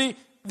 You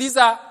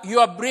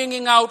are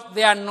bringing out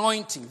the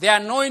anointing. The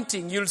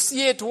anointing, you'll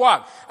see it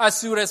work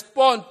as you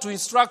respond to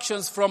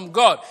instructions from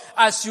God,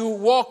 as you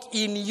walk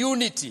in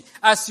unity,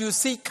 as you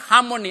seek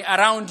harmony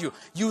around you.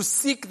 You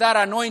seek that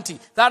anointing.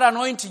 That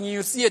anointing,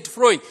 you see it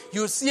flowing.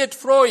 You see it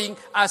flowing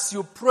as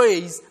you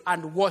praise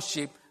and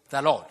worship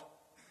the Lord.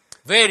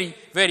 Very,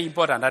 very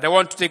important. And I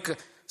want to take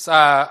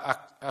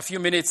a few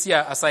minutes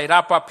here as I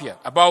wrap up here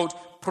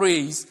about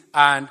praise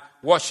and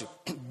worship.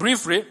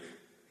 Briefly,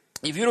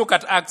 if you look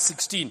at Acts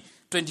 16,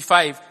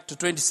 25 to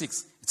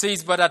 26. It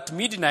says, but at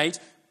midnight,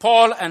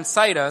 Paul and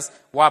Silas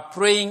were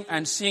praying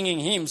and singing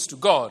hymns to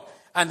God,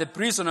 and the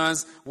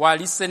prisoners were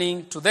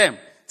listening to them.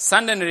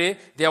 Suddenly,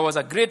 there was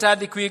a great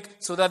earthquake,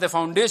 so that the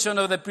foundation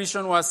of the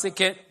prison was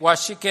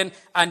shaken,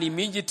 and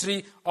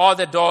immediately all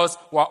the doors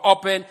were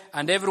opened,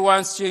 and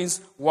everyone's chains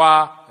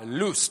were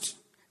loosed.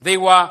 They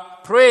were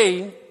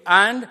praying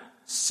and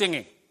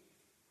singing.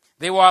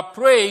 They were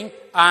praying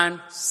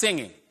and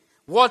singing.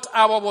 What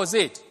hour was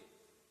it?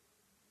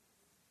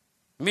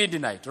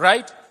 Midnight,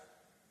 right?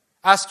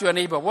 Ask your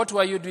neighbor, what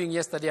were you doing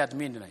yesterday at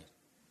midnight?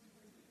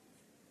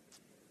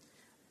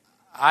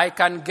 I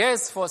can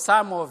guess for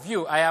some of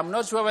you, I am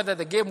not sure whether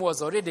the game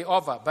was already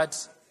over,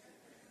 but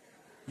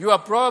you are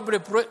probably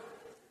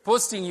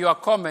posting your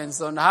comments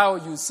on how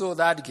you saw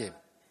that game.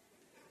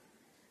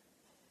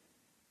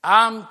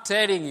 I'm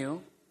telling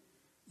you,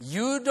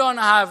 you don't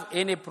have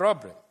any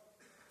problem.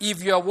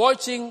 If you're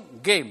watching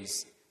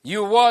games,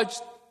 you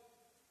watched,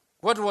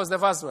 what was the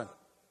first one?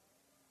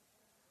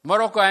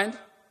 Morocco and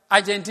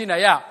Argentina,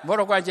 yeah.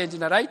 Morocco,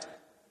 Argentina, right?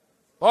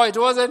 Oh, it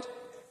wasn't?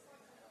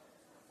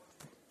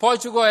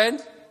 Portugal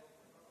and?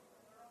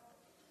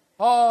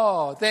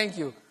 Oh, thank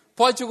you.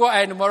 Portugal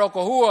and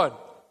Morocco, who won?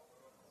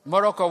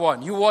 Morocco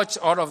won. You watch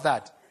all of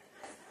that.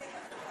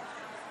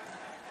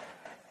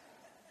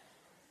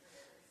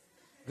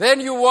 Then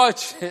you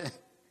watch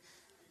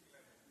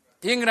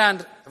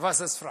England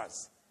versus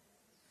France.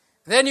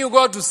 Then you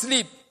go to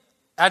sleep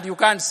and you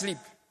can't sleep.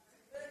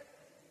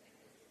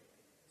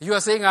 You are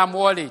saying, I'm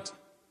worried.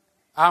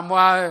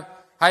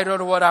 I don't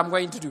know what I'm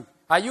going to do.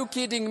 Are you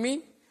kidding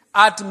me?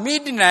 At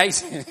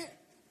midnight,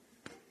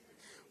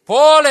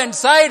 Paul and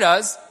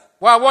Silas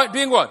were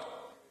doing what?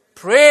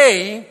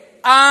 Praying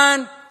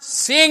and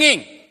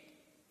singing.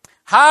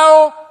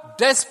 How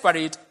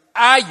desperate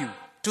are you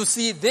to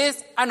see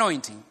this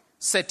anointing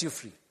set you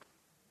free?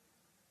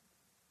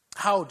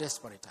 How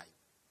desperate are you?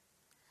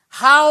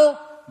 How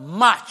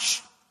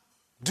much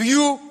do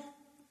you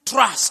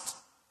trust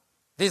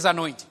this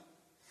anointing?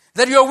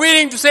 That you are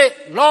willing to say,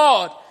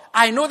 Lord,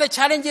 I know the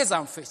challenges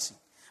I'm facing,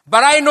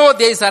 but I know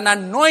there is an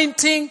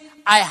anointing,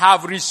 I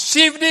have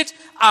received it,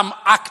 I'm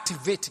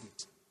activating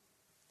it.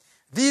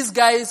 These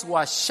guys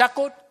were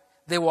shackled,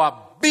 they were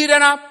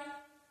beaten up.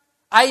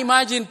 I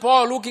imagine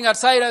Paul looking at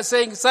Silas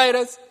saying,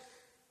 Silas,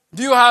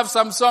 do you have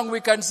some song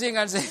we can sing?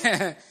 And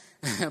say,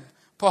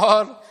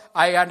 Paul,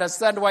 I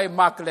understand why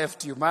Mark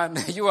left you, man.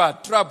 You are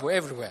trouble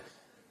everywhere.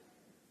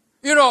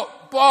 You know,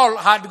 Paul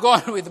had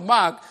gone with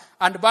Mark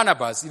and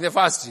Barnabas in the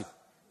first trip.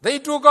 They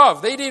took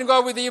off. They didn't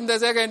go with him the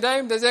second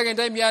time. The second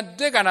time he had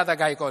to take another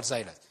guy called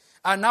Silas.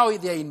 And now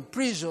they are in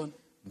prison,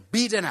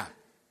 beaten up.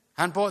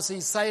 And Paul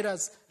says,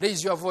 Silas,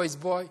 raise your voice,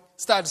 boy.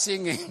 Start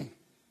singing.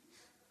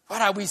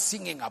 What are we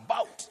singing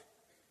about?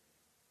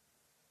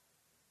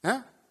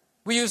 Huh?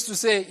 We used to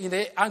say in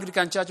the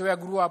Anglican church where I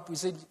grew up, we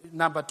said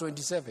number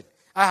 27.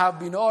 I have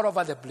been all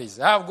over the place.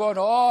 I have gone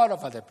all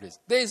over the place.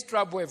 There is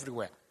trouble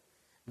everywhere.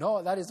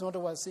 No, that is not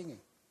what we're singing.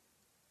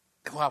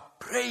 They were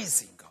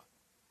praising God.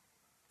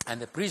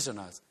 And the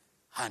prisoners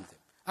heard them.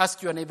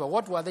 Ask your neighbor,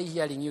 what were they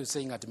hearing you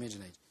saying at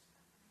midnight?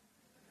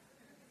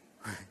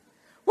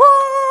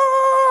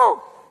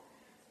 Woo!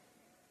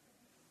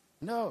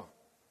 No.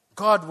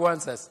 God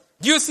wants us.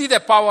 Do you see the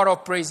power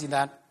of praise in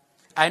that?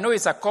 I know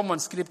it's a common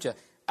scripture.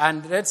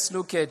 And let's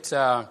look at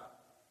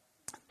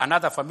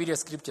another familiar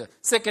scripture.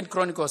 2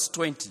 Chronicles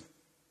 20,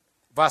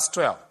 verse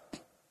 12.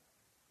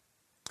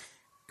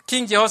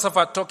 King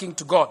Jehoshaphat talking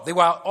to God. They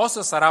were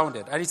also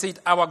surrounded. And he said,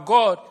 our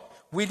God,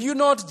 will you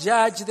not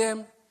judge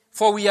them?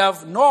 For we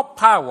have no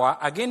power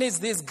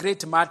against this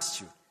great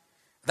multitude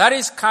that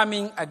is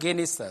coming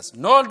against us,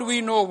 nor do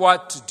we know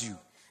what to do.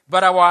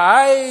 But our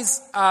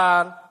eyes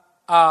are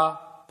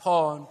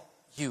upon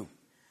you.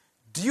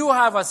 Do you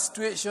have a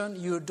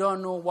situation you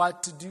don't know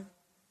what to do?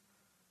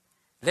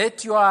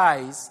 Let your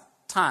eyes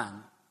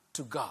turn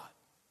to God.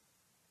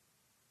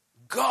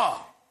 God,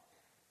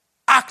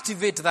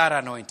 activate that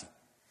anointing.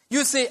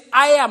 You say,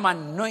 I am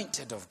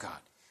anointed of God.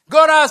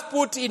 God has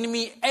put in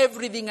me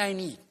everything I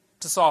need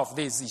to solve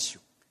this issue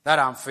that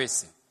I'm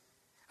facing.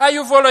 Are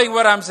you following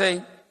what I'm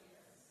saying?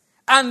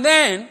 And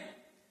then,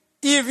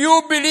 if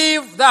you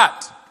believe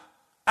that,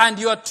 and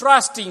you are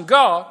trusting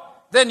God,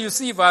 then you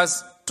see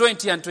verse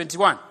 20 and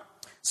 21.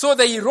 So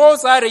they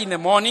rose early in the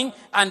morning,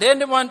 and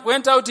then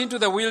went out into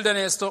the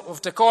wilderness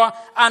of Tekoa.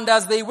 And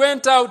as they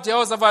went out,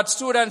 Jehoshaphat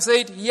stood and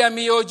said, Hear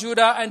me, O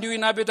Judah, and you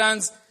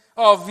inhabitants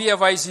of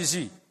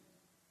VFICC.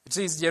 It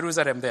says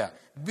Jerusalem there.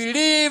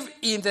 Believe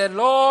in the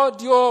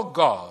Lord your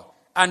God,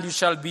 and you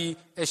shall be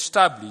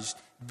established.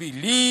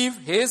 Believe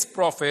his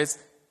prophets,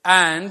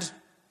 and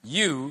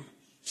you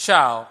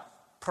shall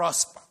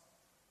prosper.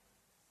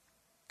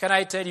 Can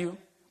I tell you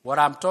what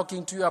I'm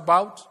talking to you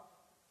about?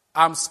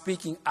 I'm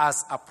speaking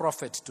as a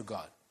prophet to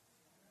God.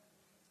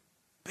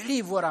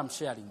 Believe what I'm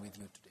sharing with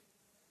you today.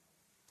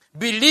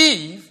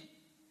 Believe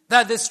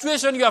that the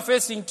situation you are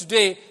facing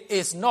today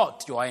is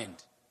not your end.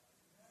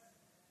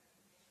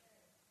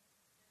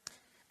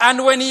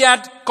 And when he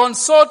had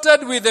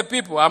consulted with the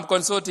people, I'm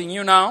consulting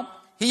you now,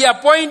 he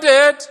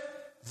appointed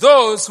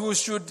those who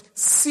should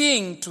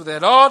sing to the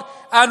Lord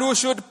and who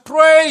should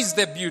praise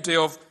the beauty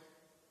of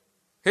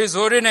his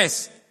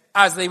holiness,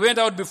 as they went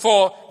out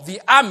before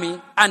the army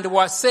and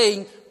were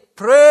saying,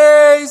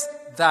 Praise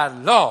the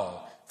Lord,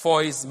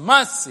 for his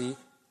mercy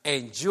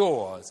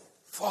endures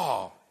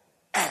forever.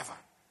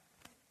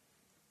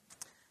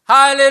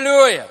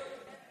 Hallelujah.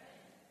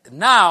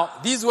 Now,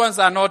 these ones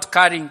are not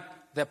carrying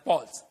the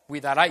pots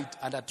with a light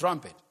and a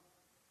trumpet.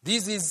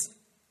 This is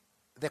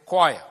the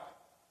choir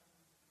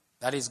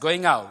that is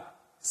going out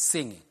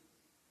singing.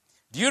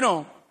 Do you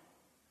know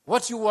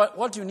what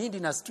you need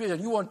in a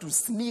situation? You want to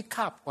sneak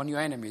up on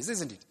your enemies,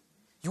 isn't it?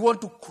 You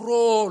want to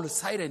crawl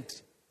silently.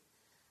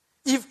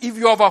 If you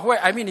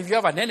if you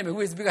have an enemy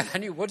who is bigger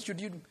than you, what should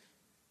you do?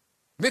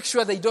 Make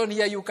sure they don't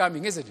hear you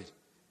coming, isn't it?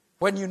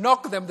 When you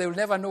knock them, they will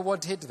never know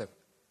what hit them.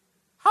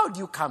 How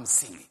do you come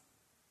singing?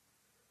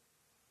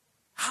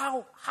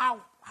 How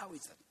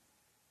is that?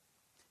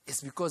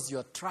 It's because you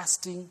are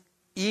trusting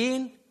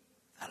in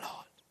the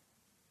Lord.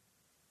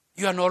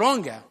 You are no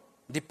longer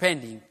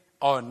depending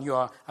on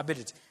your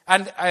ability.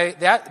 And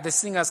the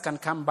singers can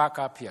come back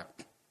up here.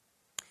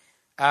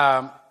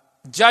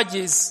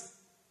 Judges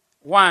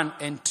 1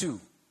 and 2.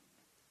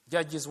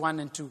 Judges 1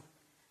 and 2.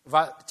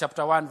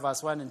 Chapter 1,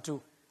 verse 1 and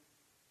 2.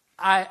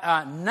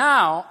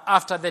 Now,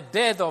 after the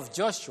death of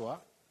Joshua,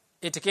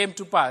 it came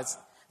to pass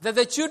that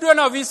the children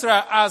of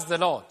Israel asked the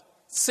Lord,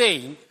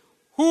 saying,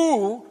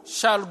 Who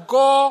shall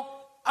go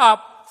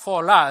up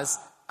for us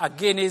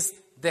against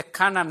the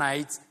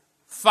Canaanites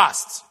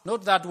first?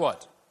 Note that word.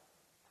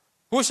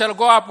 Who shall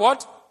go up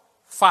what?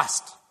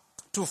 First.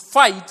 To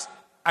fight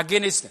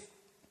against them.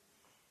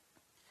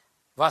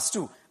 Verse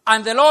 2.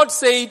 And the Lord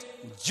said,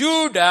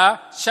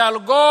 Judah shall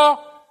go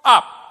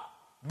up.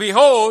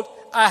 Behold,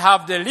 I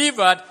have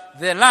delivered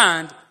the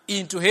land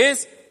into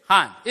his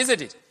hand.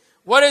 Isn't it?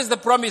 What is the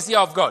promise here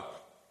of God?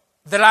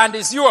 The land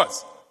is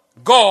yours.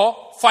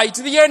 Go fight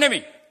the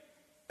enemy.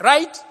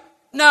 Right?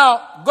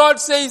 Now, God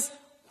says,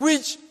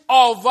 which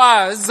of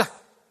us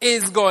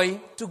is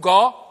going to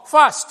go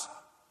first?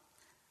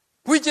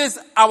 Which is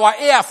our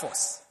Air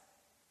Force?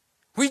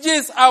 Which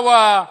is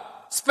our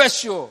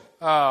special,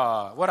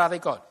 what are they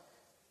called?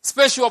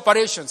 Special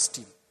Operations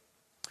Team.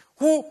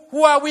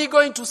 Who are we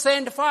going to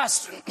send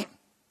first?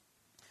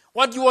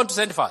 What do you want to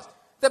send first?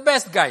 The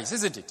best guys,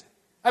 isn't it?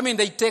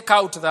 They take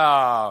out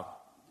the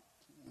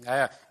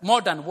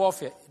modern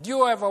warfare. Do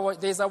you ever,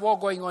 there's a war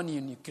going on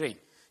in Ukraine.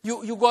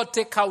 You go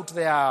take out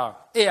their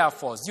Air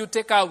Force. You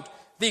take out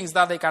things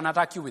that they can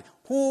attack you with.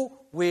 Who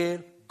will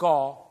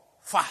go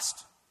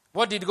first?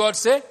 What did God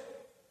say?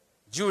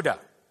 Judah.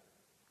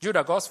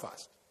 Judah goes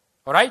first.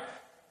 All right?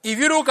 If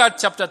you look at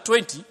chapter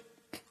 20,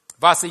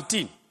 verse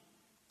 18,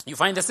 you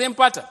find the same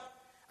pattern.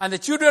 And the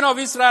children of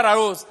Israel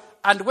arose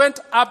and went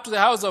up to the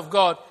house of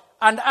God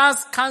and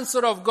asked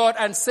counsel of God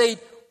and said,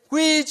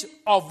 Which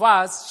of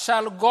us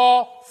shall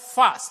go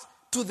first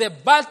to the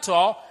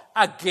battle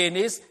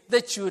against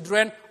the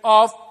children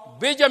of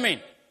Benjamin?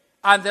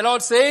 And the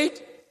Lord said,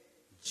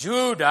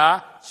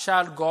 Judah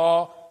shall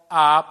go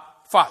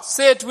up first.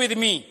 Say it with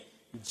me.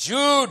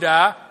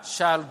 Judah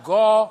shall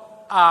go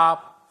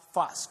up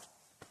first.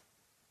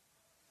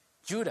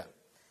 Judah.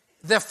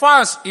 The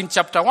first, in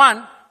chapter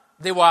 1,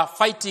 they were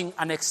fighting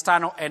an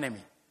external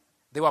enemy.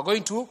 They were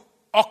going to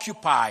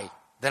occupy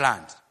the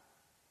land.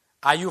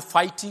 Are you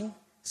fighting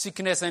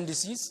sickness and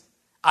disease?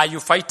 Are you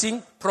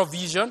fighting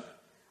provision?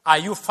 Are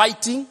you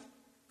fighting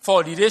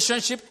for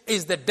relationship?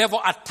 Is the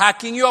devil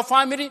attacking your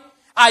family?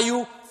 Are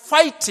you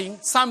fighting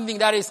something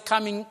that is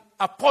coming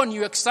upon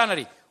you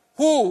externally?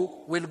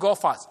 Who will go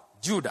first?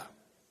 Judah.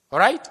 All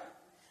right?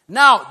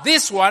 Now,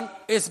 this one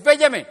is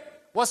Benjamin.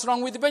 What's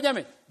wrong with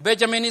Benjamin?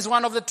 Benjamin is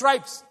one of the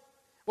tribes.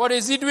 What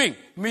is he doing?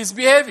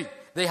 Misbehaving.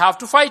 They have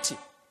to fight him.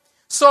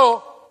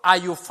 So, are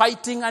you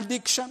fighting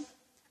addiction?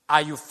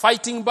 Are you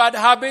fighting bad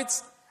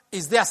habits?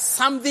 Is there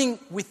something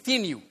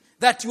within you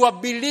that you are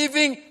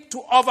believing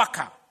to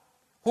overcome?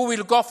 Who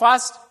will go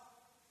first?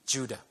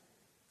 Judah.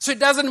 So it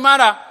doesn't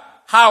matter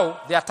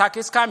how the attack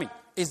is coming.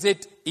 Is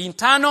it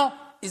internal?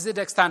 Is it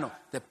external?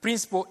 The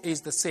principle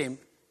is the same.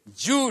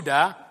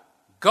 Judah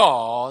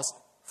goes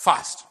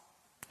first.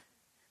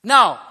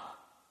 Now,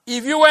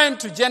 if you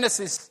went to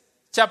Genesis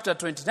chapter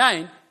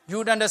 29, you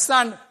would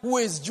understand who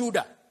is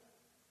Judah.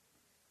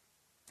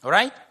 All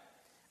right?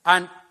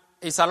 And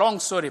it's a long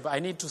story, but I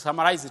need to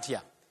summarize it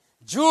here.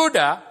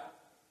 Judah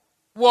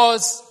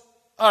was,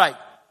 all right,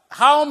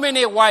 how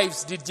many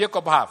wives did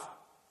Jacob have?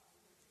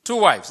 2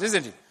 wives,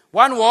 isn't it?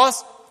 One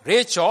was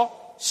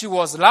Rachel, she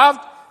was loved.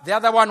 The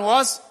other one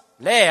was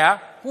Leah,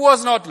 who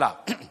was not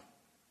loved.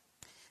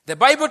 The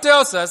Bible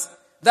tells us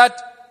that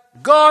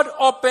God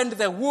opened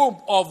the womb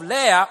of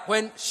Leah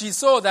when she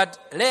saw that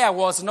Leah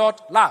was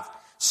not loved.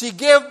 She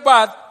gave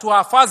birth to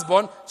her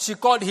firstborn. She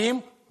called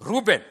him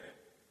Reuben.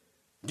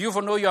 Do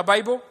you know your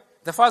Bible?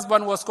 The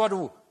firstborn was called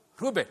who?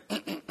 Reuben.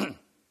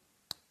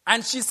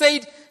 And she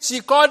said she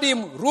called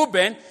him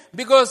Reuben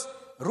because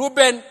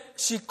Reuben,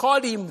 she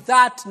called him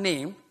that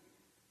name,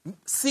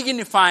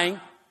 signifying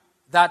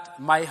that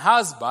my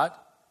husband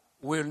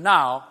will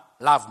now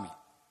love me.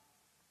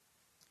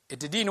 It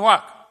didn't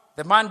work.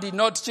 The man did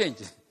not change.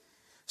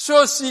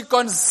 So she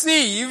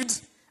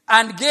conceived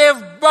and gave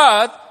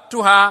birth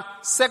to her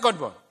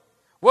secondborn.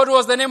 What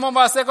was the name of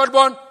her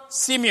secondborn?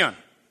 Simeon.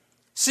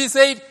 She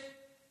said,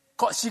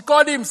 she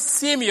called him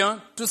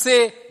Simeon to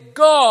say,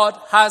 God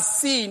has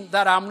seen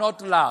that I'm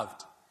not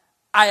loved.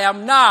 I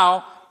am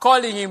now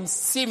calling him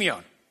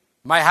Simeon.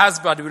 My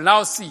husband will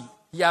now see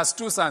he has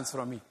 2 sons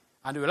from me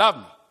and will love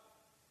me.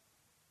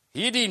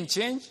 He didn't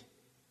change.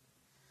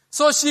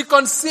 So she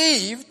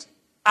conceived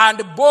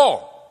and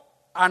bore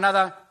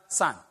another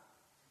son.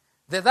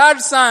 The third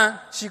son,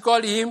 she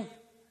called him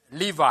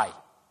Levi.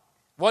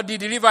 What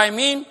did Levi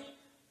mean?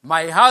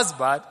 My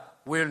husband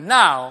will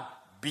now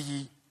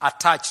be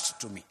attached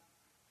to me.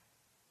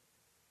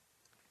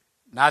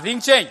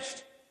 Nothing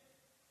changed.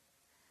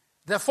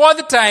 The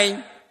 4th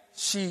time,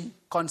 she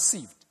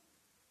conceived.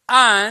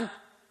 And,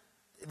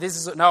 this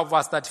is now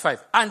verse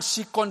 35. And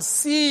she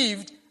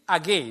conceived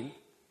again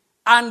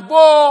and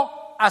bore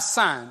a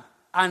son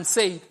and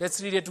said,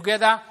 let's read it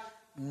together.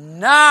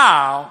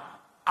 Now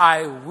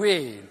I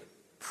will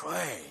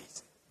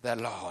praise the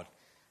Lord.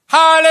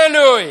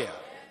 Hallelujah.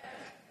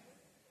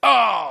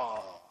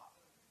 Oh,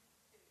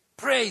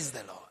 praise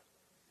the Lord.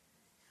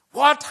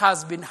 What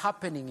has been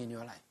happening in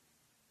your life?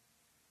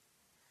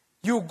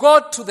 You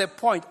got to the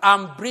point,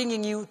 I'm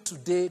bringing you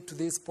today to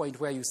this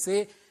point where you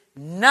say,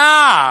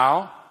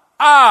 now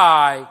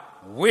I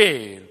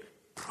will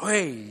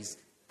praise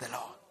the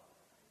Lord.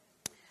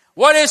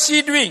 What is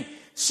she doing?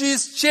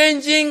 She's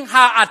changing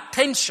her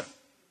attention.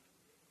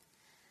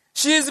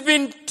 She's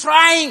been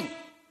trying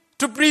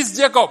to please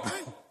Jacob.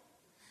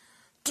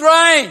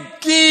 Trying,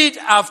 kid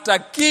after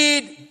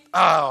kid,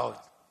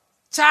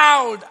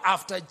 child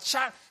after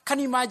child. Can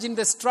you imagine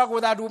the struggle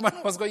that woman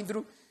was going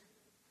through?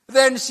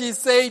 Then she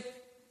said,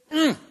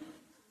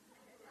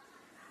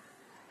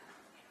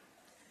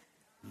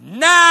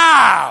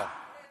 now,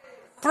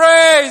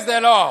 praise the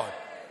Lord.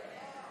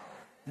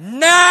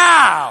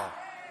 Now,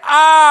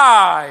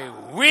 I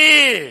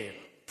will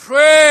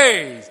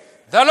praise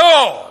the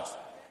Lord.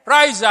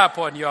 Rise up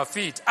on your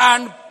feet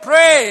and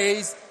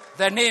praise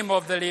the name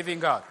of the living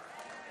God.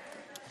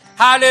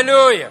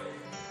 Hallelujah.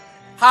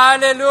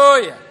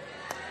 Hallelujah.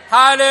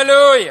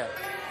 Hallelujah.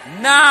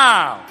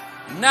 Now,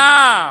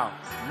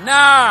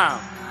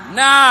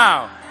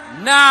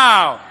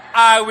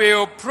 I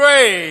will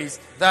praise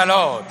the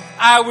Lord.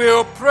 I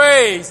will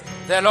praise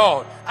the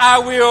Lord. I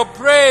will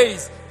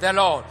praise the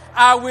Lord.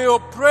 I will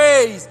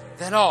praise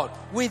the Lord.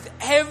 With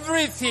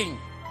everything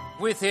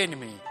within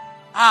me,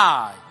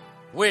 I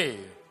will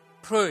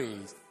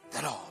praise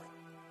the Lord.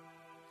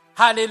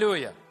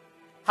 Hallelujah.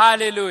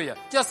 Hallelujah.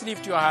 Just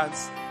lift your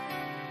hands.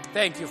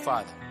 Thank you,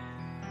 Father.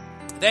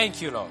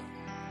 Thank you, Lord.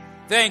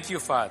 Thank you,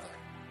 Father.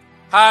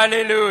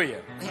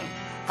 Hallelujah.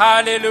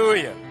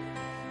 Hallelujah.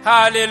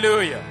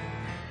 Hallelujah.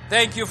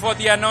 Thank you for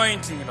the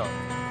anointing, Lord.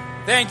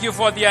 Thank you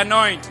for the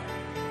anointing.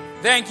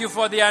 Thank you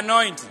for the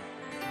anointing.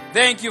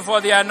 Thank you for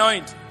the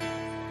anointing.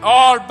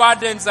 All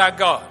burdens are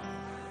gone.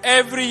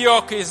 Every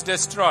yoke is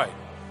destroyed.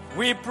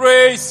 We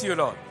praise you,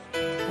 Lord.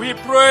 We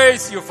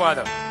praise you,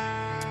 Father.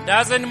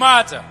 Doesn't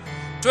matter.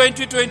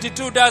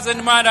 2022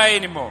 doesn't matter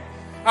anymore.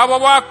 Our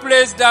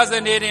workplace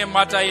doesn't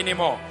matter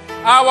anymore.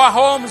 Our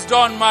homes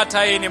don't matter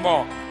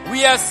anymore.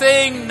 We are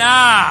saying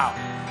now,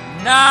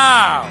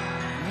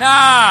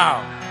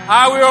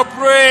 I will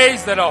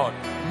praise the Lord.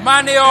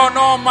 Money or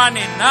no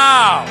money,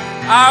 now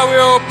I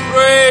will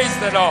praise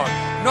the Lord.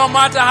 No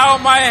matter how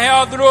my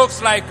health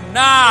looks like,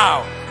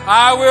 now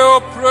I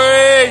will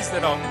praise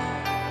the Lord.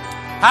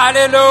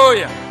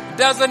 Hallelujah. It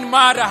doesn't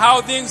matter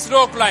how things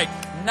look like.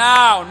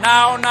 Now,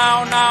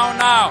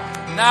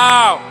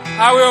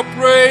 I will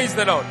praise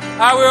the Lord.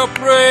 I will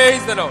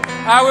praise the Lord.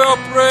 I will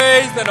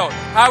praise the Lord.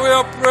 I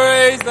will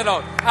praise the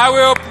Lord. I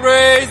will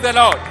praise the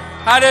Lord.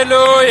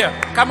 Hallelujah.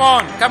 Come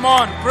on.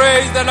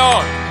 Praise the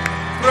Lord.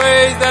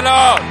 Praise the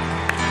Lord.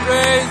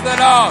 Praise the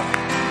Lord.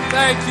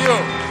 Thank you.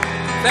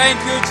 Thank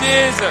you,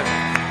 Jesus.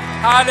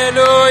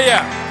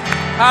 Hallelujah.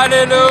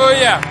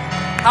 Hallelujah.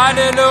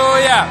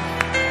 Hallelujah.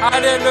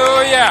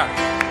 Hallelujah.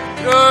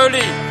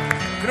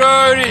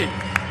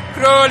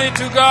 Glory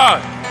to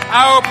God.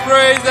 I will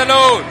praise the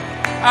Lord.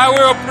 I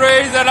will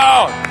praise the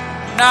Lord.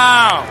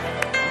 Now.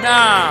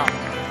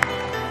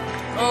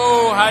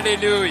 Oh,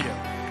 hallelujah.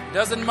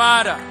 Doesn't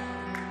matter.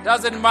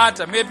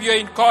 Maybe you're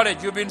in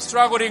college. You've been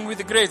struggling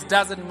with grace.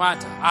 Doesn't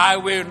matter. I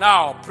will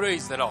now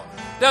praise the Lord.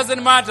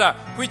 Doesn't matter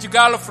which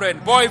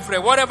girlfriend,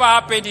 boyfriend, whatever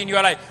happened in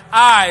your life.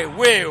 I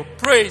will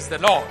praise the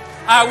Lord.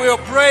 I will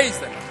praise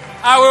the Lord.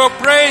 I will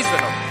praise the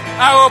Lord.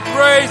 I will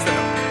praise the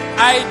Lord.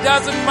 It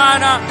doesn't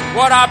matter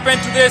what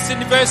happened to this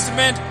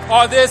investment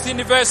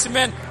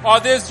or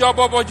this job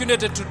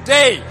opportunity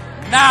today.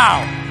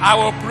 Now, I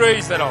will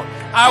praise the Lord.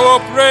 I will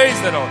praise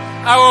the Lord.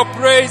 I will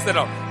praise the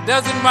Lord.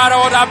 Doesn't matter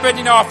what happened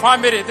in our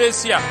family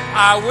this year.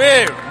 I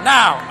will.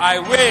 Now, I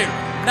will.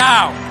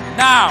 Now,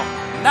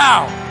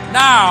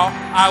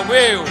 I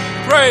will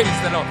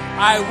praise the Lord.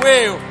 I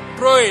will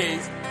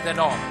praise the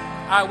Lord.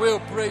 I will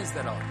praise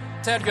the Lord.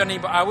 Tell your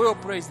neighbor, I will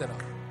praise the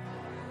Lord.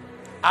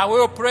 I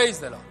will praise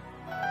the Lord.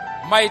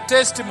 My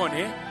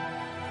testimony,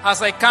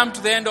 as I come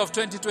to the end of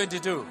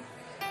 2022,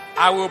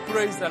 I will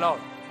praise the Lord.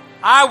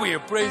 I will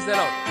praise the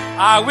Lord.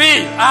 I will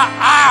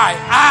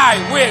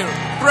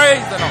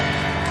praise the Lord.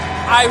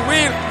 I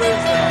will praise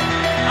the Lord.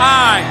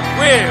 I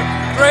will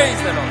praise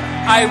the Lord.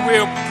 I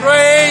will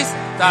praise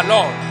the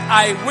Lord.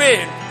 I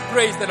will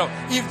praise the Lord.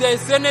 If there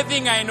is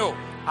anything I know,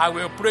 I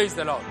will praise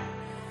the Lord.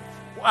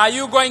 Are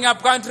you going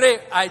up country?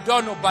 I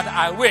don't know, but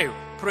I will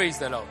praise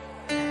the Lord.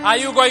 Are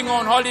you going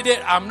on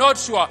holiday? I'm not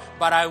sure,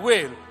 but I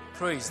will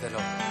praise the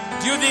Lord.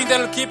 Do you think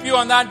they'll keep you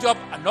on that job?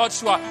 I'm not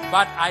sure,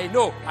 but I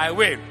know I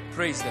will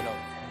praise the Lord.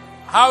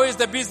 How is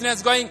the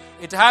business going?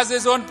 It has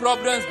its own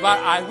problems, but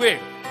I will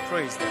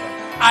praise the Lord.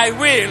 I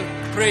will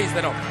praise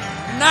the Lord.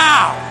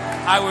 Now,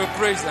 I will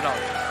praise the Lord.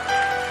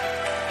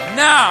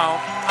 Now,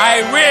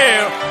 I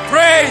will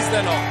praise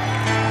the Lord.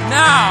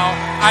 Now,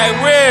 I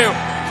will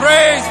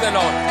praise the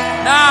Lord.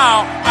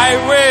 Now, I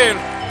will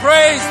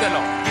praise the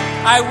Lord.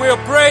 I will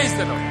praise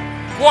the Lord.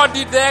 What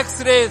did the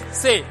X-ray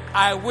say?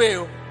 I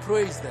will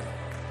praise the Lord.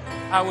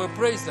 I will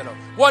praise the Lord.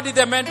 What did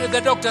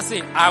the doctor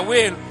say? I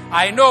will.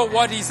 I know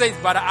what he says,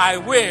 but I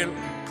will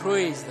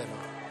praise the Lord.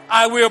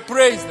 I will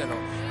praise the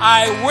Lord.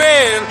 I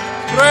will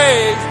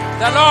praise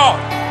the Lord.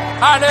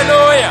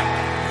 Hallelujah.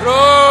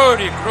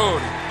 Glory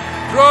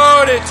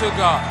to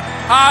God.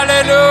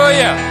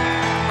 Hallelujah.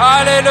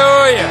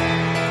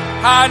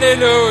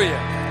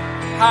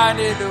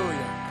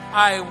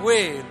 I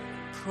will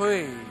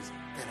praise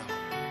the Lord.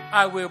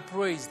 I will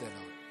praise the Lord.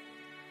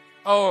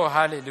 Oh,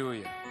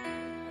 hallelujah.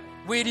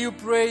 Will you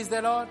praise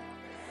the Lord?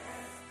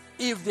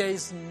 If there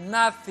is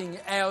nothing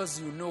else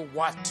you know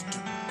what to do,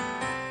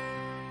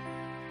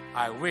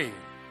 I will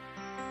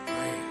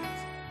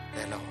praise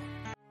the Lord.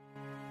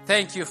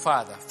 Thank you,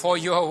 Father, for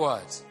your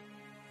words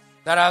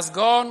that has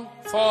gone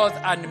forth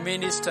and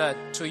ministered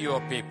to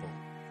your people.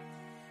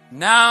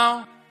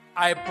 Now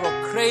I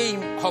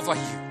proclaim over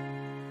you.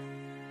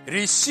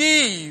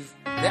 Receive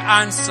the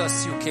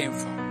answers you came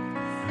for.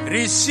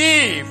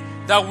 Receive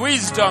the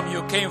wisdom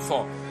you came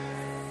for.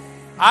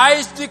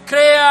 I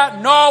declare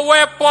no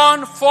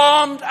weapon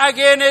formed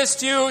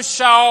against you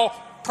shall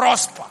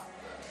prosper.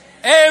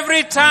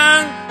 Every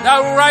tongue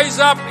that will rise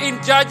up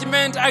in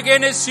judgment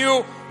against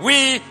you,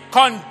 we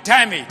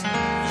condemn it.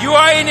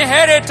 Your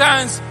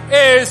inheritance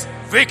is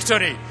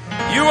victory.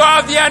 You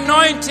have the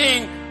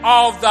anointing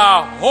of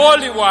the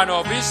Holy One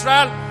of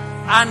Israel,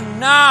 and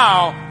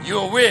now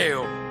you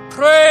will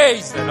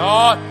praise the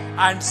Lord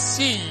and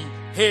see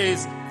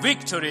His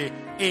victory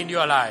in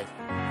your life.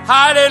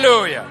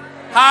 Hallelujah.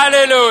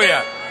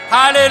 Hallelujah.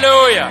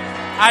 Hallelujah.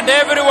 And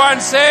everyone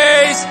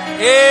says,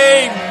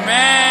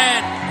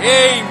 Amen.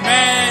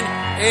 Amen.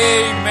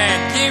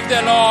 Amen. Give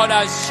the Lord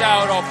a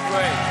shout of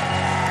praise.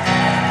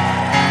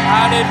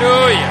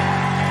 Hallelujah.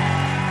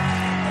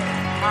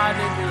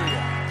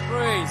 Hallelujah.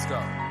 Praise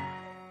God.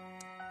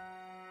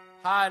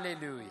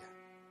 Hallelujah.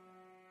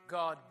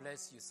 God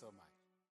bless you so much.